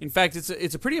 In fact,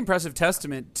 it's a pretty impressive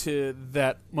testament to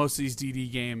that most of these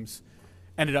DD games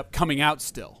ended up coming out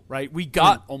still, right? We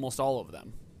got almost all of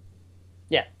them.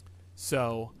 Yeah.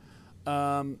 So,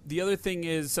 the other thing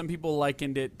is some people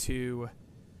likened it to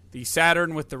the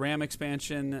Saturn with the RAM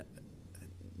expansion.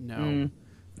 No.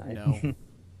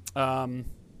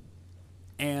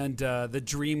 And the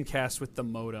Dreamcast with the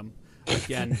modem.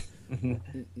 Again,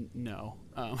 no.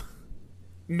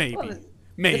 Maybe.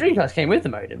 The Dreamcast came with the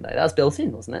modem, though. That was built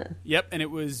in, wasn't it? Yep, and it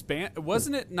was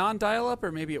wasn't it non-dial-up,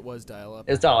 or maybe it was dial-up?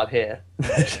 It was dial-up here.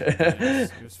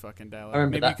 It was fucking dial-up.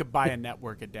 Maybe that. you could buy a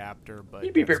network adapter, but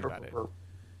that's about it.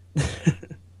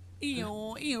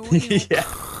 Yeah.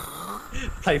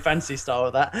 Play Fantasy Star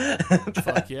with that.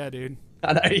 Fuck yeah, dude.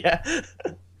 I know, yeah.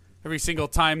 Every single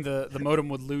time the modem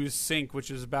would lose sync, which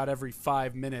is about every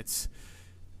 5 minutes.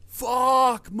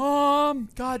 Fuck, Mom!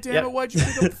 God damn it, why'd you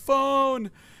pick up the phone?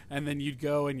 And then you'd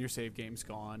go and your save game's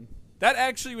gone. That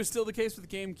actually was still the case with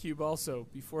the GameCube also,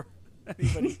 before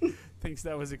anybody thinks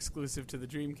that was exclusive to the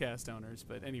Dreamcast owners.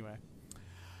 But anyway.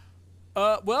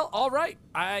 Well, all right.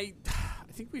 I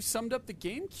think we've summed up the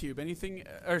GameCube. Anything...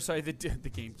 Or sorry, the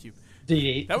GameCube.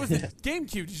 DD. That was the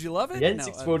GameCube. Did you love it? The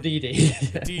N64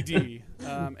 DD.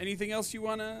 DD. Anything else you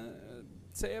want to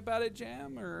say about it,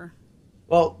 Jam? Or...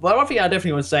 Well, one thing I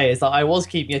definitely want to say is that I was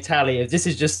keeping a tally of... This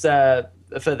is just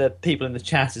for the people in the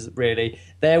chat, really.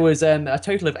 There was a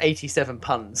total of 87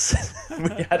 puns we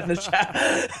had in the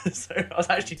chat. So I was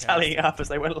actually tallying it up as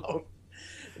they went along.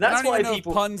 That's I don't why even know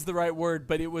people... if pun's the right word,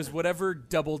 but it was whatever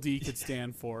double D could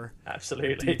stand for.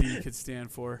 Absolutely. DD could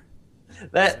stand for.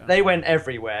 They went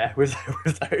everywhere with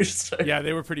those. So. Yeah,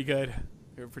 they were pretty good.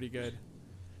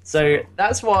 So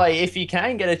that's why, if you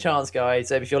can get a chance,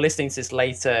 guys, if you're listening to this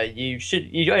later, you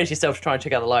urge yourself to try and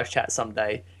check out the live chat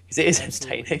someday, because it is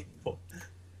entertaining.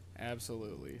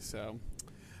 Absolutely. So,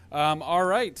 all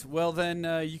right. Well, then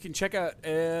you can check out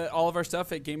all of our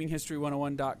stuff at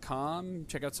gaminghistory101.com.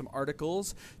 Check out some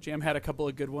articles. Jam had a couple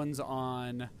of good ones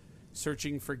on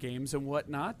searching for games and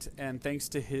whatnot. And thanks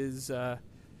to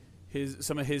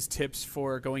some of his tips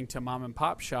for going to mom and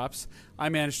pop shops, I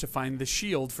managed to find The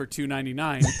Shield for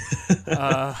 $2.99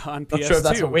 on PS2. Sure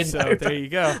that's a win, so though. there you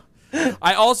go.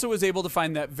 I also was able to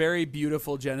find that very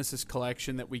beautiful Genesis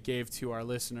collection that we gave to our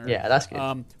listener. Yeah, that's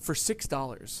good. For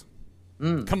 $6.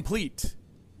 Complete.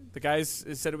 The guys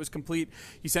said it was complete.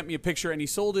 He sent me a picture, and he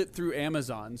sold it through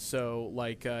Amazon. So,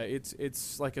 like,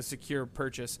 it's like a secure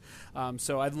purchase.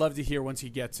 So I'd love to hear once he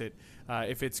gets it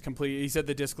if it's complete. He said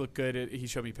the disc looked good. He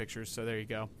showed me pictures, so there you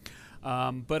go.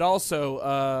 But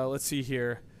also, let's see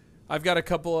here. I've got a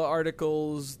couple of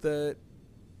articles that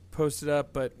posted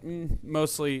up, but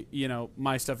mostly,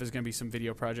 my stuff is going to be some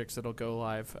video projects that'll go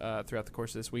live throughout the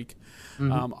course of this week.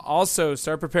 Also,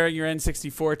 start preparing your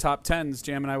N64 top 10s.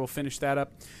 Jam and I will finish that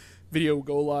up. Video will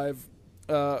go live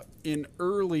in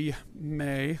early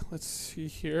May. Let's see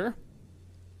here.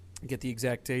 Get the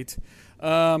exact date.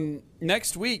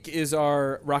 Next week is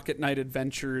our Rocket Knight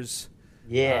Adventures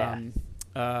game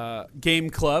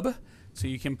club. So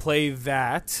you can play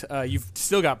that. You've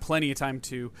still got plenty of time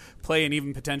to play and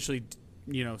even potentially,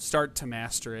 start to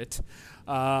master it.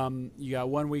 You got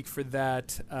 1 week for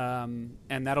that, and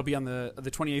that'll be on the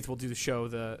 28th. We'll do the show.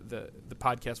 The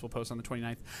podcast will post on the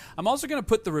 29th. I'm also going to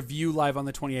put the review live on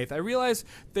the 28th. I realize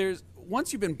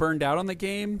once you've been burned out on the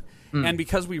game, and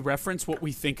because we reference what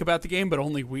we think about the game, but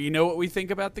only we know what we think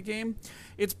about the game,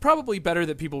 it's probably better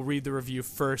that people read the review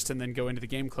first and then go into the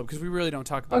game club, because we really don't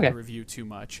talk about the review too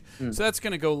much. So that's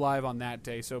going to go live on that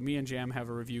day. So me and Jam have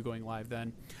a review going live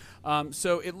then.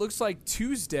 So it looks like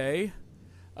Tuesday,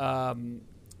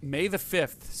 May the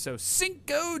 5th, so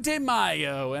Cinco de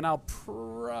Mayo, and I'll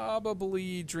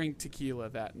probably drink tequila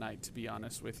that night, to be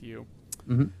honest with you.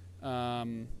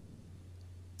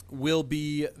 Will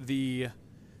be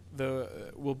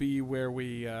will be where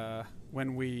we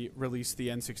when we release the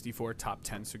N64 top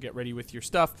 10. So get ready with your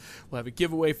stuff. We'll have a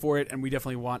giveaway for it, and we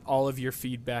definitely want all of your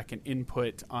feedback and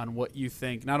input on what you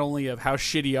think, not only of how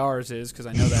shitty ours is, because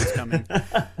I know that's coming.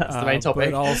 That's the main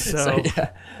topic. But also,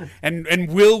 and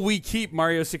will we keep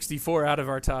Mario 64 out of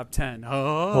our top 10?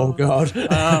 Oh God.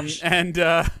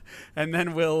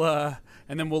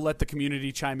 And then we'll let the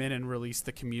community chime in and release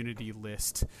the community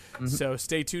list. So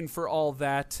stay tuned for all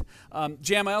that.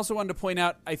 Jam, I also wanted to point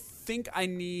out, I think I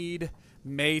need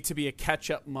May to be a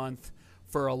catch-up month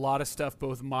for a lot of stuff,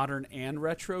 both modern and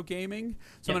retro gaming.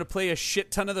 So I'm going to play a shit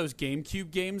ton of those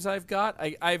GameCube games I've got.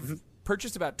 I've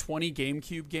purchased about 20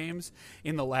 GameCube games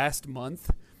in the last month.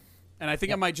 And I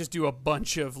think I might just do a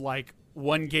bunch of,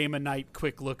 one game a night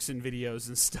quick looks and videos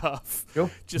and stuff. Sure.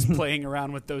 Just playing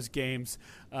around with those games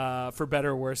for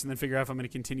better or worse, and then figure out if I'm going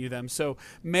to continue them. So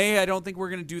May, I don't think we're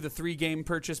going to do the 3-game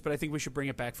purchase, but I think we should bring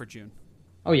it back for June.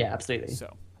 Oh yeah, absolutely.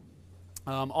 So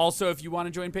also, if you want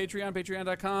to join Patreon,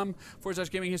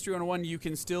 patreon.com/Gaming History 101, you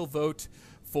can still vote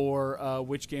for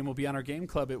which game will be on our game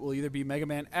club. It will either be Mega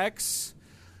Man X,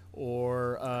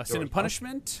 or Sin and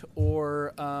Punishment,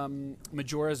 or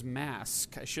Majora's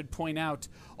Mask. I should point out,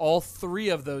 all 3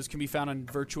 of those can be found on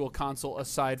Virtual Console,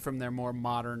 aside from their more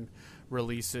modern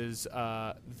releases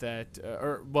aside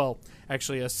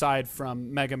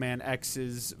from Mega Man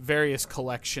X's various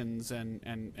collections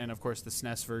and of course the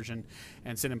SNES version,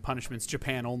 and Sin and Punishment's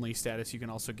Japan-only status. You can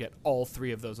also get all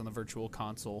 3 of those on the Virtual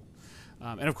Console.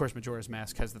 And of course, Majora's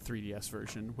Mask has the 3DS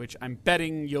version, which I'm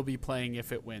betting you'll be playing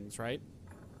if it wins, right?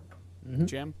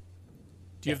 Jam?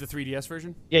 Do you have the 3DS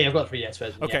version? Yeah, I've got the 3DS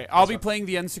version. Okay, I'll be playing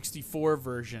the N64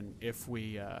 version if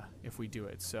we do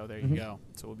it. So there you go.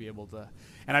 So we'll be able to.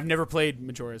 And I've never played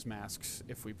Majora's Masks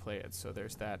if we play it, so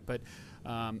there's that. But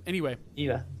anyway.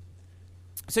 Either.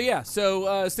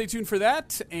 So stay tuned for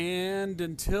that. And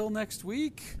until next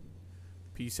week,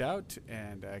 peace out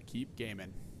and keep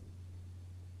gaming.